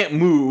 Like they can't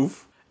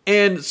move.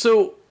 And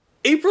so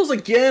April's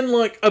again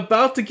like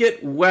about to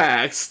get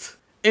waxed.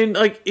 And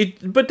like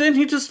but then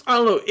he just, I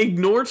don't know,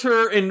 ignores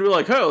her and we're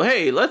like, oh,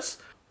 hey, let's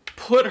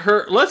put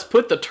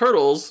the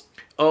turtles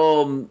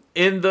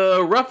in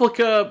the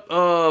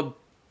replica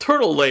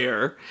turtle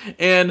layer.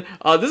 And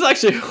this is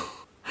actually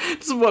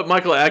this is what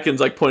Michael Atkins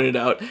like pointed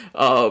out.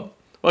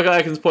 Michael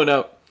Atkins pointed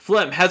out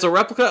Flem has a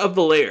replica of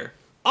the layer.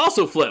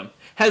 Also Flem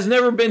has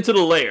never been to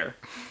the layer.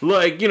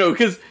 Like, you know,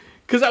 because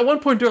at one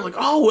point they're like,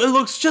 oh, it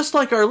looks just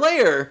like our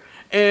layer.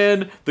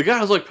 And the guy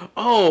was like,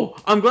 oh,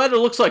 I'm glad it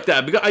looks like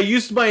that because I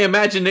used my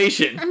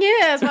imagination.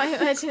 Yes, my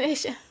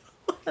imagination.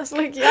 I was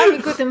like, you have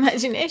a good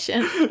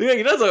imagination.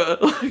 Yeah, that's a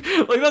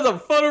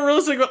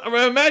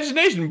photorealistic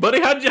imagination,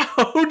 buddy. How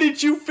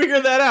did you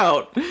figure that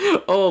out?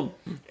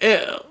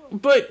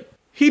 But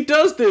he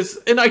does this,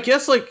 and I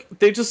guess like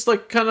they just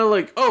like kind of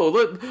like, oh,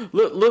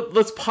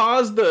 let's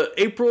pause the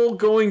April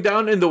going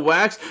down in the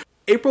wax.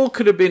 April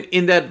could have been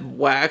in that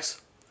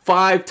wax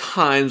 5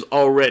 times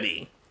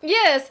already.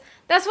 Yes.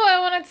 That's why I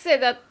wanted to say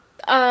that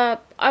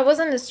I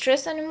wasn't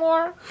stressed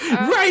anymore.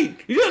 Right!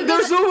 Yeah,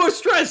 there's no more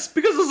stress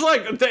because it's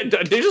like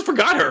they just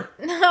forgot her.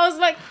 I was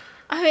like,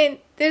 I mean,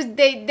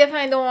 they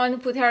definitely don't want to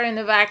put her in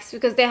the wax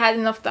because they had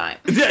enough time.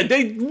 Yeah,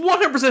 they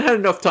 100% had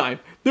enough time.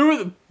 There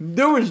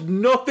was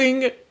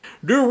nothing.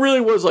 There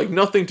really was like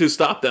nothing to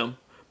stop them.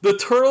 The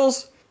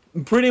turtles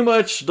pretty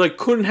much like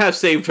couldn't have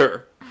saved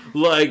her.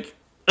 Like,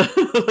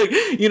 like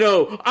you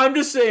know, I'm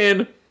just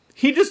saying.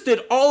 He just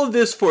did all of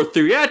this for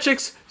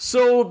theatrics,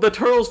 so the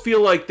turtles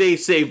feel like they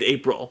saved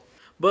April.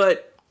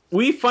 But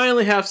we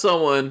finally have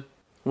someone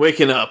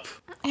waking up.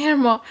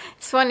 Elmo.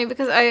 It's funny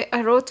because I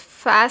wrote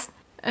fast.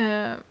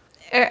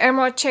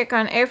 Elmo check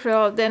on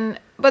April.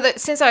 But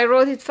since I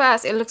wrote it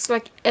fast, it looks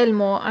like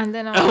Elmo. And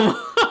then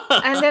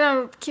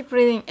I keep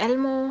reading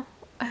Elmo.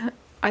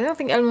 I don't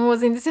think Elmo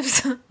was in this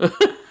episode.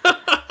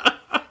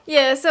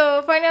 Yeah.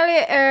 So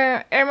finally,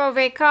 Elmo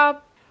wake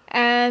up.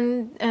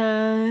 And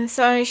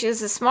so she's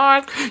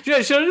smart.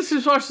 Yeah, she's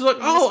smart. She's like,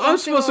 oh, I'm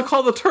supposed to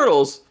call the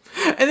turtles.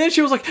 And then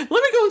she was like, let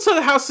me go inside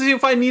the house to see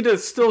if I need to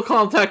still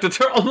contact the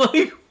turtle.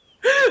 Like,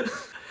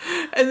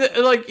 and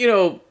then, like, you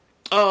know,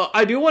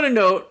 I do want to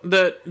note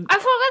that I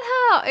forgot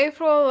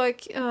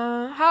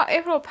how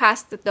April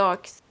passed the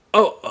dogs.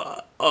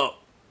 Or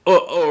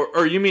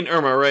you mean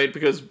Irma, right?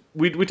 Because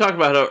we talk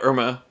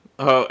about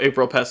how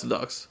April passed the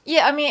dogs.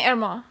 Yeah, I mean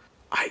Irma.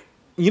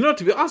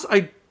 To be honest,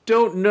 I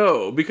don't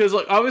know, because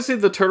like obviously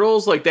the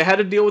turtles, like they had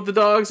to deal with the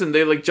dogs and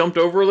they like jumped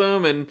over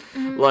them and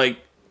like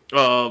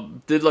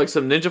did like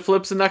some ninja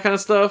flips and that kind of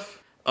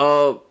stuff.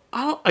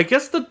 I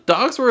guess the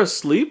dogs were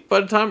asleep by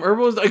the time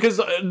Irma was, because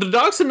the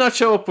dogs did not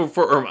show up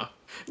for Irma.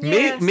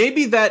 Yes.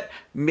 Maybe that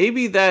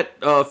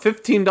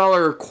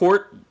 $15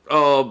 quart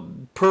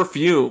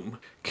perfume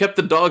kept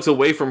the dogs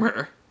away from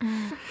her.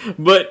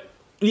 But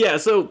yeah,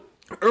 so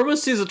Irma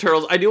sees the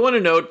turtles. I do want to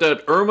note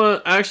that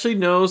Irma actually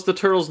knows the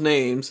turtles'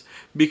 names,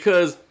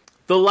 because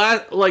the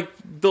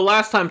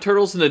last time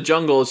Turtles in the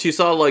Jungle, she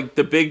saw like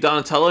the big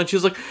Donatello and she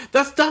was like,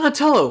 "That's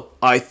Donatello,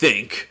 I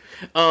think."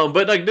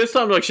 But like this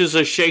time, like she's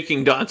just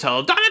shaking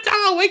Donatello.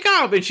 "Donatello, wake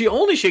up!" And she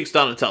only shakes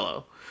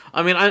Donatello.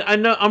 I mean, I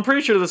know, I'm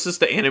pretty sure this is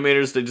the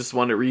animators. They just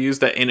want to reuse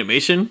that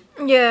animation.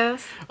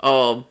 Yes.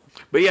 But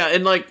yeah,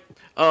 and like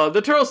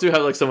the turtles do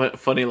have like some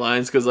funny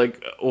lines, because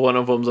like one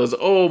of them says,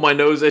 "Oh, my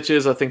nose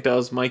itches." I think that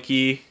was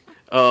Mikey.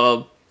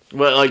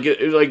 But like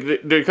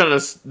they're kind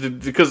of,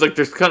 because like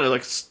they're kind of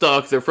like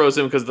stuck. They're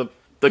frozen because the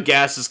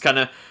gas has kind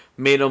of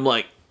made them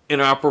like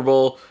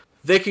inoperable.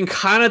 They can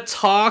kind of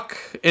talk,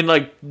 and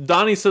like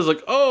Donnie says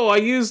like, "Oh, I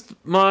used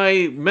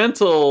my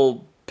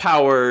mental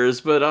powers,"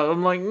 but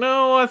I'm like,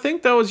 "No, I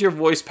think that was your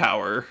voice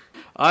power.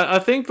 I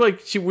think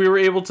like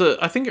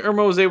I think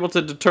Irma was able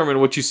to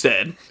determine what you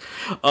said."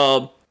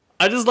 So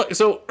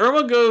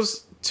Irma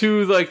goes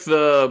to like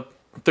the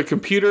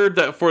computer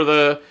that for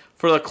the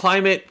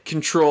climate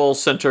control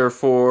center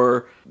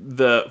for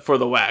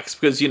the wax,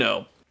 because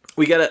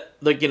we gotta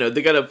they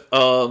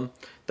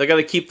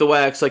gotta keep the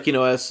wax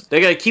they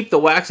gotta keep the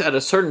wax at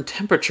a certain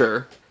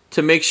temperature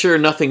to make sure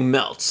nothing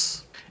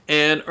melts.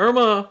 And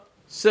Irma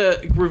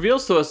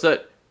reveals to us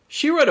that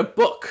she read a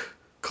book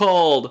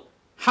called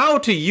How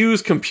to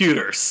Use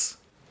Computers.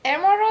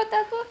 Irma wrote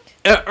that book?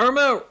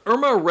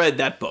 Irma read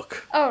that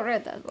book. Oh,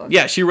 read that book.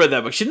 Yeah, she read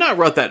that book. She did not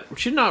write that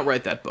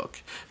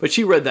book, but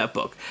she read that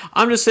book.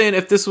 I'm just saying,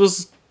 if this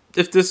was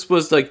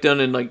like done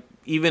in like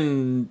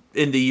even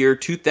in the year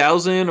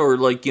 2000 or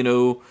like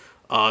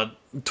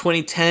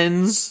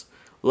 2010s,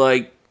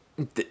 like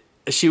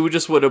she would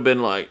have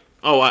been like,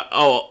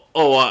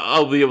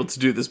 I'll be able to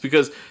do this,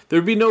 because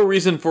there'd be no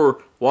reason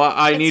for why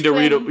I need to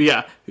read it.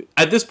 Yeah,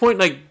 at this point,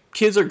 like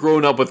kids are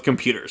grown up with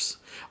computers.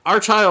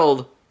 Our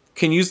child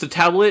can use the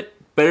tablet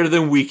better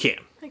than we can.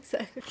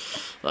 Exactly.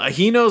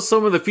 He knows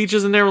some of the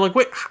features in there. We're like,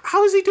 wait,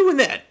 how is he doing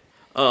that?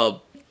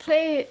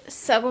 Play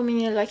Sago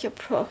Mini like a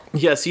pro.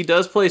 Yes, he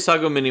does play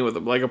Sago Mini with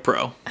him like a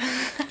pro.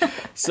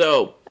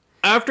 So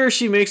after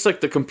she makes like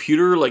the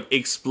computer like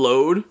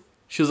explode,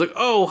 she was like,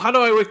 "Oh, how do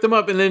I wake them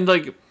up?" And then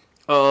like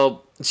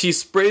she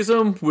sprays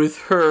them with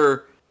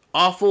her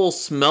awful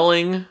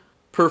smelling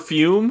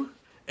perfume,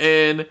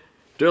 and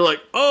they're like,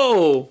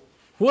 "Oh,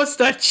 what's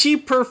that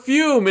cheap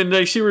perfume?" And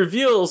like she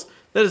reveals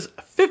that is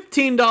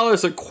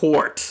 $15 a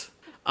quart.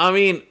 I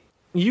mean,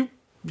 you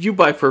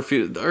buy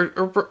perfume.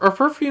 Are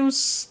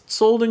perfumes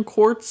sold in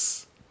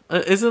quarts?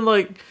 Isn't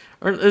a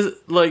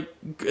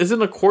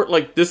quart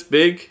like this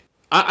big?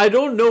 I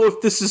don't know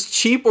if this is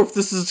cheap or if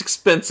this is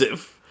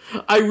expensive.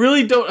 I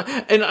really don't,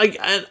 and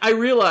I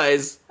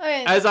realize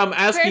as I'm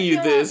asking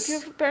you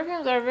this,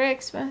 perfumes are very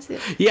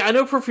expensive. Yeah, I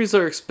know perfumes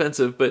are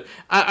expensive, but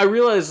I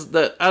realize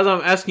that as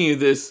I'm asking you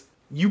this,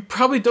 you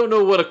probably don't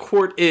know what a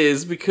quart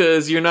is,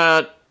 because you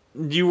didn't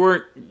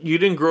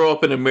grow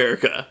up in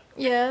America.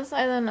 Yes,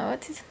 I don't know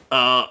what it is.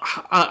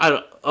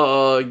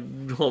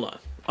 Hold on.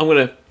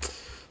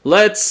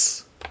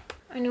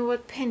 I know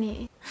what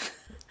penny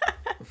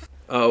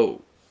is.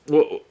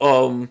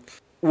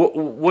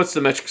 What's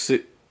the metric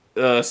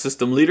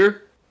system?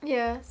 Liter?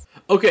 Yes.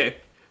 Okay,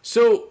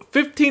 so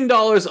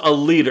 $15 a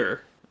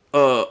liter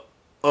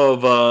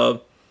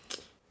of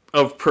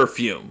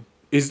perfume.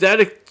 Is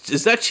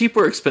that cheap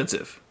or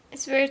expensive?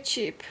 It's very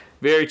cheap.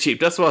 Very cheap.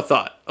 That's what I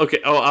thought. Okay.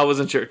 Oh, I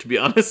wasn't sure, to be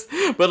honest.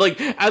 But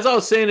like as I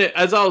was saying,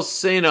 I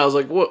was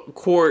like, what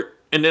quart?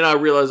 And then I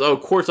realized, oh,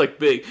 quart's like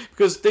big,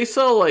 because they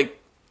sell like,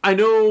 I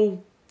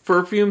know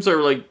perfumes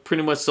are like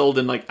pretty much sold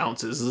in like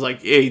ounces. It's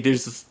like, hey,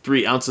 there's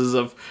 3 ounces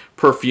of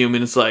perfume,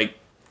 and it's like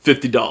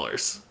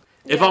 $50.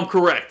 Yeah. If I'm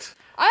correct.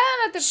 I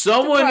don't know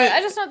the price. I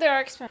just know they're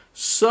expensive.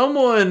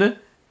 Someone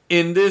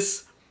in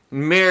this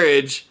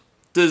marriage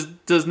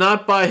does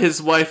not buy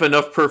his wife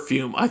enough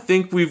perfume. I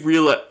think we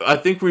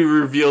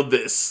revealed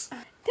this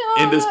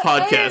in this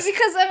podcast.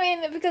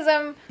 Because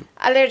I'm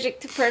allergic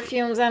to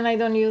perfumes and I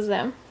don't use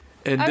them.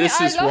 And this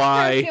is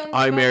why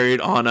I married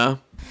Anna,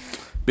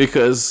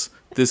 because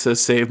this has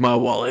saved my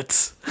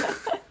wallet.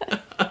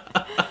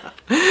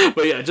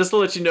 But yeah, just to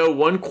let you know,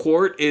 1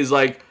 quart is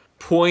like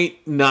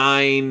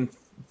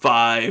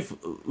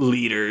 0.95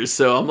 liters.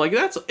 So I'm like,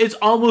 it's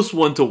almost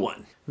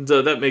 1-to-1.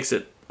 So that makes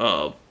it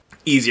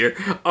easier.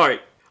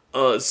 Alright,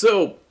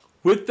 so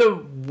with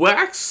the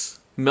wax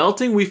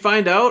melting, we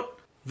find out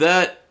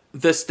that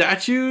the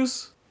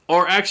statues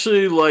are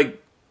actually like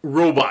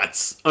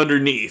robots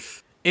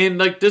underneath. And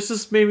like this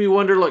just made me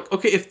wonder, like,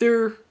 okay, if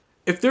they're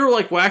if they're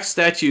like wax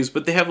statues,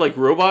 but they have like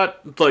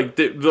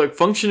like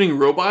functioning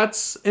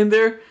robots in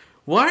there,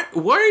 why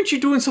aren't you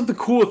doing something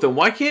cool with them?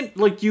 Why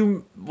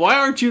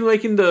aren't you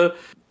making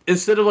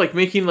instead of like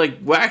making like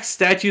wax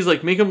statues,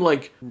 like make them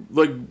like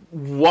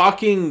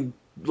walking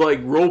like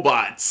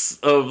robots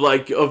of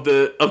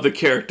the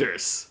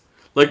characters?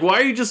 Like, why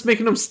are you just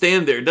making them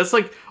stand there? That's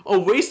like a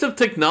waste of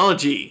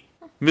technology,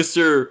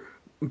 Mr.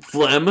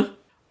 Flem.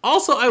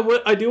 Also,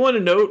 I do want to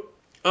note,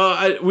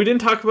 we didn't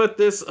talk about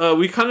this.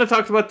 We kind of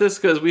talked about this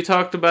because we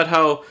talked about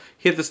how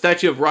he had the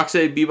statue of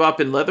Rocksteady,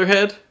 Bebop, and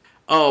Leatherhead.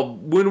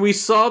 When we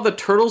saw the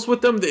turtles with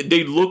them,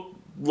 they look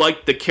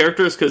like the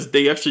characters because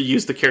they actually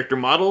used the character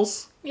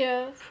models.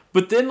 Yeah.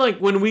 But then, like,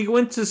 when we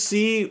went to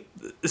see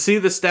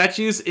the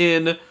statues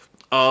in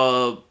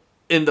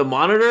the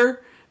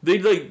monitor,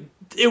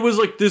 it was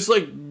like this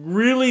like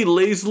really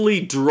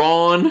lazily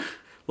drawn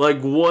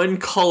like one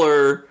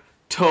color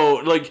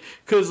tone, like,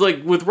 because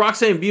like with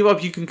Roxanne and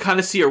Bebop you can kind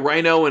of see a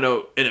rhino and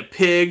a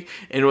pig,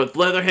 and with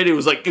Leatherhead it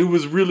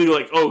was really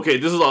like, oh, okay,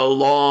 this is a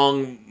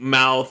long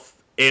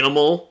mouth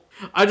animal.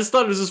 I just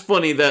thought it was just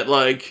funny that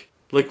like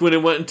when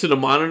it went into the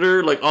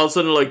monitor, like all of a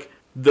sudden like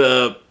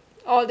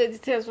all the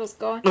details was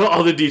gone.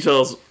 All the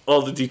details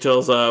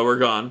were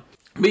gone.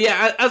 But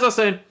yeah, as I was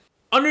saying,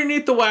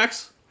 underneath the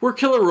wax were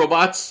killer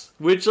robots,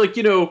 which, like,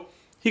 you know,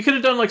 he could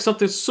have done like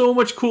something so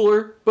much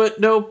cooler, but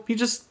no, he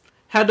just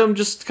had them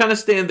just kind of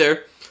stand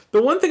there.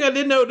 The one thing I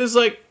did note is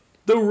like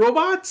the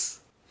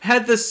robots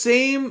had the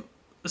same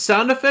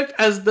sound effect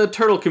as the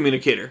turtle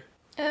communicator.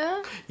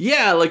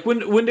 Yeah, like when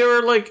they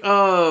were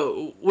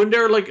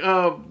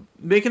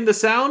making the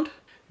sound,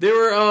 they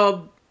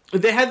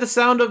had the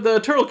sound of the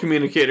turtle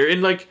communicator,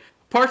 and like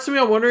parts of me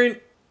I'm wondering.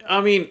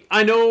 I mean,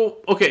 I know.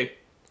 Okay,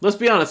 let's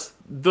be honest.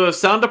 The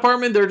sound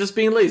department, they're just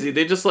being lazy.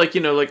 They just like,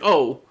 you know, like,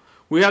 oh,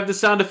 we have the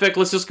sound effect,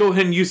 let's just go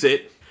ahead and use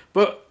it.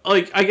 But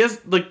like, I guess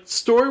like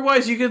story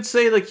wise, you could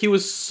say like he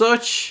was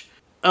such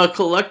a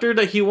collector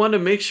that he wanted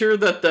to make sure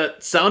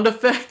that sound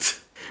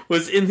effect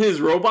was in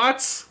his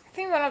robots. I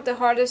think one of the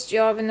hardest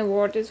job in the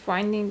world is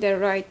finding the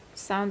right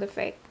sound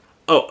effect.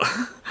 Oh,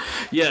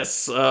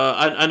 yes.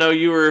 I know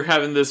you were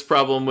having this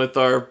problem with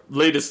our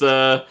latest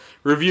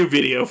review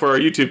video for our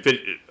YouTube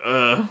video.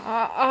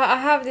 I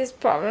have this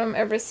problem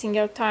every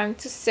single time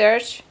to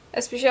search,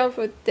 especially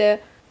for the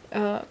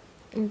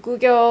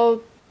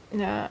Google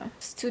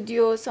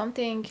Studio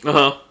something.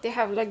 They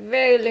have like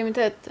very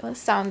limited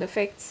sound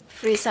effects,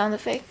 free sound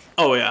effects.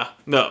 Oh yeah,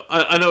 no,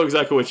 I know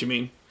exactly what you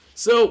mean.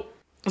 So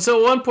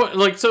one point,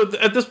 like,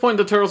 at this point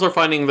the turtles are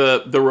finding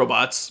the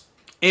robots,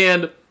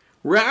 and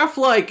Raph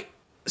like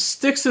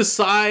sticks his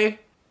sai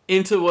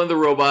into one of the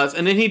robots,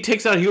 and then he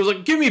takes out. He was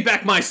like, "Give me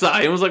back my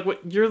sai," and was like, "What?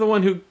 You're the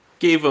one who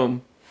gave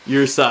him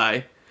your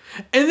sai."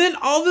 And then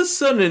all of a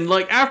sudden,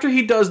 like after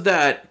he does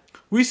that,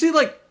 we see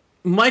like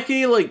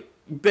Mikey like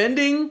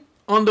bending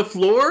on the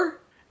floor,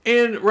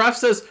 and Raph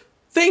says,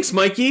 "Thanks,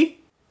 Mikey."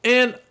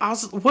 And I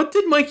was, what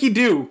did Mikey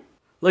do?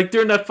 Like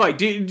during that fight,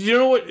 do you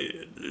know what?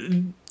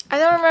 I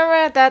don't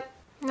remember that.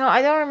 No,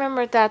 I don't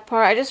remember that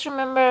part. I just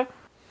remember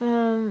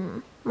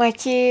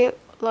Mikey,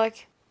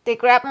 like, they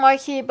grabbed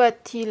Mikey,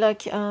 but he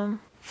like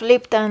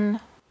flipped, and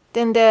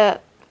then the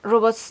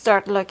robots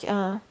start like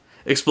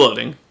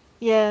exploding.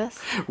 Yes.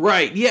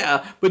 Right,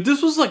 yeah. But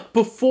this was like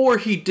before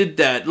he did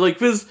that. Like,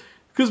 because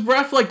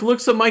Raph like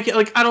looks at Mikey,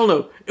 like, I don't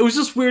know. It was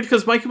just weird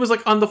because Mikey was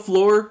like on the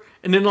floor,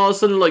 and then all of a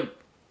sudden like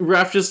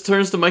Raph just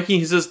turns to Mikey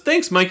and he says,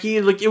 "Thanks, Mikey."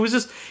 And, like, it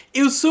was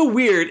so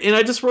weird. And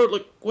I just wrote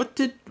like, what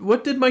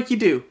did Mikey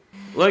do?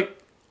 Like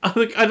I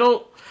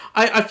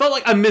felt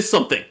like I missed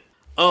something.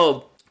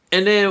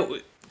 And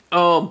then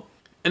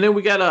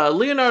we got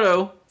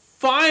Leonardo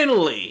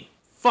finally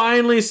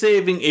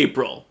saving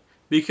April,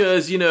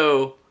 because, you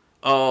know,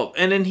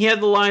 and then he had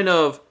the line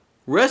of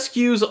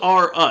 "Rescues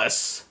are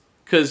us,"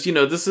 because, you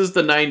know, this is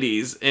the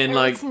 90s, and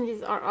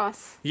everything are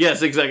us.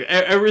 Yes, exactly.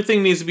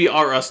 Everything needs to be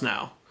are us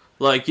now.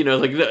 Like, you know,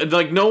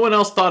 like no one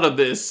else thought of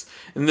this,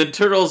 and the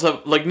turtles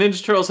have, like,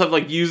 Ninja Turtles have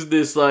like used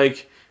this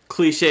like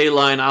cliche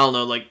line, I don't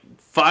know, like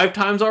 5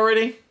 times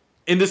already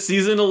in this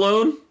season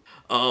alone.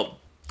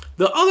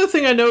 The other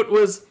thing I note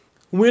was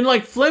when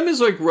like Flem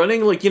is like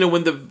running, like, you know,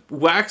 when the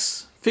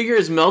wax figure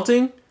is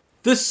melting,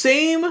 the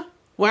same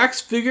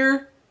wax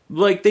figure,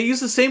 like, they use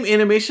the same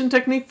animation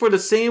technique for the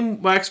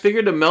same wax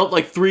figure to melt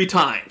like 3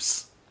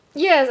 times.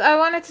 Yes, I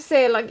wanted to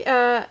say, like,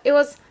 it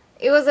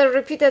was a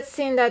repeated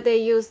scene that they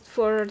used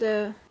for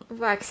the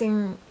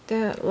waxing,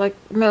 the like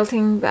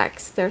melting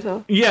wax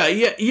turtle.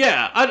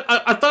 Yeah.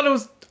 I thought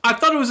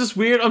it was just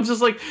weird. I'm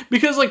just like,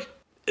 because like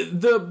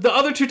the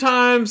other 2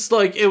 times,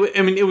 like,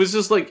 it was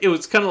just like, it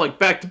was kind of like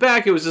back to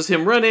back. It was just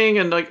him running,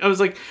 and like I was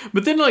like,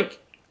 but then like,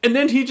 and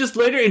then he just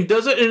later and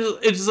does it, and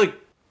it's just like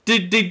they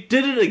did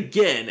it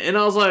again, and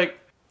I was like,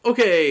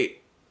 okay,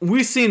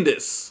 we've seen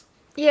this.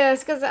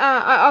 Yes, because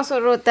I also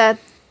wrote that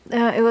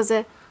it was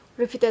a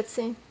repeated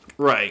scene.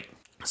 Right.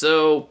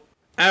 So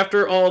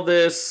after all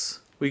this,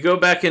 we go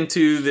back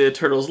into the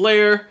turtles'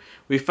 lair.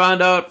 We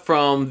found out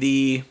from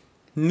the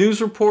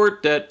news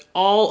report that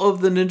all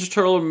of the Ninja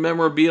Turtle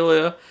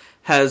memorabilia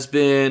has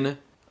been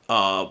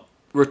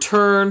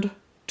returned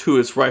to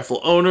its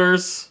rightful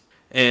owners.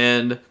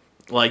 And,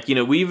 like, you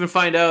know, we even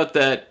find out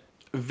that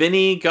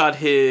Vinny got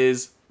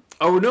his...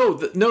 Oh,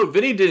 no,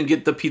 Vinny didn't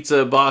get the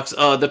pizza box.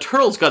 The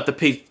turtles got the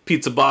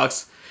pizza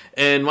box.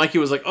 And Mikey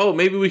was like, oh,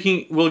 maybe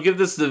we'll give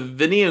this to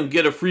Vinny and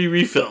get a free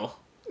refill.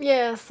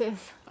 Yes.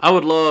 I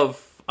would love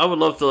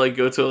to, like,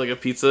 go to, like, a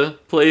pizza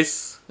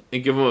place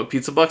and give them a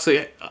pizza box.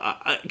 Like,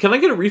 can I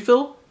get a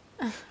refill?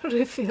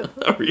 Refill.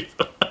 A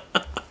refill.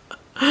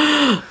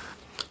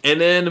 And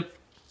then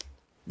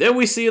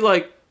we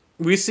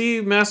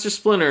see Master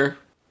Splinter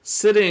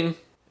sitting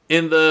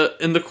in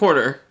the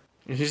corner.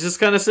 And he's just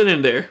kind of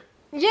sitting there.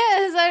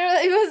 Yes,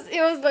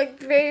 it was like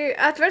very.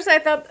 At first I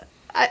thought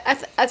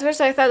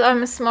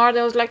I'm smart.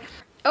 I was like,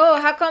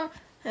 oh, how come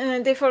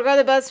they forgot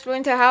about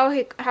Splinter?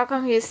 How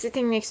come he's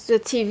sitting next to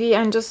the TV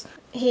and just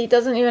he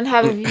doesn't even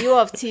have a view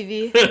of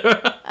TV?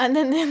 And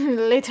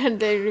then later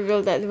they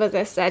revealed that it was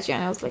a statue,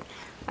 and I was like,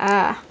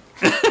 ah.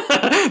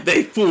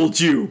 They fooled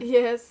you.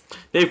 Yes.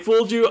 They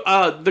fooled you.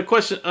 The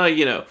question,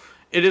 you know,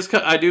 it is.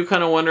 I do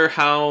kind of wonder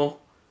how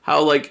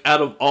like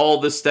out of all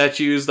the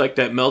statues like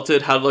that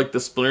melted, how like the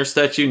Splinter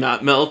statue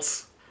not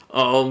melt.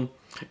 And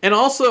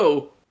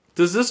also,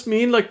 does this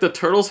mean like the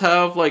turtles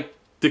have like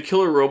the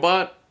killer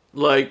robot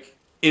like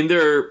in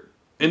their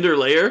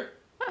lair?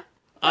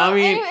 I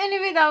mean,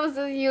 anyway, that was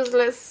a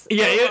useless.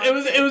 Yeah, it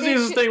was a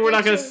useless thing. We're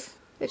not gonna.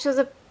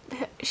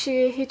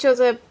 He chose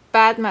a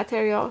bad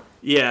material.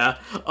 Yeah.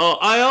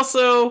 I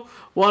also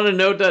want to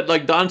note that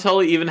like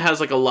Donatello even has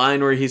like a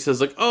line where he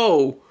says like,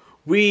 "Oh,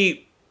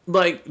 we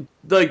like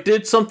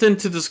did something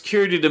to the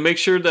security to make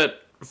sure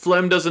that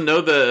Flem doesn't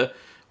know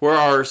where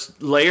our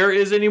lair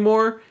is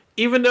anymore."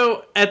 Even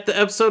though at the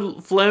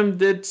episode Flem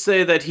did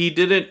say that he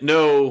didn't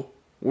know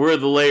where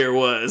the lair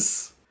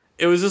was.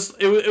 It was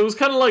just it was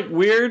kind of like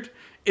weird.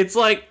 It's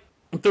like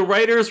the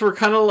writers were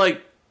kind of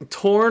like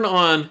torn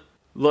on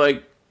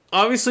like.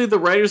 Obviously, the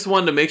writers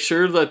wanted to make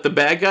sure that the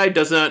bad guy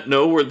does not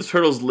know where the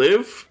turtles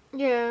live.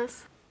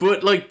 Yes.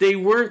 But, like, they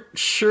weren't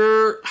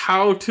sure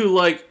how to,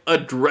 like,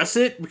 address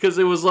it. Because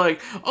it was like,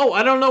 oh,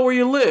 I don't know where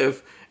you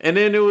live. And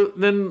then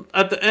then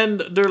at the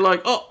end, they're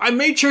like, oh, I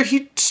made sure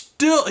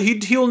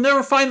he'll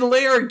never find the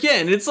lair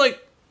again. It's like,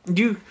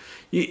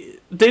 they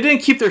didn't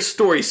keep their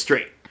story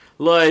straight.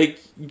 Like,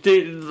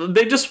 they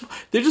just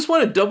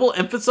want to double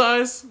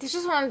emphasize. They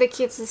just wanted the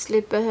kids to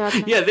sleep better.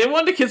 Yeah, they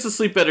wanted the kids to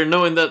sleep better,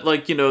 knowing that,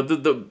 like, you know,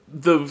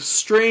 the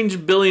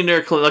strange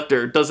billionaire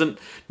collector doesn't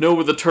know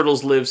where the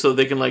turtles live, so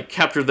they can like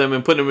capture them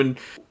and put them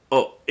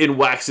in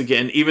wax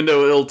again, even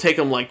though it'll take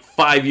them like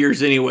 5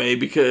 years anyway.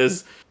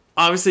 Because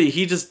obviously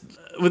he just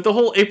with the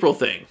whole April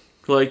thing,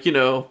 like, you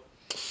know,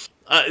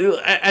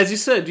 as you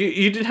said,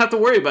 you didn't have to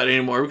worry about it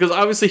anymore because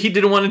obviously he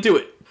didn't want to do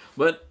it.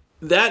 But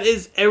that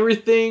is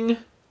everything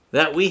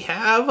that we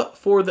have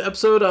for the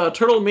episode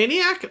Turtle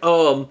Maniac.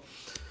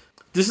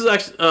 This is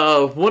actually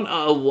one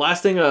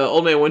last thing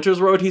Old Man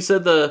Winters wrote. He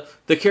said the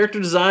character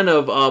design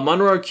of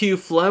Monroe Q.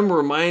 Flem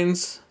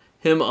reminds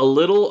him a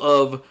little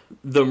of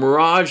the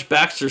Mirage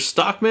Baxter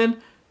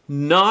Stockman.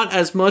 Not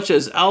as much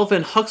as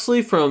Alvin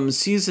Huxley from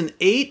season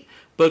 8,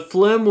 but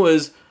Flem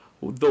was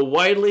the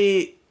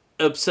widely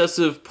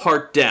obsessive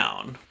part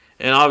down.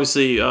 And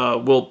obviously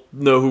we'll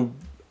know who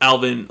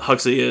Alvin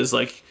Huxley is,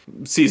 like,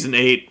 season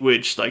 8,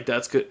 which, like,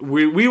 that's good.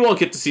 We won't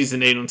get to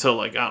season 8 until,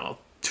 like, I don't know,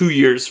 2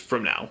 years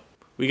from now.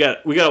 We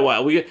got a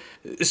while.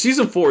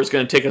 Season 4 is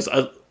going to take us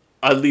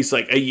at least,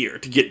 like, a year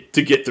to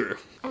get through.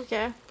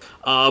 Okay.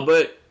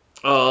 But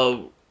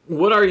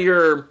what are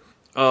your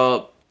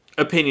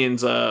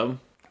opinions? I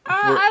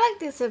like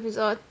this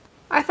episode.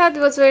 I thought it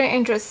was very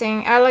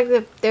interesting. I like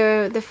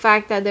the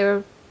fact that they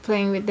were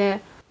playing with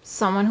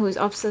someone who is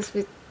obsessed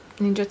with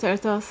Ninja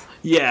Turtles.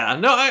 Yeah,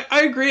 no,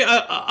 I agree.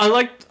 I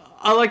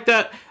like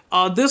that.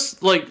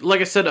 This,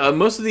 like I said,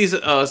 most of these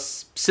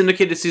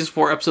syndicated season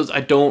 4 episodes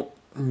I don't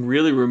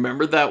really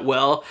remember that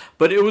well,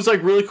 but it was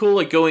like really cool,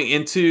 like going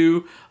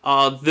into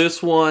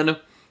this one.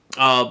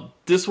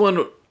 This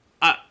one,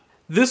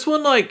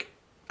 like,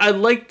 I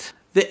liked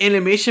the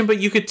animation, but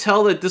you could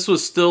tell that this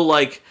was still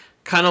like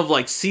kind of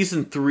like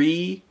season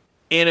 3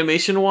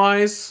 animation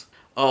wise.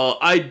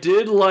 I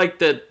did like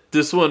that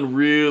this one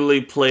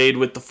really played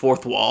with the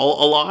fourth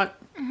wall a lot.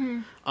 Mm-hmm.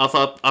 I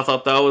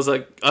thought that was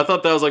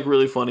like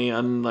really funny,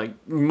 and like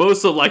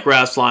most of like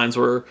Raph's lines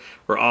were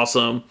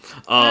awesome.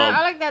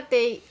 I like that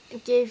they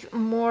gave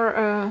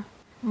more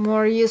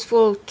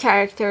useful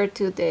character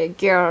to the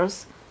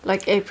girls,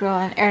 like April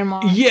and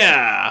Irma.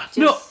 Yeah,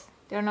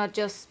 they're not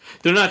just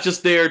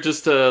there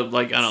just to,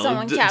 like, I don't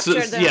someone know. capture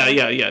them.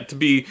 Yeah. To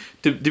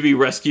be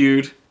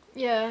rescued.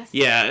 Yes.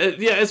 Yeah.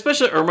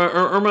 Especially Irma.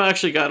 Irma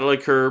actually got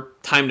like her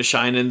time to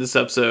shine in this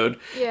episode.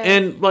 Yeah.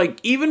 And like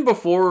even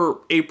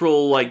before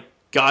April like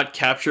got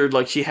captured,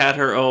 like she had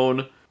her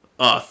own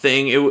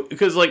thing.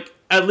 Because like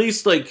at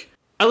least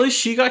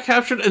she got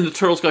captured and the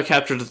turtles got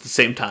captured at the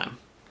same time.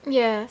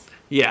 Yes.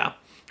 Yeah.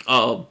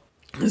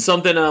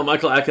 Something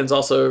Michael Atkins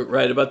also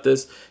wrote about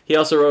this. He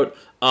also wrote,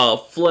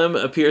 Flem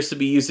appears to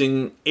be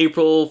using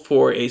April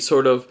for a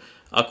sort of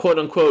a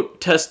quote-unquote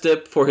test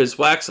dip for his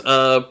wax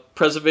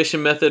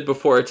preservation method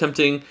before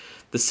attempting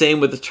the same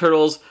with the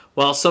turtles,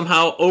 while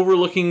somehow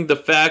overlooking the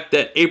fact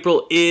that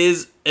April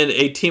is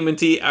a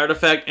TMNT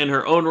artifact in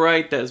her own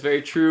right. That is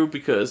very true,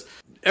 because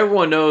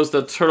everyone knows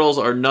that turtles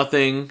are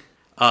nothing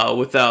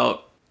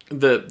without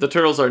the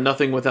turtles are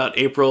nothing without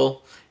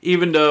April.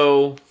 Even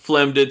though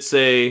Flem did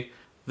say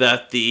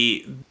that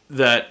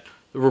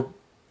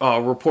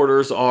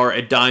reporters are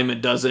a dime a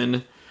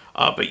dozen,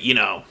 but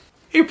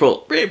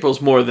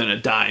April's more than a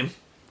dime.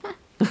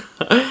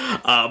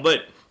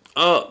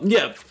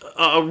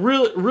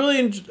 Really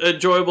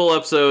enjoyable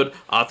episode.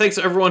 Thanks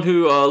to everyone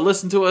who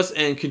listened to us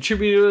and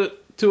contributed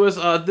to us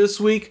this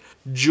week.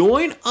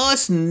 Join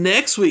us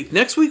next week.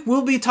 Next week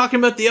we'll be talking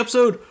about the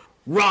episode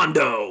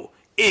Rondo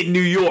in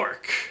New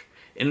York.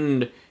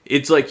 And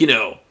it's like,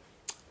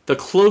 the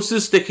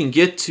closest they can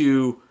get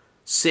to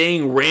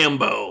saying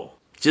Rambo.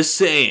 Just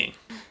saying.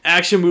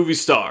 Action movie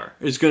star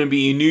is going to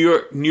be in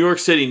New York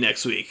City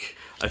next week.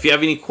 If you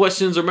have any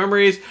questions or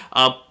memories,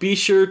 be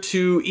sure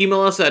to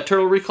email us at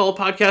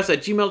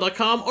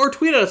turtlerecallpodcast@gmail.com or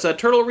tweet us at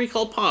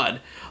turtlerecallpod.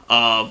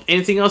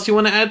 Anything else you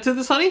want to add to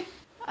this, honey?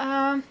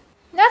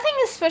 Nothing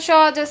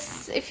special.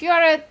 Just if you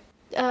are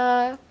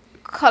a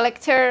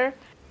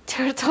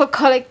turtle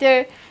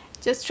collector,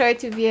 just try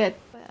to be a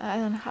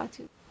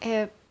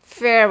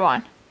fair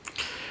one.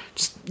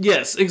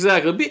 Yes,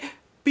 exactly.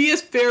 Be a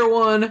fair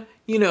one.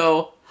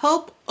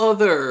 Help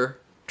other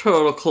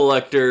turtle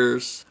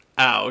collectors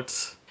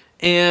out.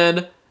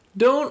 And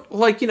don't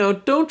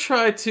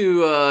try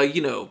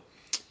to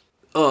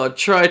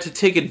try to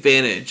take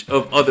advantage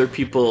of other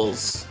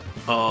people's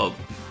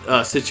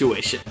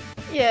situation.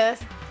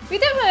 Yes, we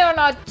definitely are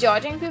not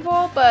judging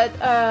people, but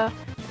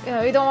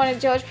we don't want to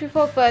judge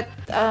people, but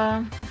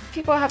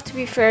people have to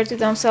be fair to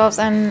themselves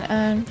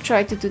and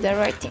try to do the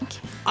right thing.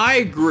 I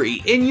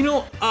agree,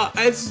 and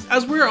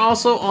as we're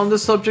also on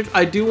this subject,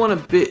 I do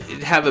want to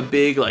have a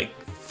big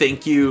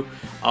thank you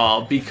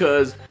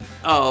because.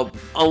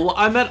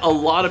 I met a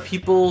lot of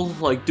people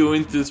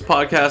doing this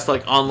podcast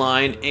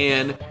online,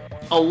 and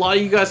a lot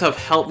of you guys have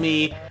helped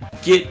me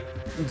get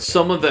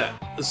some of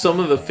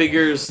the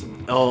figures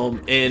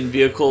and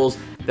vehicles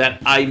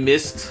that I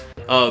missed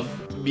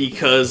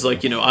because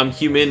I'm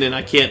human and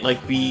I can't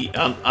be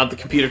on the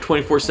computer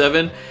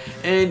 24/7.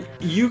 And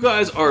you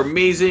guys are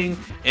amazing,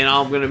 and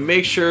I'm gonna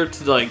make sure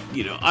to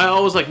I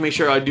always make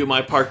sure I do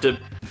my part to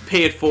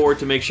pay it forward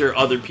to make sure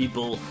other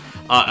people.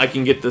 I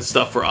can get this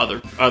stuff for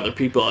other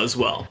people as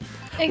well.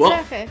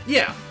 Exactly. Well,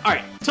 yeah. All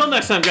right. Till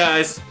next time,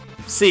 guys.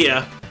 See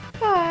ya.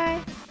 Bye.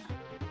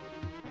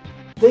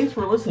 Thanks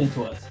for listening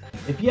to us.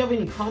 If you have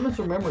any comments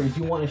or memories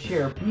you want to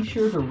share, be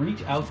sure to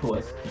reach out to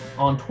us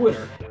on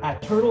Twitter at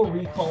Turtle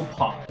Recall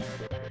Pod.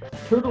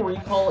 Turtle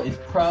Recall is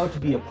proud to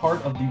be a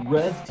part of the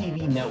Res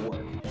TV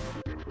network.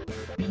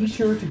 Be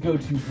sure to go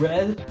to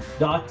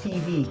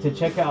res.tv to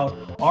check out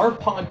our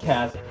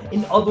podcast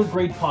and other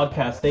great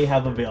podcasts they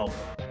have available.